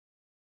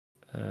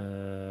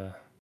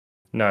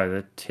 No,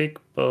 the Tick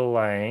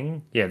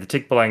Belang. Yeah, the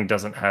Tick Belang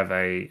doesn't have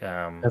a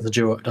Doesn't have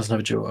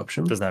a duo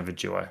option. doesn't have a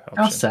duo option.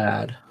 How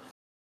sad.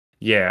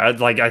 Yeah,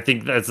 I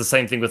think that's the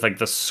same thing with like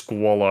the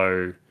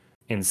Squallow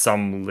in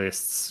some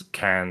lists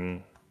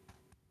can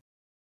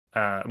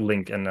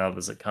link and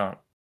others it can't.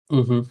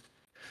 Mm-hmm.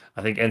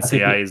 I think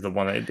NCA is the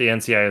one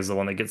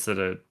that gets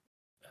it.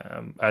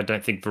 I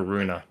don't think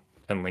Varuna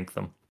can link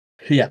them.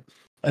 Yeah,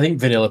 I think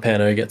Vanilla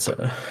Pano gets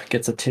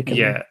a tick.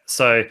 Yeah,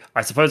 so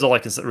I suppose all I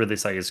can really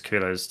say is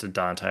kudos to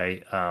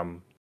Dante.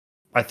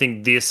 I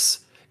think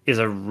this is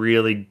a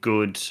really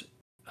good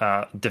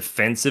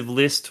defensive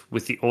list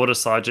with the Order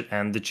Sergeant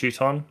and the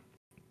Teuton.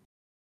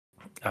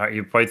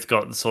 You've both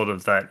got sort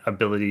of that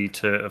ability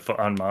for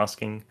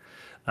unmasking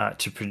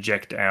to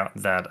project out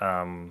that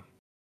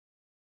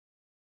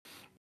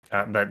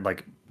that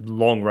like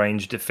long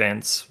range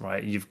defense,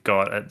 right? You've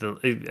got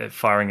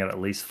firing at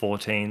least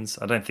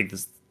 14s. I don't think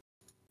this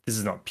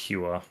is not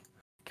pure.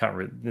 Can't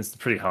really. It's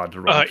pretty hard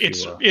to roll.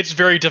 It's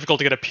very difficult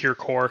to get a pure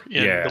core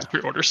in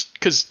military orders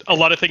because a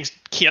lot of things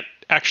can't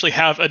actually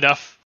have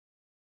enough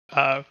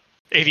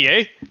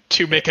AVA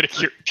to make it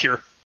a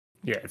pure.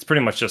 Yeah, it's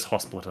pretty much just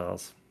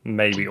hospitals,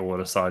 maybe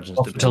Order Sergeants,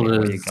 depending on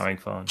what you're going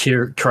for.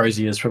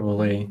 Crozier is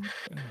probably.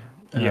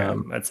 Yeah,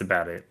 that's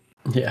about it.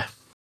 Yeah.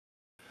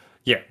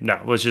 Yeah, no,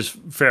 it was just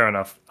fair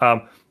enough.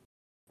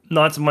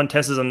 Knights of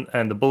Montesas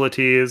and the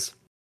Bulleteers.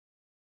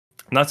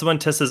 Knights of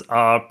Montesas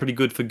are pretty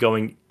good for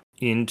going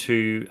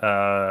into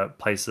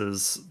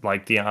places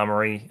like the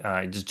Armory.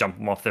 Just jump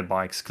them off their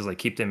bikes because they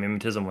keep their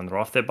mimetism when they're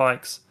off their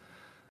bikes.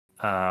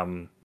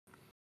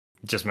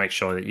 Just make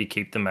sure that you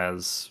keep them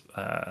as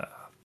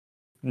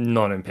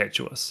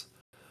non-impetuous.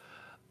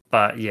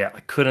 But yeah,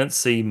 I couldn't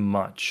see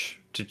much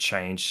to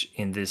change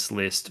in this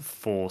list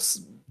for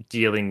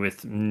dealing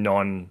with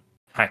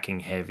non-hacking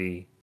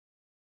heavy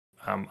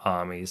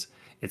armies.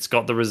 It's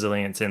got the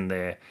resilience in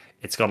there.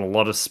 It's got a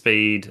lot of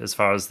speed as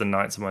far as the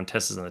Knights of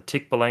Montesas and the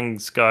Tick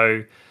Belangs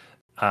go.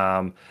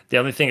 The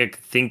only thing I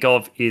could think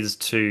of is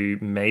to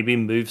maybe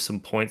move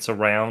some points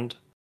around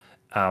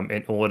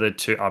in order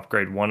to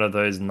upgrade one of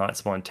those Knights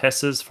of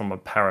Montesas from a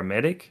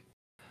paramedic.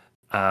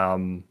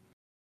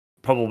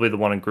 Probably the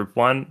one in Group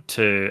 1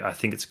 to I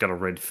think it's got a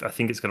red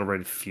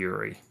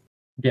Fury.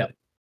 Yeah.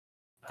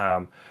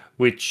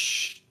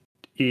 Which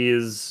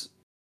is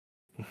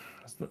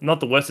not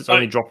the worst. It's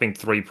only dropping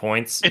 3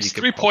 points. It's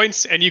 3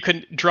 points, and you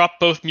can drop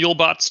both mule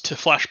bots to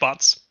flash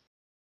bots.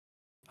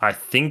 I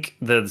think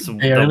there's the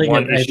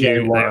one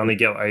issue. They only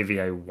get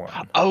AVA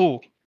 1. Oh.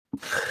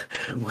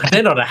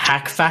 They're not a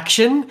hack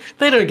faction.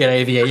 They don't get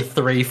AVA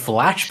 3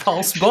 flash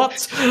pulse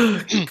bots.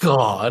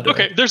 God.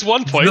 Okay, there's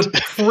one point.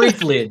 The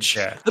privilege.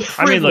 Yeah. The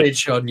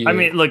privilege on you. I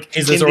mean, look,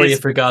 is there's already a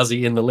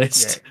Fugazi in the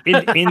list.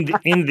 Yeah.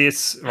 In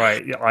this,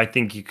 right, I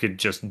think you could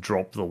just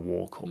drop the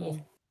war core.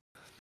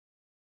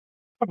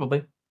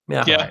 Probably.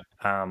 Yeah.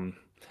 Right.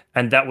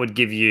 And that would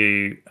give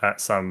you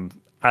some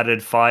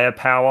added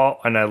firepower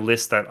on a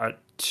list that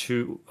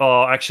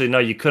actually no,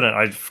 you couldn't.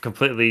 I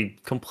completely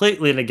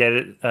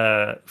negated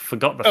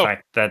forgot the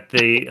fact that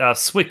the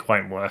Swick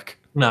won't work.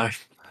 No.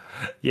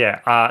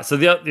 Yeah. So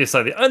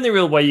the only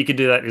real way you could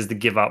do that is to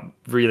give up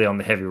really on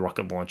the heavy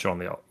rocket launcher on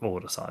the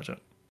Order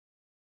Sergeant.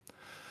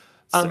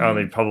 It's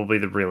only probably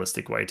the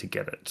realistic way to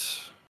get it.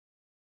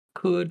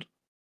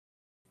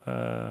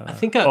 I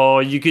think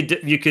or you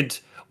could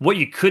what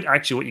you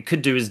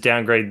could do is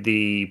downgrade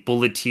the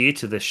Bulleteer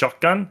to the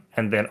shotgun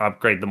and then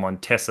upgrade the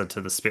Montesa to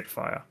the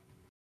Spitfire.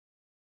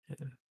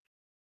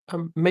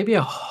 Maybe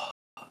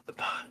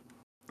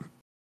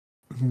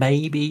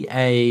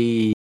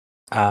a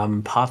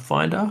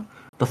Pathfinder,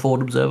 the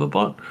Forward Observer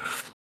bot.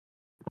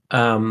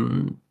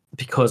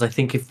 Because I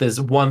think if there's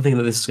one thing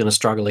that this is going to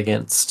struggle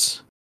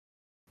against,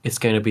 it's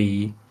going to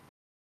be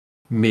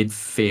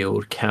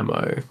midfield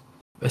camo,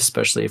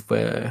 especially if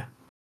we're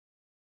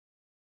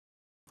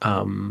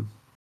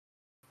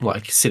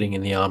like sitting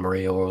in the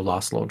Armory or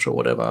last launch or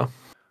whatever,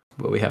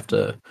 where we have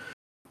to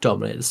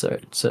dominate a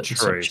certain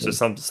True. section.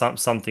 So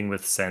something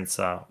with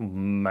sensor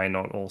may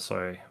not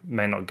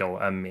go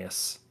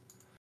amiss,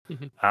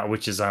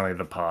 which is only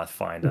the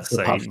Pathfinder.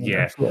 So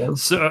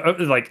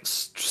like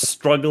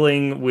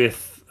struggling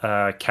with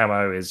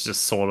camo is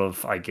just sort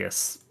of, I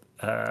guess,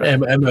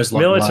 Emmo's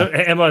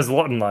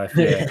lot in life.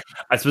 Yeah.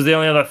 I suppose the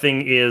only other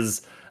thing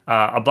is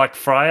a Black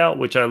Friar,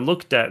 which I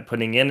looked at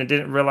putting in and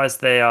didn't realize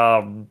they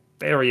are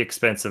very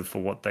expensive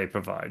for what they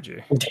provide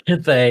you.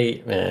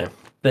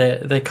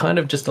 They're kind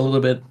of just a little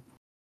bit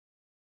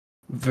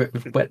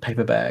wet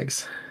paper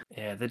bags.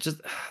 Yeah, they're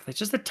just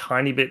a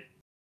tiny bit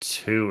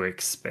too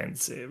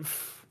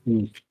expensive.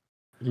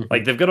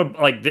 Like they've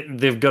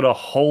got a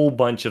whole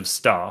bunch of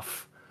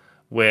stuff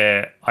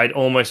where I'd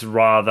almost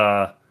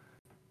rather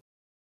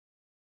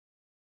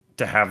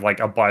to have like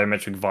a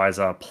biometric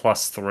visor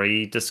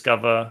 +3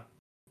 discover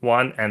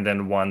one and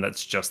then one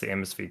that's just the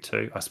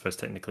MSV2. I suppose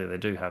technically they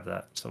do have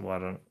that, so why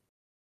don't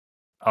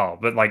Oh,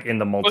 but like in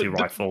the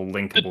multi-rifle The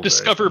linkable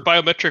Discover version.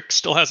 biometric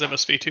still has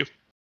MSV too.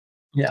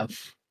 Yeah.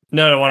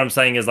 No, what I'm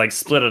saying is like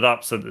split it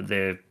up so that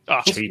they're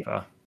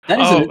cheaper. That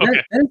is, Oh,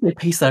 okay. that is a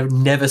piece that I've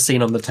never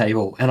seen on the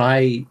table, and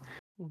I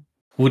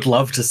would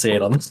love to see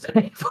it on the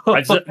table.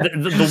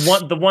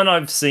 The one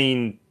I've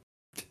seen,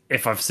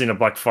 if I've seen a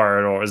Blackfire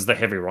at all, is the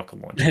heavy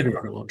rocket launcher. Heavy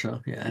rocket launcher,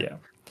 yeah.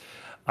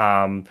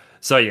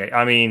 So yeah,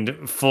 I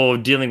mean, for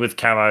dealing with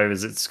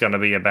camos, it's going to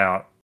be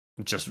about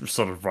just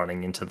sort of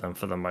running into them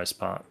for the most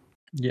part.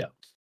 Yeah.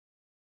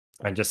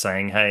 And just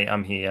saying, hey,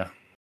 I'm here.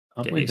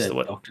 I Get believe used their to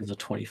it. doctors are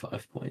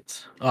 25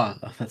 points. Ah,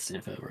 that's the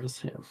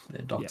infirmaries. Yeah,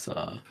 their docs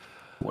are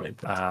 14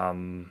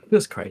 points.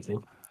 That's crazy.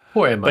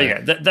 Poor MO. But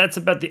yeah, that's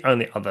about the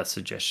only other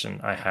suggestion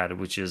I had,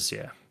 which is,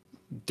 yeah,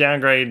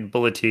 downgrade,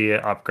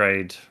 bulleteer,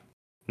 upgrade,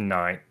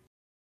 knight.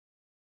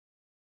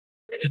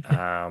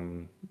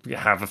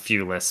 Have a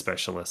few less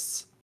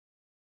specialists.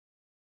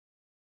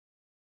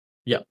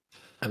 Yep,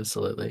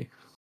 absolutely.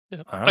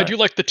 Yeah. All I right. do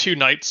like the 2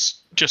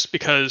 knights just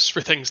because for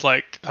things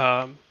like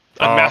Unmasked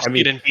I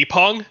mean- and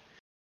Bpong,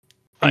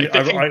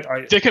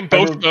 they can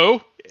both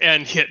go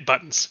and hit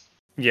buttons.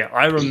 Yeah,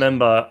 I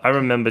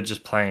remember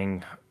just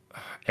playing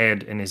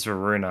Ed and his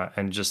Varuna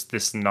and just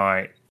this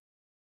knight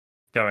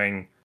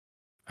going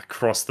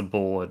across the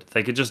board.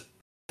 They just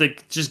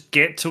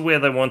get to where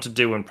they want to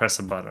do and press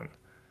a button.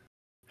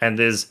 And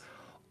there's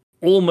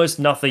almost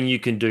nothing you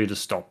can do to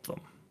stop them.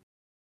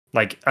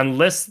 Like,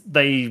 unless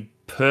they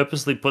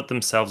purposely put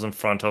themselves in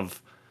front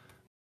of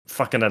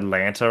fucking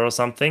Atlanta or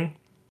something,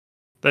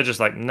 they're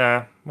just like,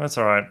 nah, that's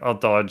all right. I'll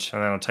dodge,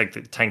 and then I'll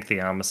tank the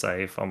armor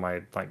save on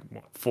my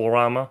 4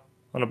 armor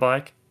on a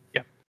bike.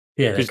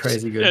 Yeah, that's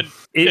crazy good. And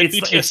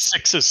BTS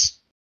 6 is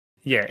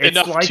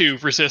enough to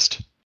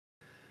resist.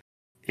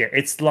 Yeah,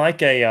 it's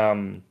like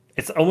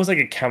it's almost like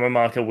a camo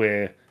marker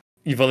where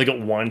you've only got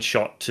one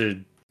shot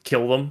to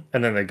kill them,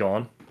 and then they're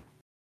gone.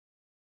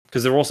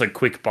 Because they're also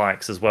quick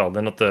bikes as well.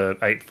 They're not the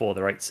 8.4,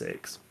 they're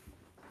 8.6.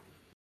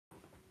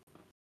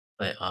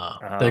 They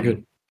are. They're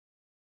good.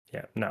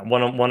 Yeah, no,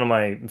 one of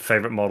my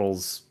favorite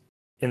models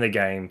in the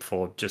game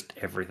for just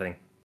everything.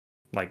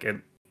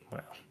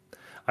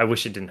 I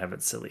wish it didn't have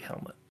its silly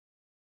helmet.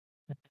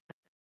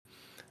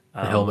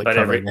 The helmet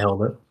covering the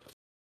helmet.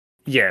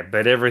 Yeah,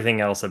 but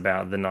everything else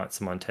about the Knights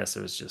of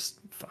Montesa is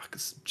just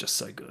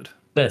so good.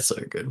 They're so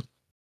good.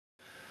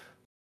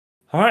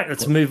 All right,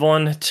 let's move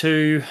on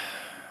to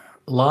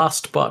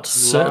last but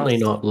certainly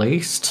not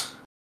least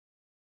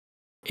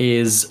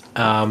is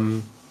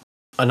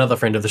another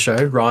friend of the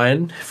show,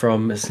 Ryan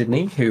from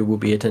Sydney, who will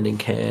be attending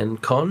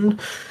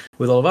CanCon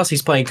with all of us.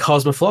 He's playing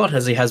Cosmoflot,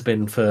 as he has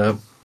been for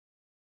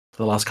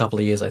the last couple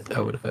of years, I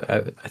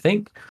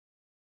think.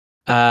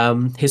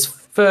 His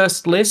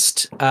first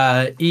list,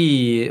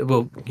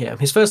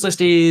 his first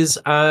list is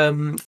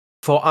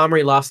for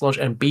Armory, Last Launch,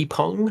 and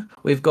Bpong.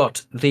 We've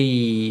got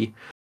the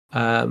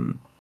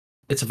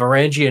it's a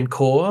Varangian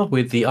core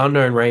with the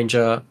Unknown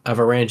Ranger, a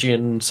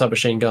Varangian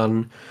submachine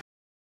gun,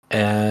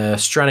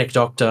 Stranic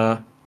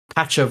Doctor,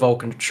 Patcher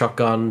Vulcan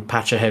shotgun,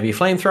 Patcher heavy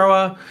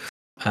flamethrower,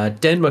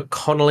 Den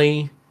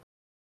McConnelly,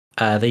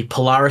 the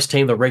Polaris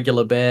team, the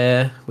regular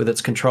bear with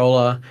its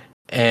controller,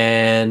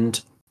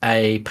 and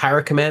a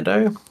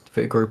Paracommando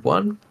for Group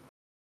 1.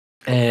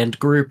 And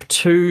Group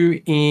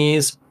 2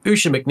 is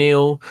Usha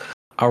McNeil,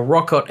 a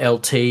Rocket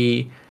LT,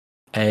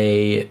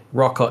 a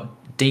Rocket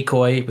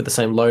Decoy with the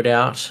same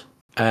loadout,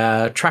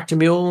 Tractor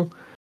Mule,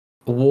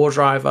 a War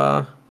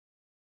Driver,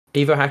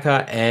 Evo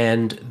Hacker,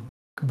 and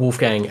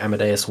Wolfgang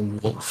Amadeus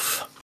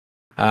Wolf.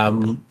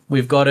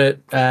 We've got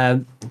it.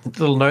 Some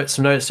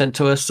notes sent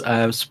to us.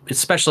 It's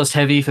specialist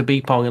heavy for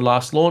Bpong and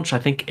Last Launch. I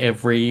think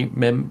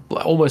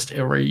almost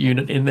every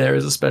unit in there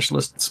is a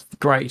specialist. It's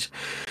great.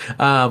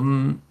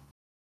 And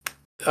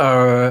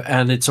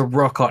it's a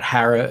Rocket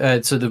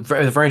Harris. So the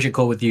Varangian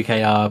core with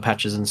UKR,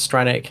 Patches, and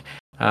Stranic,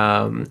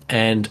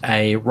 and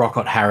a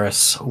Rocket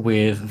Harris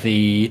with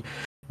the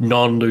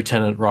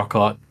non-Lieutenant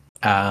Rocket,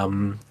 a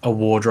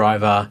War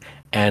Driver,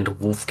 and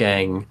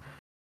Wolfgang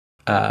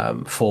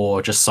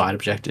for just side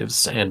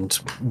objectives and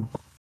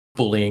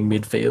bullying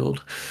midfield.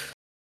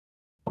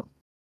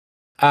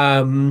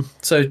 So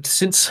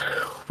since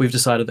we've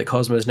decided that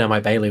Cosmo is now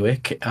my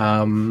bailiwick,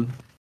 I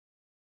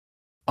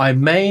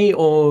may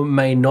or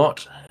may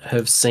not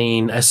have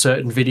seen a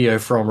certain video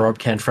from Rob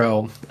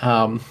Cantrell,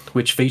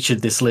 which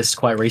featured this list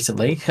quite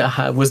recently.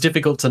 It was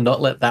difficult to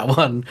not let that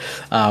one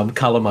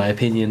colour my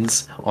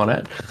opinions on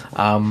it.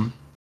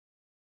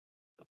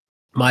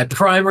 My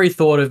primary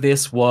thought of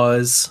this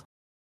was,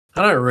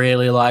 I don't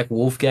really like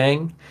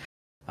Wolfgang.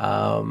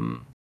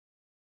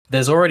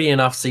 There's already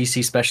enough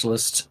CC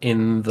specialists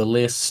in the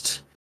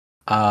list,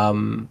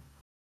 and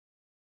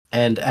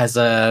as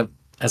a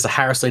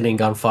Harris leading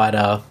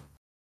gunfighter,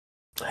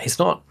 he's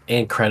not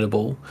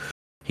incredible.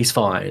 He's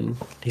fine.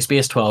 He's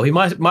BS12. He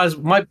might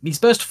he's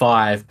burst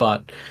 5,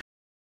 but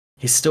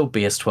he's still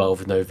BS12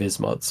 with no Viz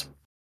mods.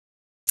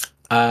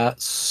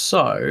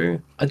 So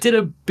I did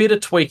a bit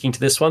of tweaking to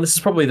this one. This is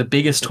probably the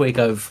biggest tweak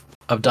I've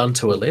done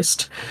to a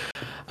list.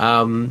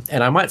 And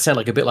I might sound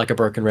like a bit like a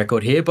broken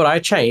record here, but I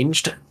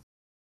changed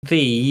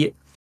the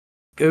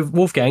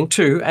Wolfgang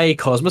to a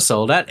Cosmo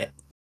Soldat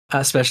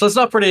Specialist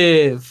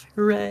Operative.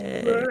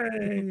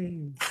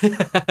 Hooray!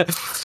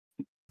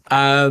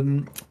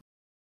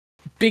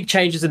 Big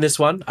changes in this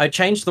one. I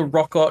changed the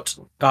Rocket.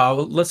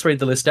 Let's read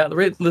the list out.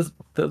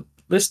 The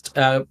list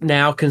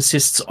now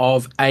consists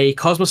of a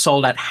Cosmo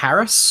Soldat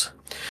Harris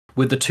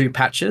with the 2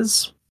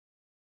 patches,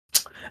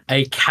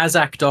 a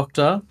Kazakh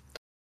Doctor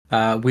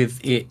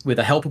with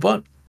a helper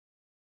bot,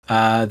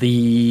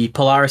 the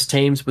Polaris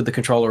teams with the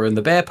controller and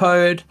the bear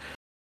pod,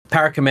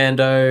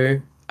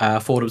 Paracommando,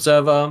 Forward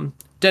Observer,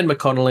 Den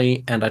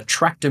McConnelly, and a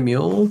Tractor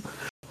Mule.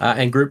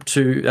 And Group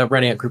 2,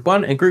 running out Group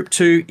 1. And Group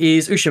 2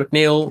 is Usha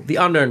McNeil, the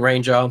Unknown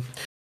Ranger,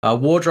 a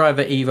War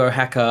Driver Evo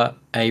Hacker,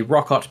 a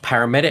Rocket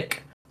Paramedic,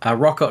 a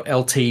Rocket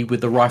LT with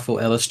the Rifle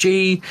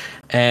LSG,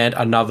 and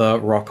another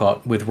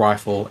Rocket with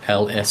Rifle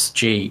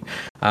LSG.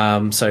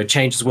 So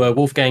changes were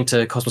Wolfgang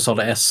to Cosmo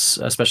Soldat S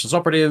Specialist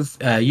Operative.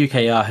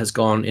 UKR has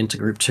gone into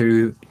Group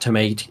 2 to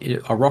make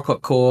a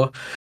Rocket Core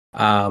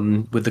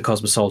with the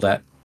Cosmo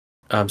Soldat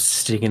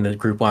sitting in the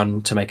Group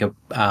 1 to make a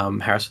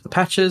Harris with the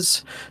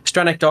patches.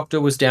 Stranek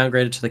Doctor was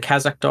downgraded to the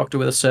Kazakh Doctor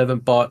with a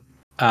servant bot.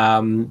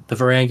 The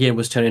Varangian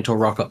was turned into a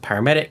Rocket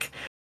Paramedic.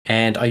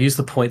 And I used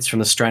the points from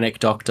the Stranek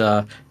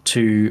Doctor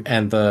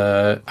and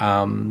the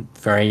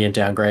Varangian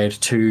downgrade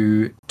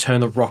to turn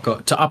the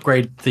Rocket, to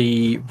upgrade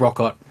the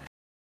Rocket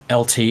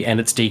LT and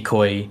its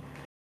decoy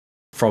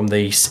from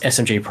the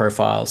SMG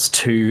profiles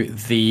to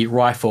the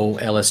Rifle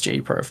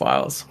LSG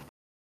profiles.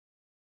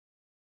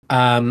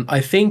 I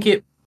think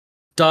it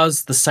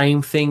does the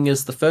same thing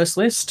as the first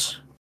list.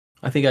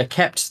 I think I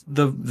kept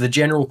the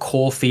general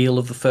core feel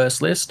of the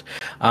first list.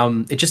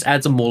 It just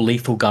adds a more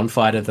lethal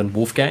gunfighter than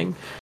Wolfgang,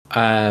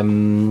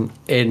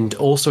 and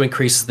also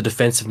increases the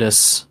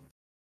defensiveness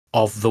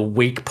of the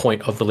weak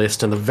point of the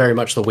list. And very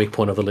much the weak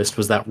point of the list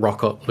was that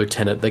Rocket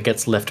Lieutenant that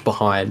gets left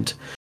behind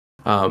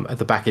at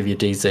the back of your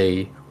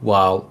DZ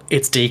while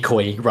its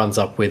decoy runs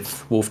up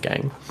with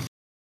Wolfgang.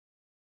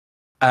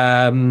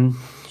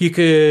 You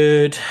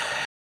could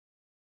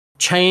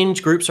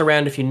change groups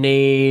around if you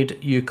need.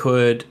 You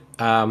could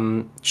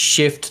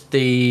shift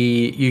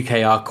the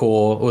UKR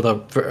core or the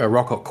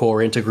Rocket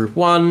core into Group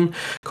 1,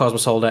 Cosmo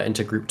Soldat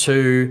into Group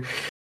 2,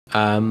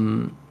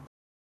 and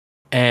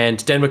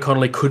Den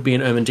McConnelly could be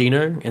an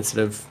Ermendino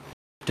instead of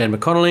Den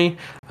McConnelly.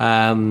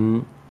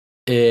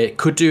 It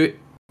could do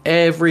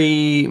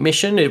every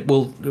mission.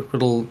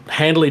 It'll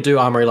handily do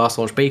Armory Last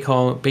Launch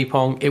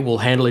BPONG. It will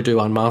handily do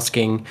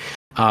unmasking.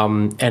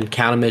 And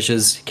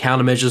countermeasures.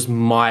 Countermeasures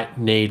might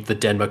need the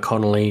Den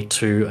McConnelly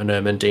to an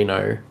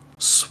Ermendino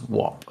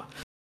swap.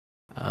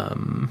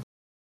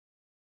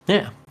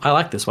 Yeah, I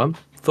like this one.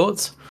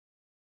 Thoughts?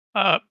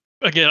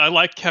 Again, I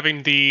like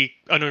having the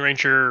Unknown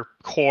Ranger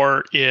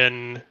core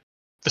in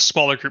the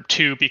smaller Group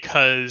 2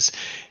 because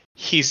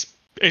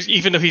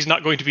even though he's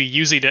not going to be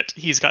using it,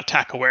 he's got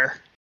tack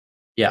aware.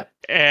 Yeah.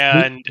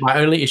 And my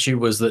only issue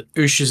was that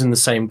Usha's in the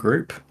same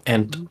group,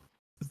 and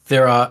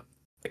there are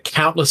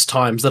countless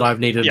times that I've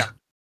needed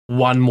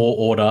one more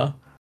order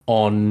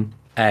on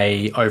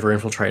a over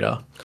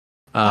infiltrator.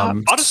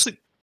 Honestly,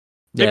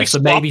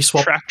 maybe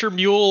swap Tractor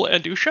Mule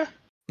and Usha.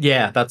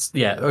 Yeah,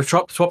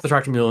 swap the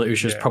Tractor Mule and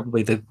Usha is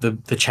probably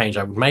the change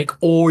I would make,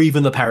 or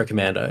even the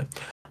Paracommando.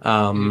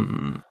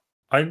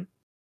 I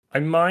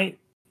might.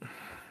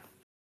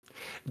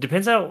 It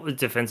depends how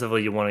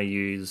defensively you want to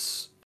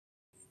use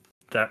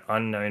that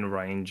Unknown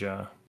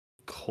Ranger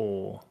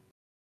core.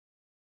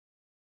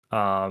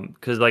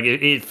 Because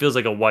it feels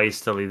like a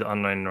waste to leave the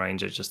Unknown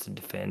Ranger just to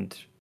defend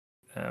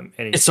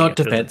anything. It's not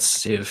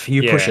defensive.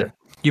 You push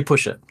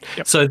it.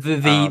 Yep. So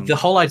the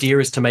whole idea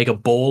is to make a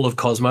ball of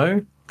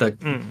Cosmo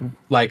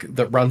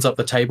that runs up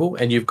the table,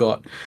 and you've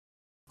got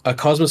a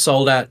Cosmo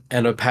Soldat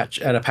and a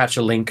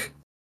Patcher Link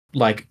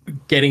like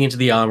getting into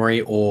the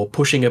armory or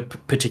pushing a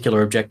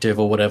particular objective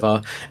or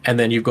whatever, and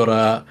then you've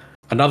got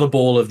another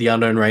ball of the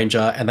Unknown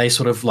Ranger, and they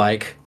sort of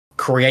like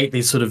create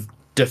these sort of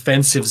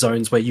defensive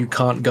zones where you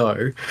can't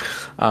go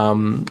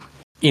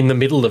in the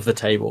middle of the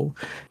table.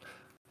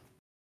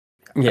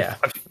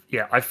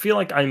 I feel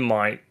like I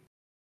might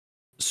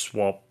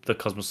swap the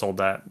Cosmo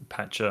Soldat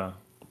Patcher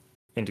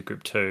into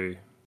Group 2,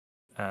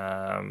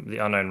 the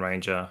Unknown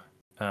Ranger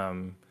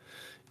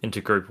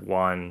into Group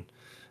 1,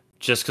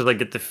 just because I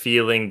get the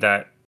feeling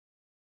that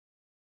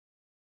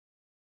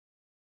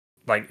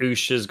like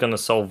Usha's going to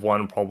solve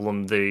one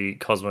problem, the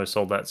Cosmo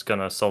Soldat's going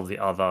to solve the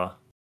other.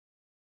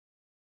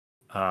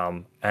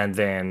 And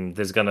then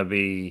there's going to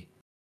be,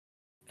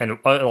 and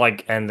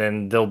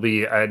then there'll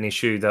be an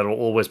issue that'll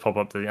always pop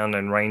up that the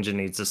Unknown Ranger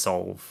needs to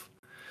solve,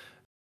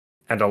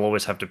 and I'll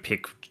always have to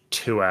pick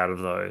 2 out of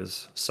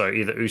those. So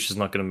either Usha's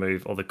not going to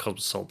move, or the Cosmo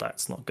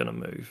Soldat's not going to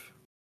move.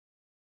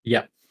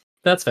 Yeah,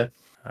 that's fair.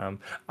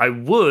 I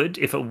would,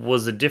 if it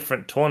was a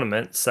different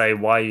tournament, say,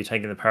 why are you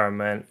taking the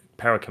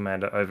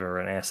Paracommander over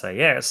an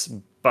SAS?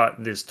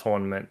 But this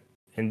tournament,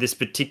 in this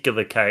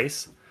particular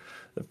case,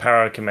 the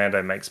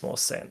Paracommando makes more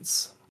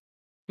sense.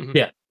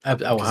 Yeah,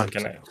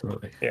 100%.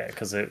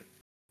 Because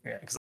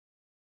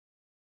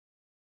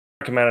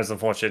Commandos,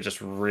 unfortunately, are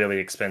just really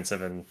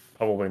expensive and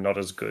probably not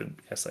as good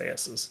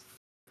SASs.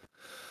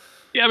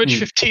 Damage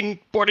 15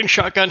 boarding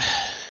shotgun.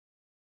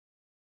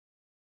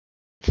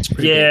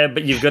 Yeah,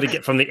 but you've got to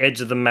get from the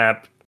edge of the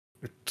map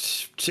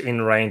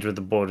in range with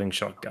the boarding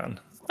shotgun.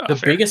 The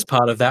biggest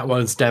part of that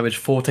one's damage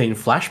 14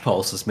 flash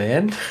pulses,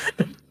 man.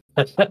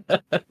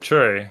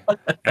 True.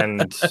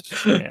 And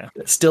yeah.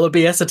 Still a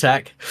BS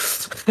attack.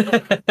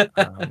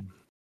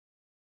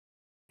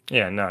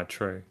 Yeah, no,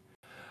 true.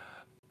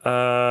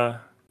 Yeah,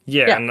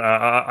 and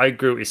I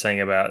agree with what you're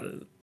saying about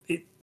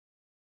it.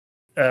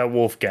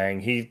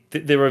 Wolfgang.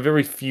 There are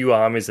very few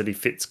armies that he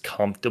fits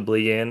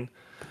comfortably in,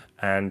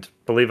 and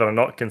believe it or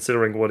not,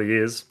 considering what he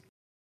is,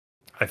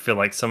 I feel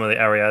like some of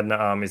the Ariadne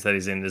armies that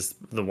he's in is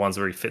the ones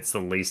where he fits the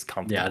least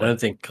comfortably. Yeah,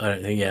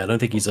 I don't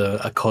think he's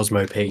a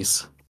Cosmo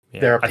piece. Yeah,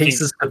 there are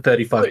pieces at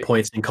 35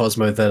 points in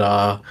Cosmo that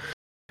are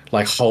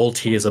like whole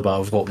tiers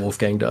above what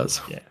Wolfgang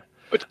does. Yeah,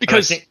 but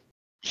because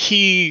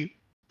he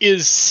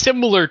is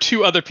similar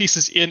to other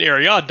pieces in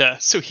Ariadne,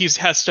 so he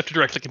has stuff to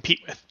directly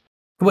compete with.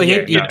 Well,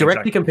 he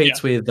directly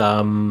competes with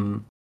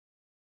something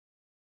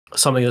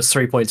that's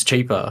 3 points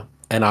cheaper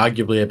and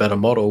arguably a better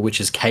model, which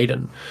is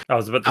Caden. I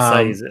was about to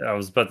say, I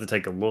was about to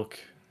take a look.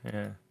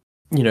 Yeah,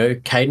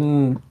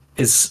 Caden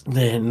is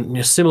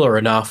similar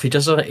enough. He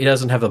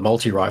doesn't have a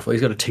multi rifle.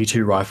 He's got a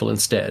T2 rifle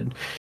instead.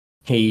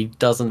 He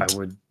doesn't.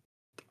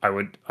 I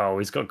would. Oh,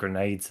 he's got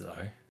grenades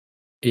though.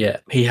 Yeah,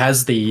 he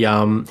has the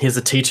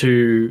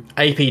T2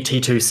 AP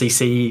T2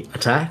 CC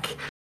attack.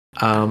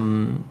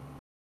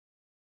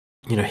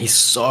 He's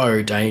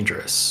so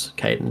dangerous,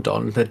 Caden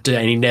Don,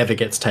 and he never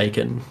gets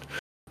taken.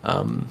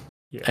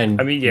 Yeah.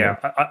 And I mean,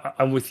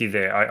 I'm with you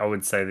there. I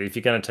would say that if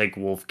you're going to take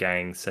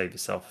Wolfgang, save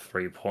yourself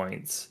 3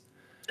 points.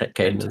 Take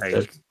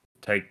Caden.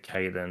 Take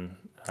Caden.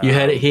 You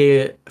heard it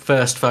here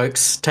first,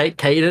 folks. Take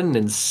Caden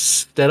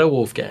instead of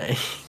Wolfgang.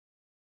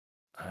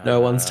 No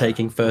one's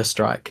taking first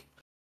strike.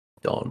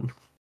 Don.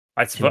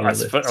 I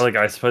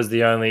suppose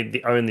the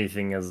only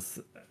thing is,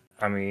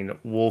 I mean,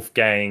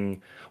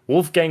 Wolfgang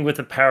with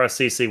a para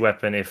CC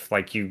weapon, if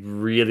like you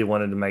really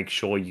wanted to make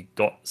sure you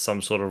got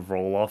some sort of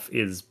roll off,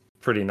 is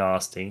pretty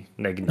nasty.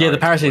 The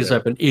para CC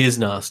weapon is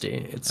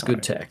nasty. It's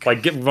good tech.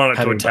 Like run it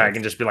to attack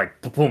and just be like,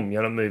 boom,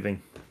 you're not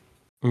moving.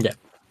 Yeah,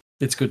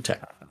 it's good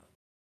tech.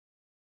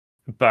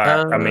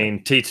 But I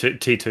mean,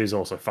 T2 is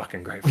also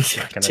fucking great for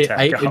second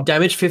attack.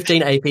 Damage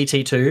 15 AP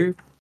T2.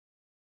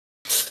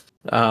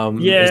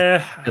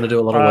 Yeah, gonna do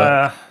a lot of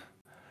work.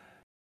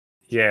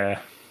 Yeah,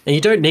 and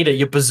you don't need it.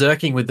 You're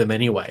berserking with them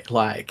anyway.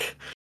 Like,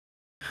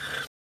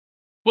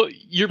 well,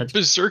 you're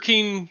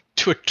berserking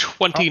to a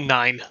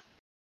 29.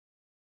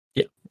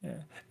 Yeah.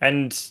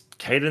 And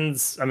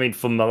Caden's, I mean,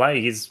 for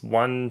melee, he's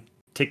one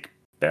tick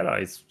better.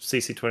 He's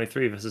CC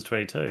 23 versus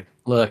 22.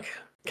 Look,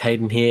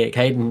 Caden here.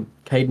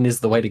 Caden is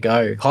the way to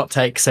go. Hot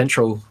take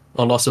central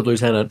on Loss of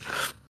Lieutenant.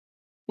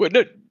 Well,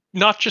 no,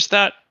 not just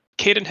that.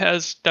 Caden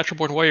has Natural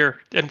Born Warrior,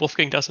 and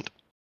Wolfgang doesn't.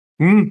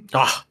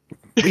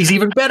 He's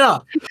even better.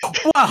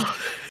 Wow.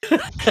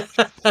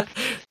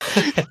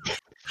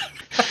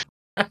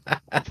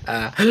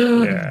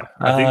 Yeah,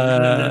 I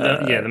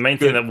think the main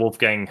thing that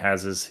Wolfgang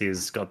has is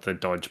he's got the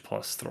dodge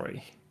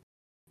 +3.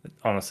 It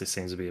honestly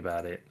seems to be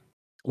about it.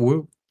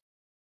 Woo.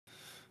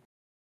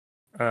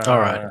 All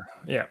right.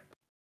 Yeah.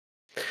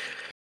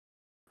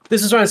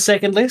 This is Ryan's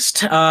second list.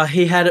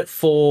 He had it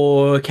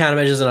for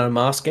countermeasures and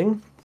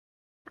unmasking.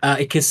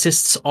 It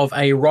consists of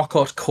a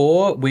Rockot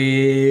core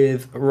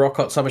with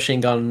Rockot submachine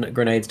gun,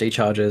 grenades,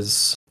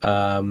 decharges,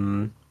 a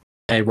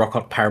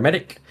Rockot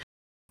paramedic,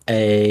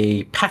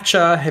 a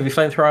Patcher heavy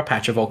flamethrower,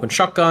 Patcher Vulcan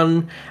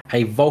shotgun,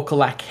 a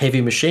Volkalac heavy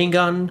machine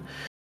gun,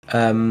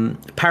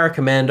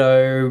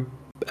 Paracommando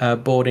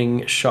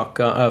boarding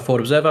shotgun,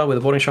 forward observer with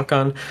a boarding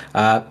shotgun,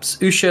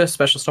 Usha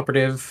specialist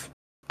operative,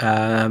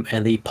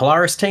 and the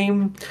Polaris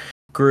team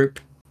group.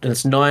 And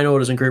it's 9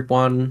 orders in Group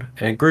 1,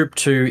 and Group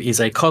 2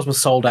 is a Cosmos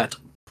Soldat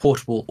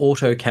portable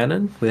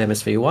autocannon with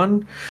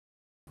MSV1,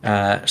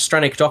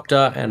 Stranic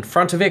Doctor and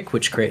Frontovic,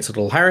 which creates a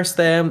little Harris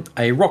there,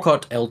 a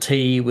Rockot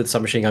LT with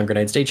submachine gun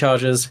grenades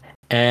decharges,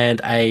 and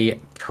a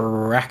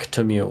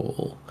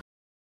Tractomule.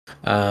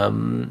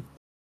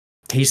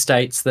 He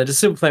states that a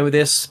simple plan with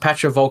this,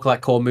 Patcher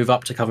Volkalac core move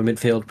up to cover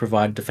midfield,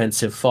 provide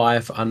defensive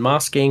 5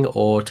 unmasking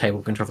or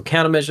table control for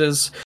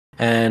countermeasures,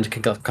 and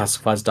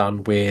customize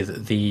done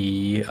with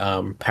the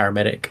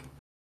paramedic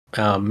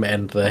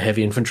and the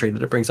heavy infantry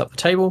that it brings up the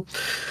table.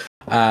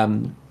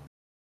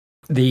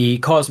 The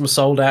Cosmos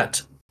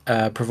Soldat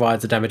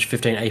provides a damage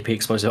 15 AP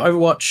explosive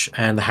overwatch,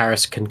 and the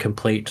Harris can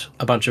complete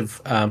a bunch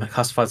of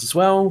classifieds as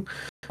well.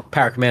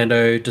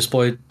 Paracommando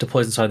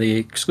deploys inside the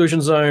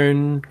exclusion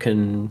zone,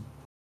 can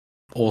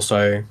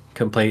also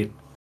complete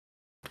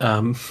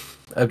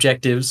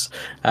objectives,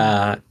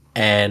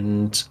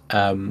 and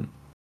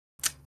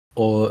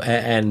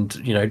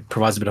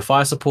provides a bit of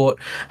fire support.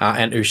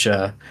 And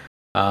Usha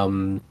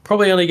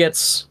probably only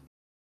gets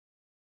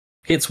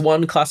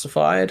one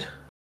classified.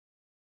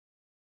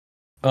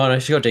 Oh no,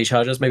 she's got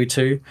decharges, maybe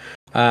 2.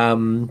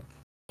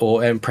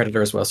 and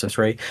Predator as well, so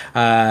 3.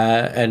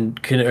 And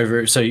you can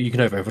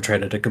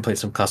overtrade her to complete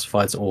some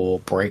classifieds or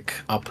break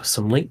up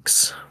some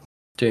links,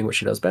 doing what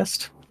she does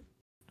best.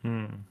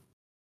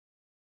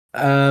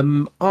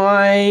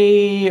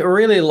 I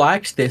really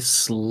liked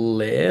this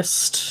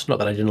list. Not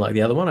that I didn't like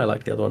the other one. I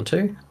liked the other one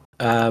too.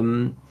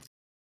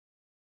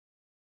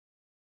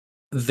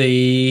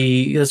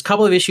 There's a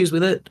couple of issues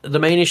with it. The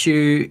main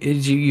issue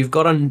is you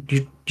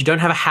don't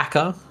have a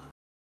hacker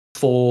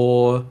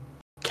for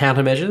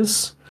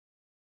countermeasures.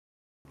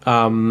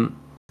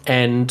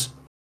 And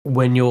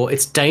when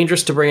it's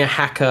dangerous to bring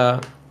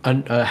a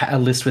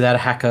list without a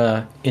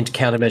hacker into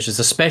countermeasures,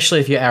 especially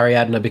if you're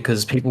Ariadne,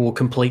 because people will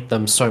complete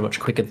them so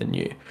much quicker than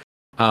you.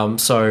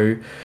 So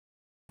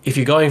if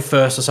you're going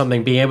first or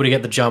something, being able to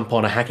get the jump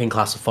on a hacking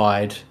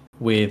classified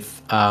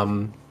with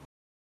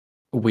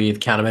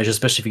countermeasures,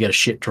 especially if you get a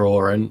shit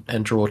draw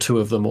and draw 2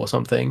 of them or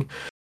something,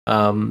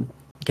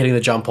 getting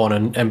the jump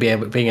on and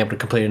being able to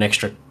complete an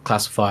extra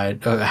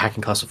classified,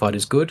 hacking classified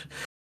is good.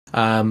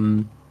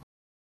 And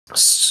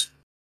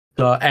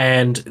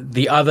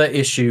the other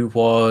issue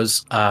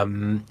was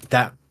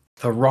that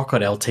the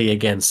Rocket LT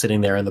again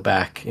sitting there in the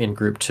back in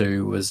Group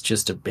 2 was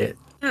just a bit.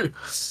 I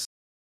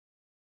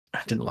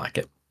didn't like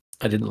it.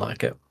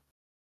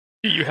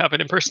 You have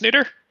an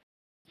impersonator?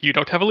 You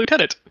don't have a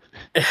lieutenant.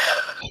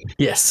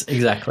 Yes,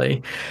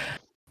 exactly.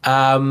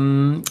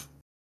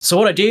 So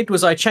what I did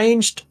was I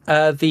changed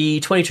the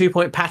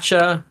 22-point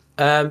patcher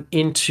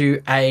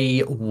into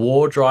a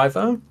war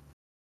driver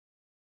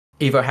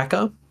Evo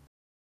hacker.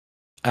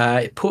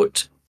 It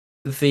put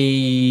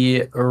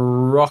the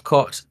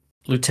Rocket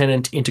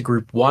lieutenant into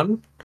Group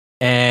 1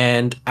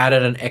 and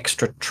added an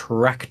extra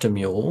tractor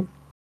mule.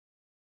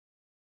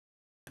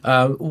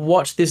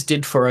 What this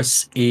did for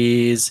us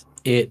is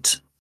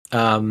it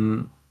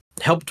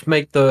helped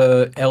make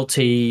the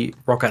LT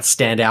Rocket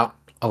stand out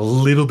a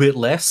little bit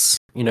less.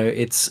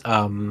 It's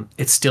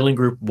still in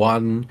Group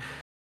 1.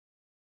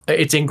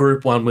 It's in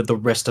Group 1 with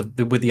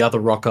with the other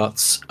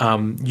Rockets.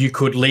 You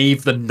could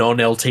leave the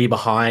non-LT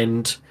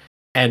behind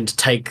and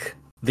take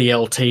the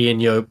LT in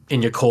your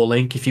core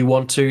link if you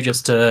want to,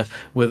 just for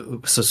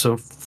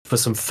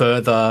some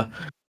further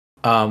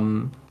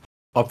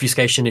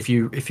obfuscation if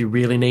you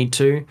really need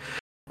to.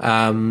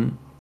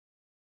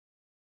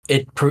 In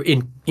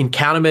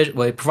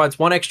countermeasure, it provides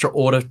 1 extra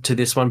order to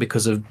this one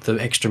because of the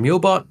extra mule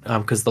bot.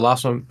 Because the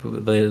last one,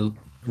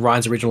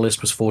 Ryan's original list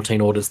was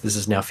 14 orders. This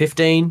is now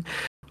 15.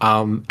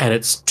 And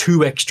it's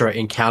 2 extra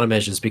in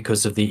countermeasures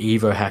because of the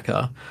Evo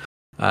hacker.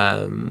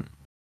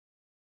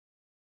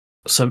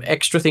 Some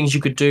extra things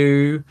you could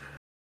do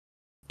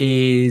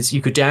is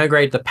you could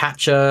downgrade the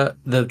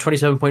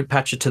 27-point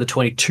patcher to the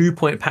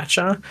 22-point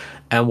patcher,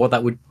 and what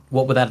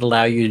would that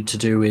allow you to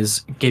do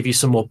is give you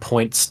some more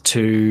points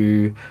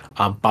to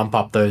bump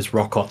up those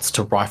Rockets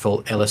to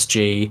rifle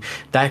LSG.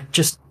 That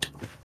just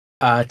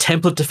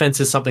template defense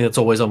is something that's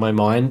always on my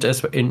mind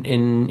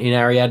in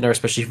Ariadne,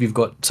 especially if you've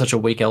got such a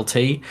weak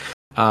LT.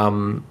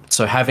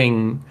 So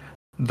having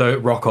the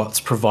Rockets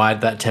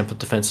provide that template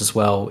defense as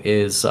well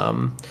is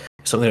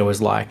something I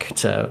always like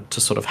to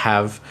sort of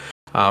have.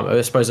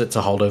 I suppose it's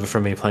a holdover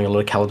from me playing a lot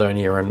of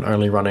Caledonia and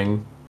only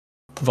running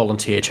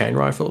volunteer chain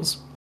rifles.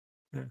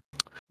 Yeah.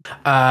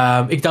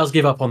 It does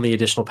give up on the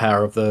additional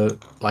power of the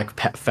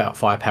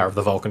firepower of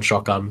the Vulcan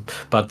shotgun,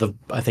 but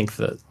I think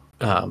that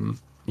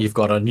you've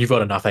got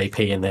enough AP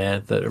in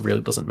there that it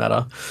really doesn't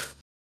matter.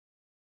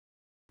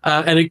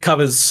 And it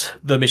covers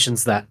the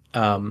missions that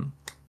Ryan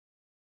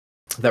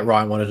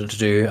wanted it to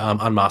do,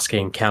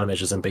 unmasking,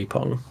 countermeasures, and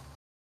BPONG.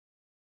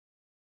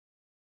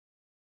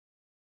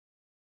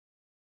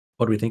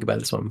 What do we think about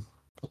this one,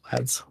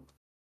 lads?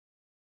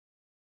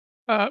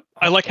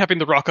 I like having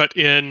the Rocket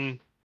in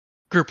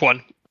Group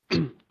 1,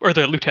 or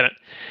the lieutenant,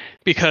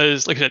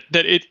 because, like I said,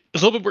 that it's a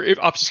little bit more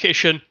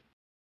obfuscation,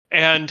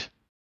 and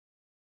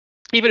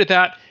even at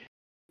that,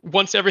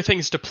 once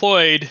everything's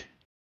deployed,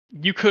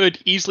 you could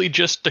easily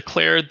just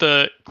declare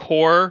the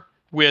core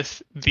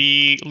with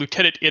the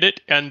lieutenant in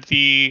it and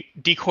the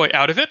decoy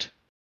out of it,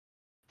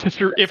 if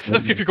you're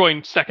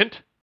going second.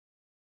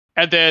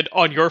 And then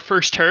on your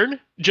first turn,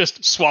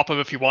 just swap them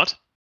if you want.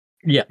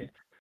 Yeah.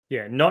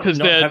 Yeah, not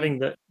having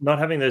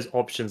those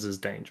options is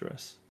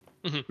dangerous.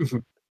 Mm-hmm.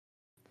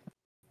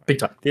 Big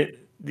time.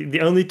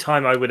 The only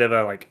time I would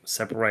ever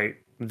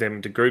separate them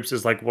into groups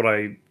is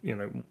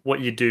what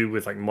you do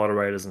with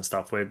moderators and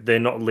stuff where they're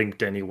not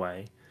linked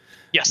anyway.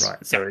 Yes.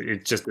 Right. So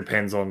it just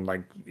depends on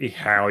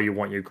how you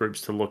want your groups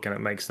to look, and it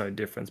makes no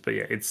difference. But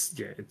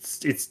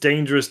it's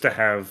dangerous to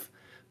have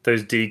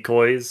those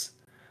decoys.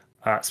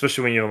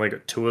 Especially when you only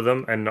got 2 of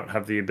them and not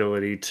have the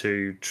ability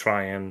to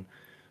try and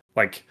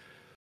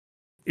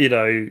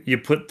you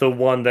put the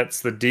one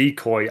that's the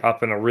decoy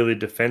up in a really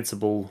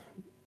defensible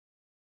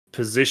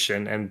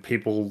position, and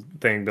people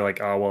then be like,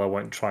 oh well, I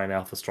won't try and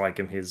alpha strike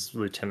him, his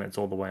lieutenant's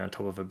all the way on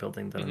top of a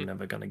building that I'm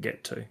never going to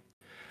get to.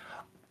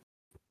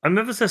 I'm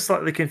ever so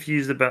slightly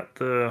confused about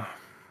the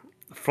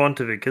front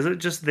of it. Is it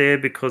just there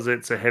because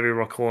it's a heavy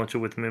rocket launcher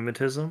with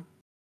mimetism?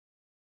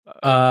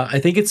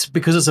 I think it's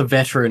because it's a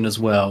veteran as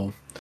well.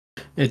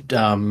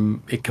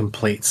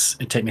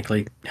 It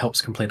technically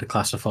helps complete a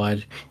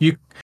classified.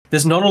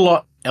 There's not a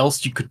lot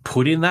else you could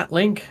put in that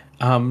link.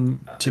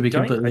 To be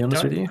completely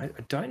honest with you, I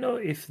don't know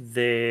if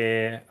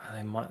they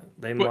might.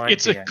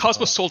 It's a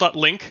Cosmos Soul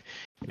link,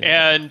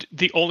 and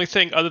the only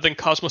thing other than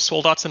Cosmos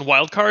Soul and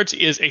wildcards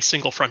is a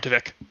single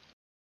frontivic.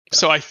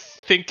 So I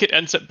think it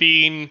ends up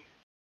being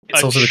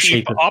it's also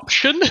cheap the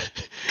option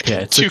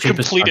to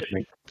complete it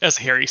as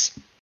Harry's.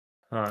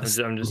 I'm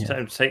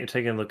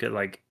taking a look at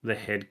like the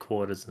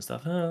headquarters and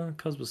stuff.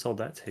 Cosmos Soul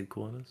that's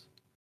headquarters.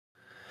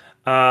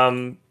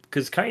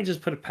 Because can't you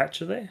just put a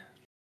patcher there?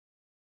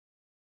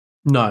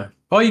 No.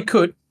 Oh, you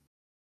could.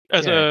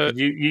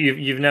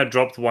 You've now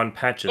dropped one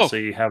patcher, so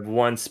you have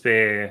one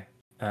spare.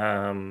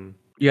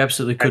 You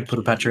absolutely could put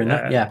a patcher in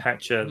that. Yeah,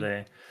 patcher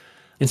there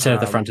instead of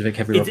the frontivic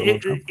heavy rocket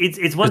launcher.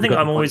 It's one thing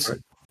I'm always.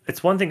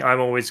 It's one thing I'm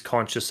always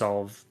conscious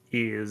of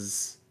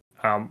is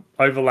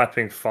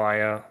overlapping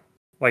fire,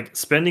 like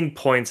spending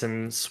points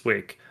and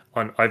SWIC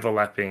on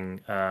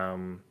overlapping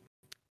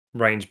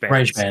range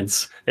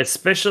bands.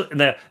 Especially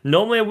now,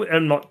 normally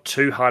I'm not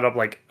too hard up.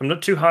 I'm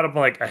not too hard up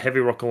on like a heavy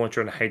rocket launcher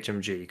and a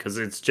HMG because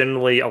it's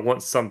generally I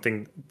want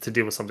something to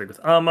deal with something with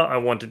armor. I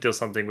want to deal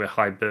something where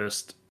high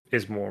burst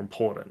is more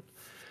important.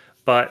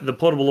 But the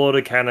portable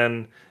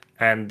autocannon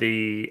and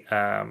the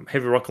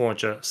heavy rocket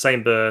launcher,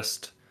 same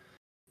burst,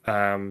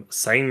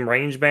 same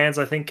range bands,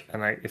 I think.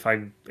 And if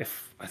I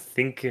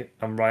think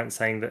I'm right in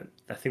saying that,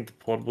 I think the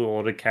portable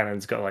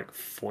autocannon's got like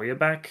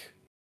Feuerback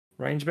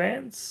range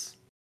bands.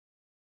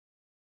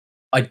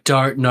 I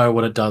don't know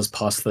what it does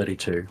past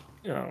 32.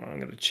 Oh, I'm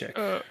going to check.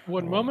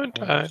 One moment.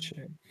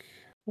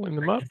 Pulling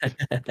them up.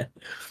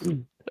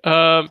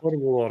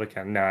 Portable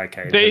autocannon. No,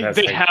 okay.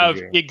 They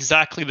have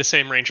exactly the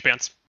same range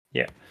bands.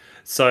 Yeah.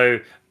 So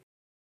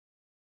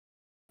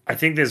I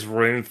think there's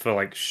room for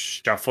like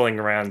shuffling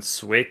around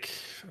SWIC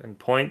and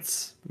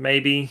points,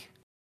 maybe.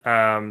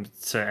 And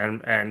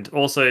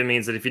also it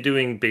means that if you're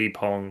doing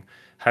B-Pong,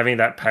 having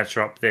that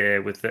patcher up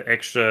there with the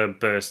extra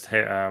burst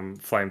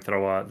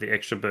flamethrower, the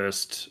extra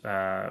burst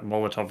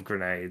Molotov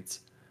grenades,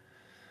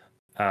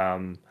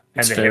 and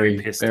it's the very,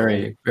 heavy pistol,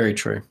 very, very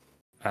true.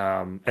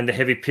 And the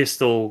heavy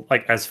pistol,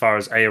 like as far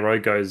as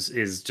ARO goes,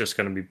 is just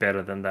going to be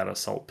better than that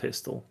assault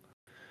pistol.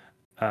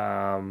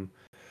 I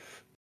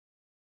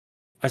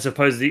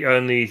suppose the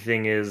only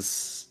thing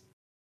is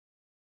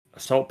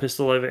assault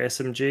pistol over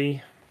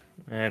SMG.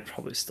 I'd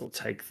probably still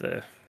take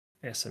the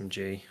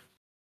SMG.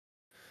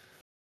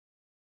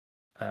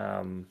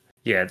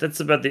 That's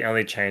about the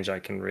only change I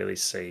can really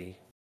see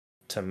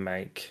to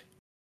make.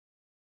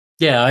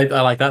 Yeah, I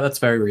like that. That's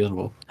very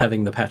reasonable.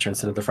 Having the patcher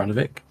instead of the front of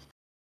it.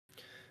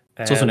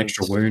 It's also an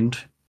extra wound.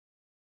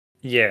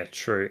 Yeah,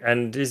 true.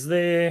 And is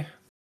there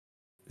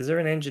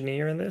an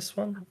engineer in this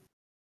one?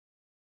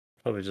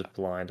 Probably just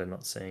blind and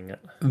not seeing it.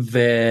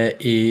 There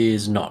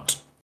is not.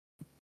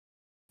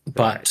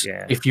 But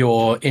if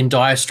you're in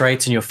dire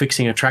straits and you're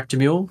fixing a tractor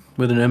mule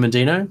with an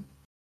Ermendino,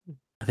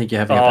 I think you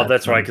have. Oh,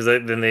 that's right. Because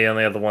then the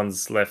only other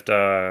ones left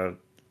are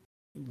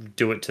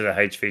do it to the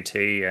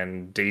HVT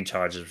and D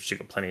charges, which you've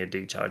got plenty of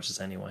D charges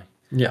anyway.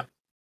 Yeah.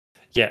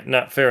 Yeah.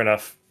 No, fair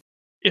enough.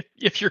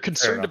 If you're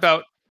concerned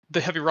about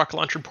the heavy rocket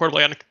launcher and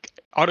portable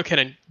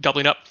autocannon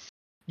doubling up,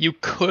 you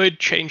could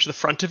change the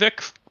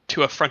frontivic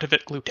to a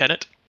frontivic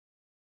lieutenant.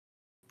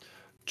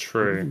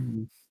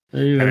 True.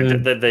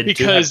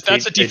 Because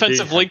that's a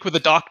defensive link with a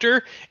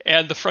doctor,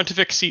 and the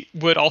frontivic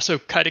would also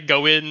kind of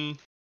go in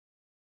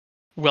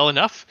well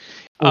enough.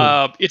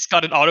 It's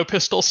got an auto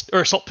pistol or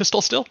assault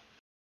pistol still,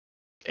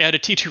 and a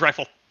T2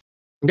 rifle.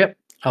 Yep,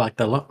 I like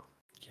that a lot.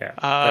 Yeah,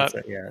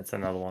 that's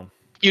another one.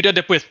 You'd end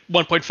up with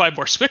 1.5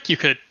 more SWIC. You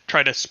could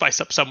try to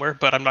spice up somewhere,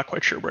 but I'm not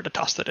quite sure where to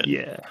toss that in.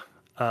 Yeah.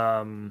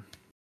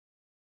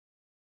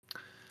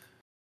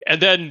 And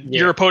then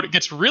your opponent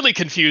gets really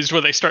confused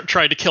when they start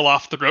trying to kill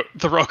off the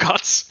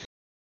robots.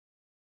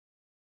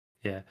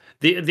 Yeah.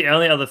 The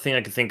only other thing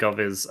I could think of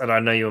is, and I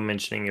know you were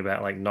mentioning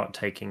about like not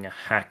taking a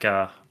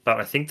hacker, but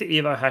I think the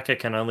Evo hacker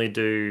can only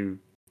do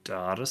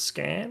data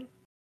scan.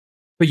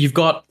 But you've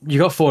got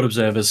forward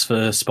observers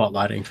for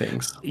spotlighting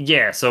things.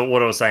 Yeah. So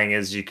what I was saying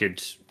is you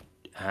could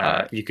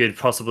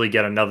possibly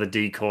get another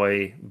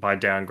decoy by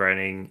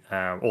downgrading,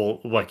 or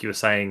like you were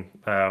saying,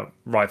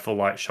 rifle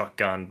light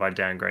shotgun by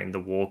downgrading the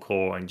war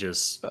core and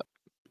just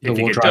the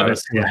war driver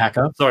to a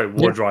hacker. Sorry,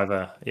 war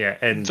driver. Yeah,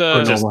 and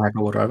the normal hacker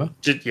war driver.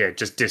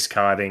 Just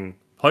discarding.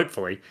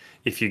 Hopefully,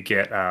 if you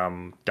get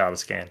data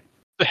scan.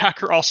 The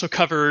hacker also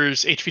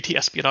covers HVT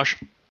espionage.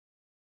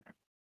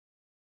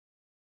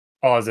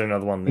 Oh, is there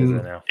another one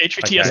there now?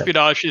 HVT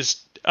espionage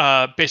is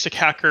basic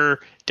hacker.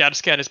 Data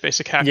scan is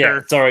basic hacker.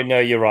 Yeah, sorry, no,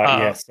 you're right.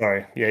 Yeah,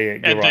 sorry. Yeah, you're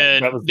and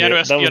right. Then nano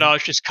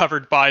espionage is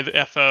covered by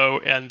the FO,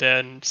 and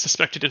then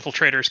suspected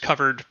infiltrators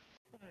covered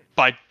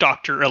by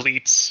doctor,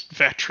 elites,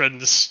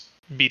 veterans,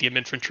 medium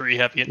infantry,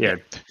 heavy. Yeah,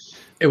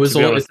 it's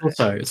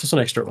also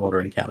an extra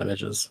order in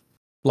countermeasures.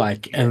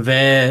 And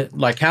they're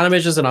like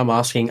countermeasures, and I'm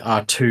asking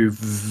are two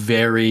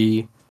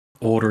very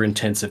order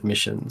intensive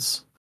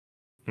missions.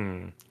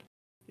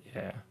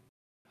 Yeah.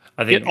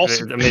 I think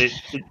also-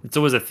 it's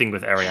always a thing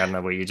with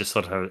Ariadna where you just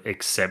sort of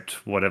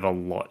accept whatever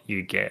lot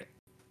you get,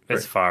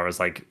 as far as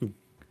like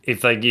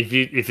if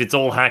it's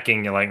all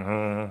hacking, you're like,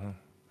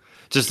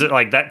 just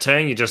like that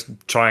turn, you just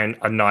try and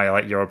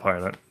annihilate your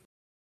opponent.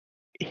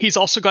 He's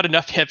also got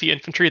enough heavy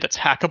infantry that's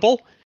hackable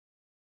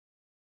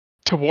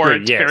to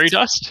warrant Yes. fairy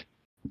dust.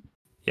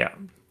 Yeah,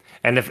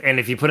 and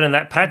if you put in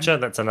that patcher,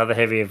 that's another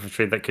heavy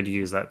infantry that could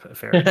use that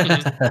fairy.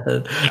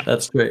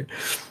 That's true.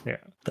 Yeah,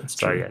 That's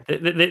so true.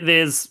 yeah,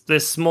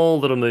 there's small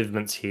little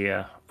movements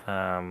here.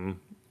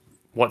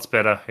 What's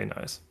better? Who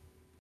knows?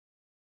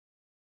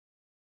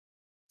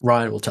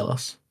 Ryan will tell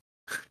us.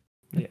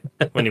 Yeah,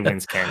 when he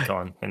wins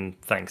CanCon and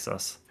thanks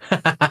us.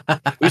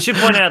 We should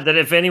point out that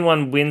if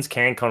anyone wins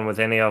CanCon with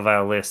any of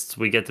our lists,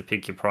 we get to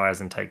pick your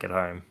prize and take it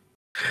home.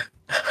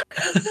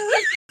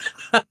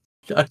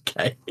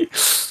 Okay.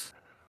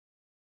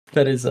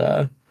 That's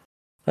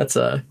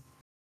a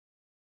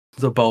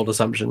bold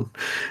assumption.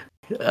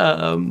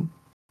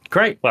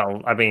 Great.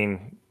 Well, I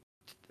mean,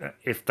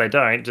 if they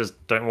don't,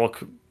 just don't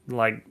walk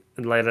like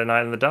late at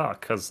night in the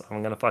dark, because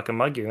I'm gonna fucking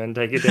mug you and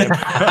take your damn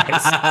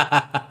prize.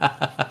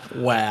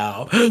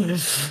 Wow.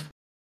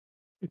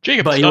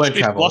 Jacob, But you won't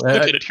travel. lost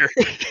look at it here.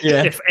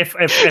 Yeah. If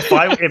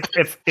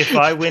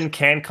I win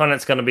CanCon,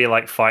 it's gonna be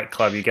like Fight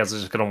Club. You guys are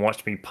just gonna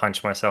watch me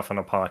punch myself in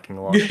a parking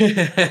lot.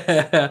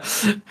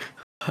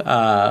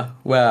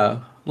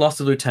 Wow. Lost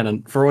a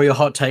lieutenant for all your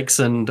hot takes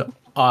and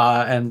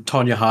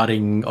Tonya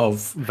Harding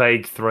of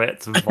Vague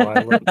threats of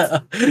violence.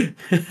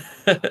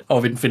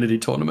 of Infinity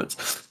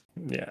tournaments.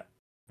 Yeah.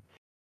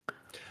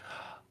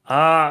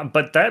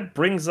 But that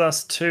brings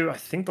us to, I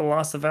think, the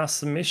last of our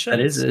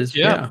submissions. That is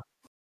Yeah.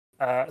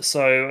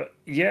 So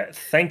yeah,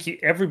 thank you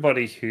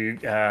everybody who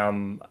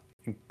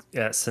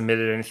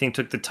submitted anything,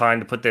 took the time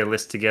to put their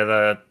list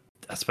together,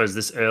 I suppose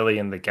this early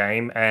in the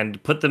game,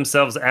 and put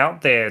themselves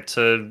out there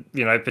to,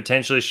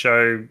 potentially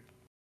show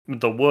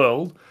the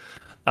world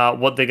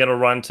what they're going to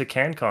run to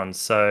CanCon.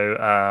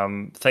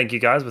 So thank you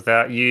guys.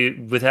 Without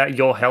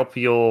your help,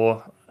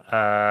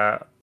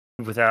 without,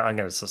 I'm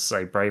going to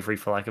say bravery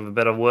for lack of a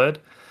better word,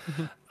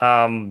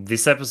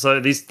 these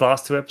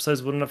last two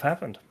episodes wouldn't have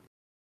happened.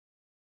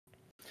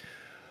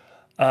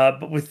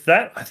 But with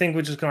that, I think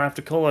we're just going to have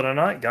to call it a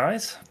night,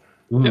 guys.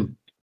 Yep.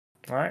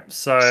 All right.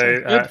 So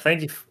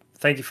thank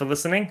you for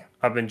listening.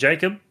 I've been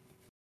Jacob.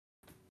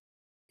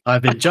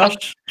 I've been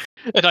Josh.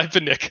 And I've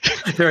been Nick.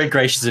 Very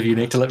gracious of you,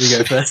 Nick, to let me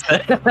go first.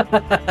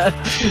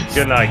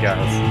 Good night,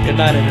 guys. Good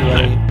night,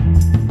 everybody.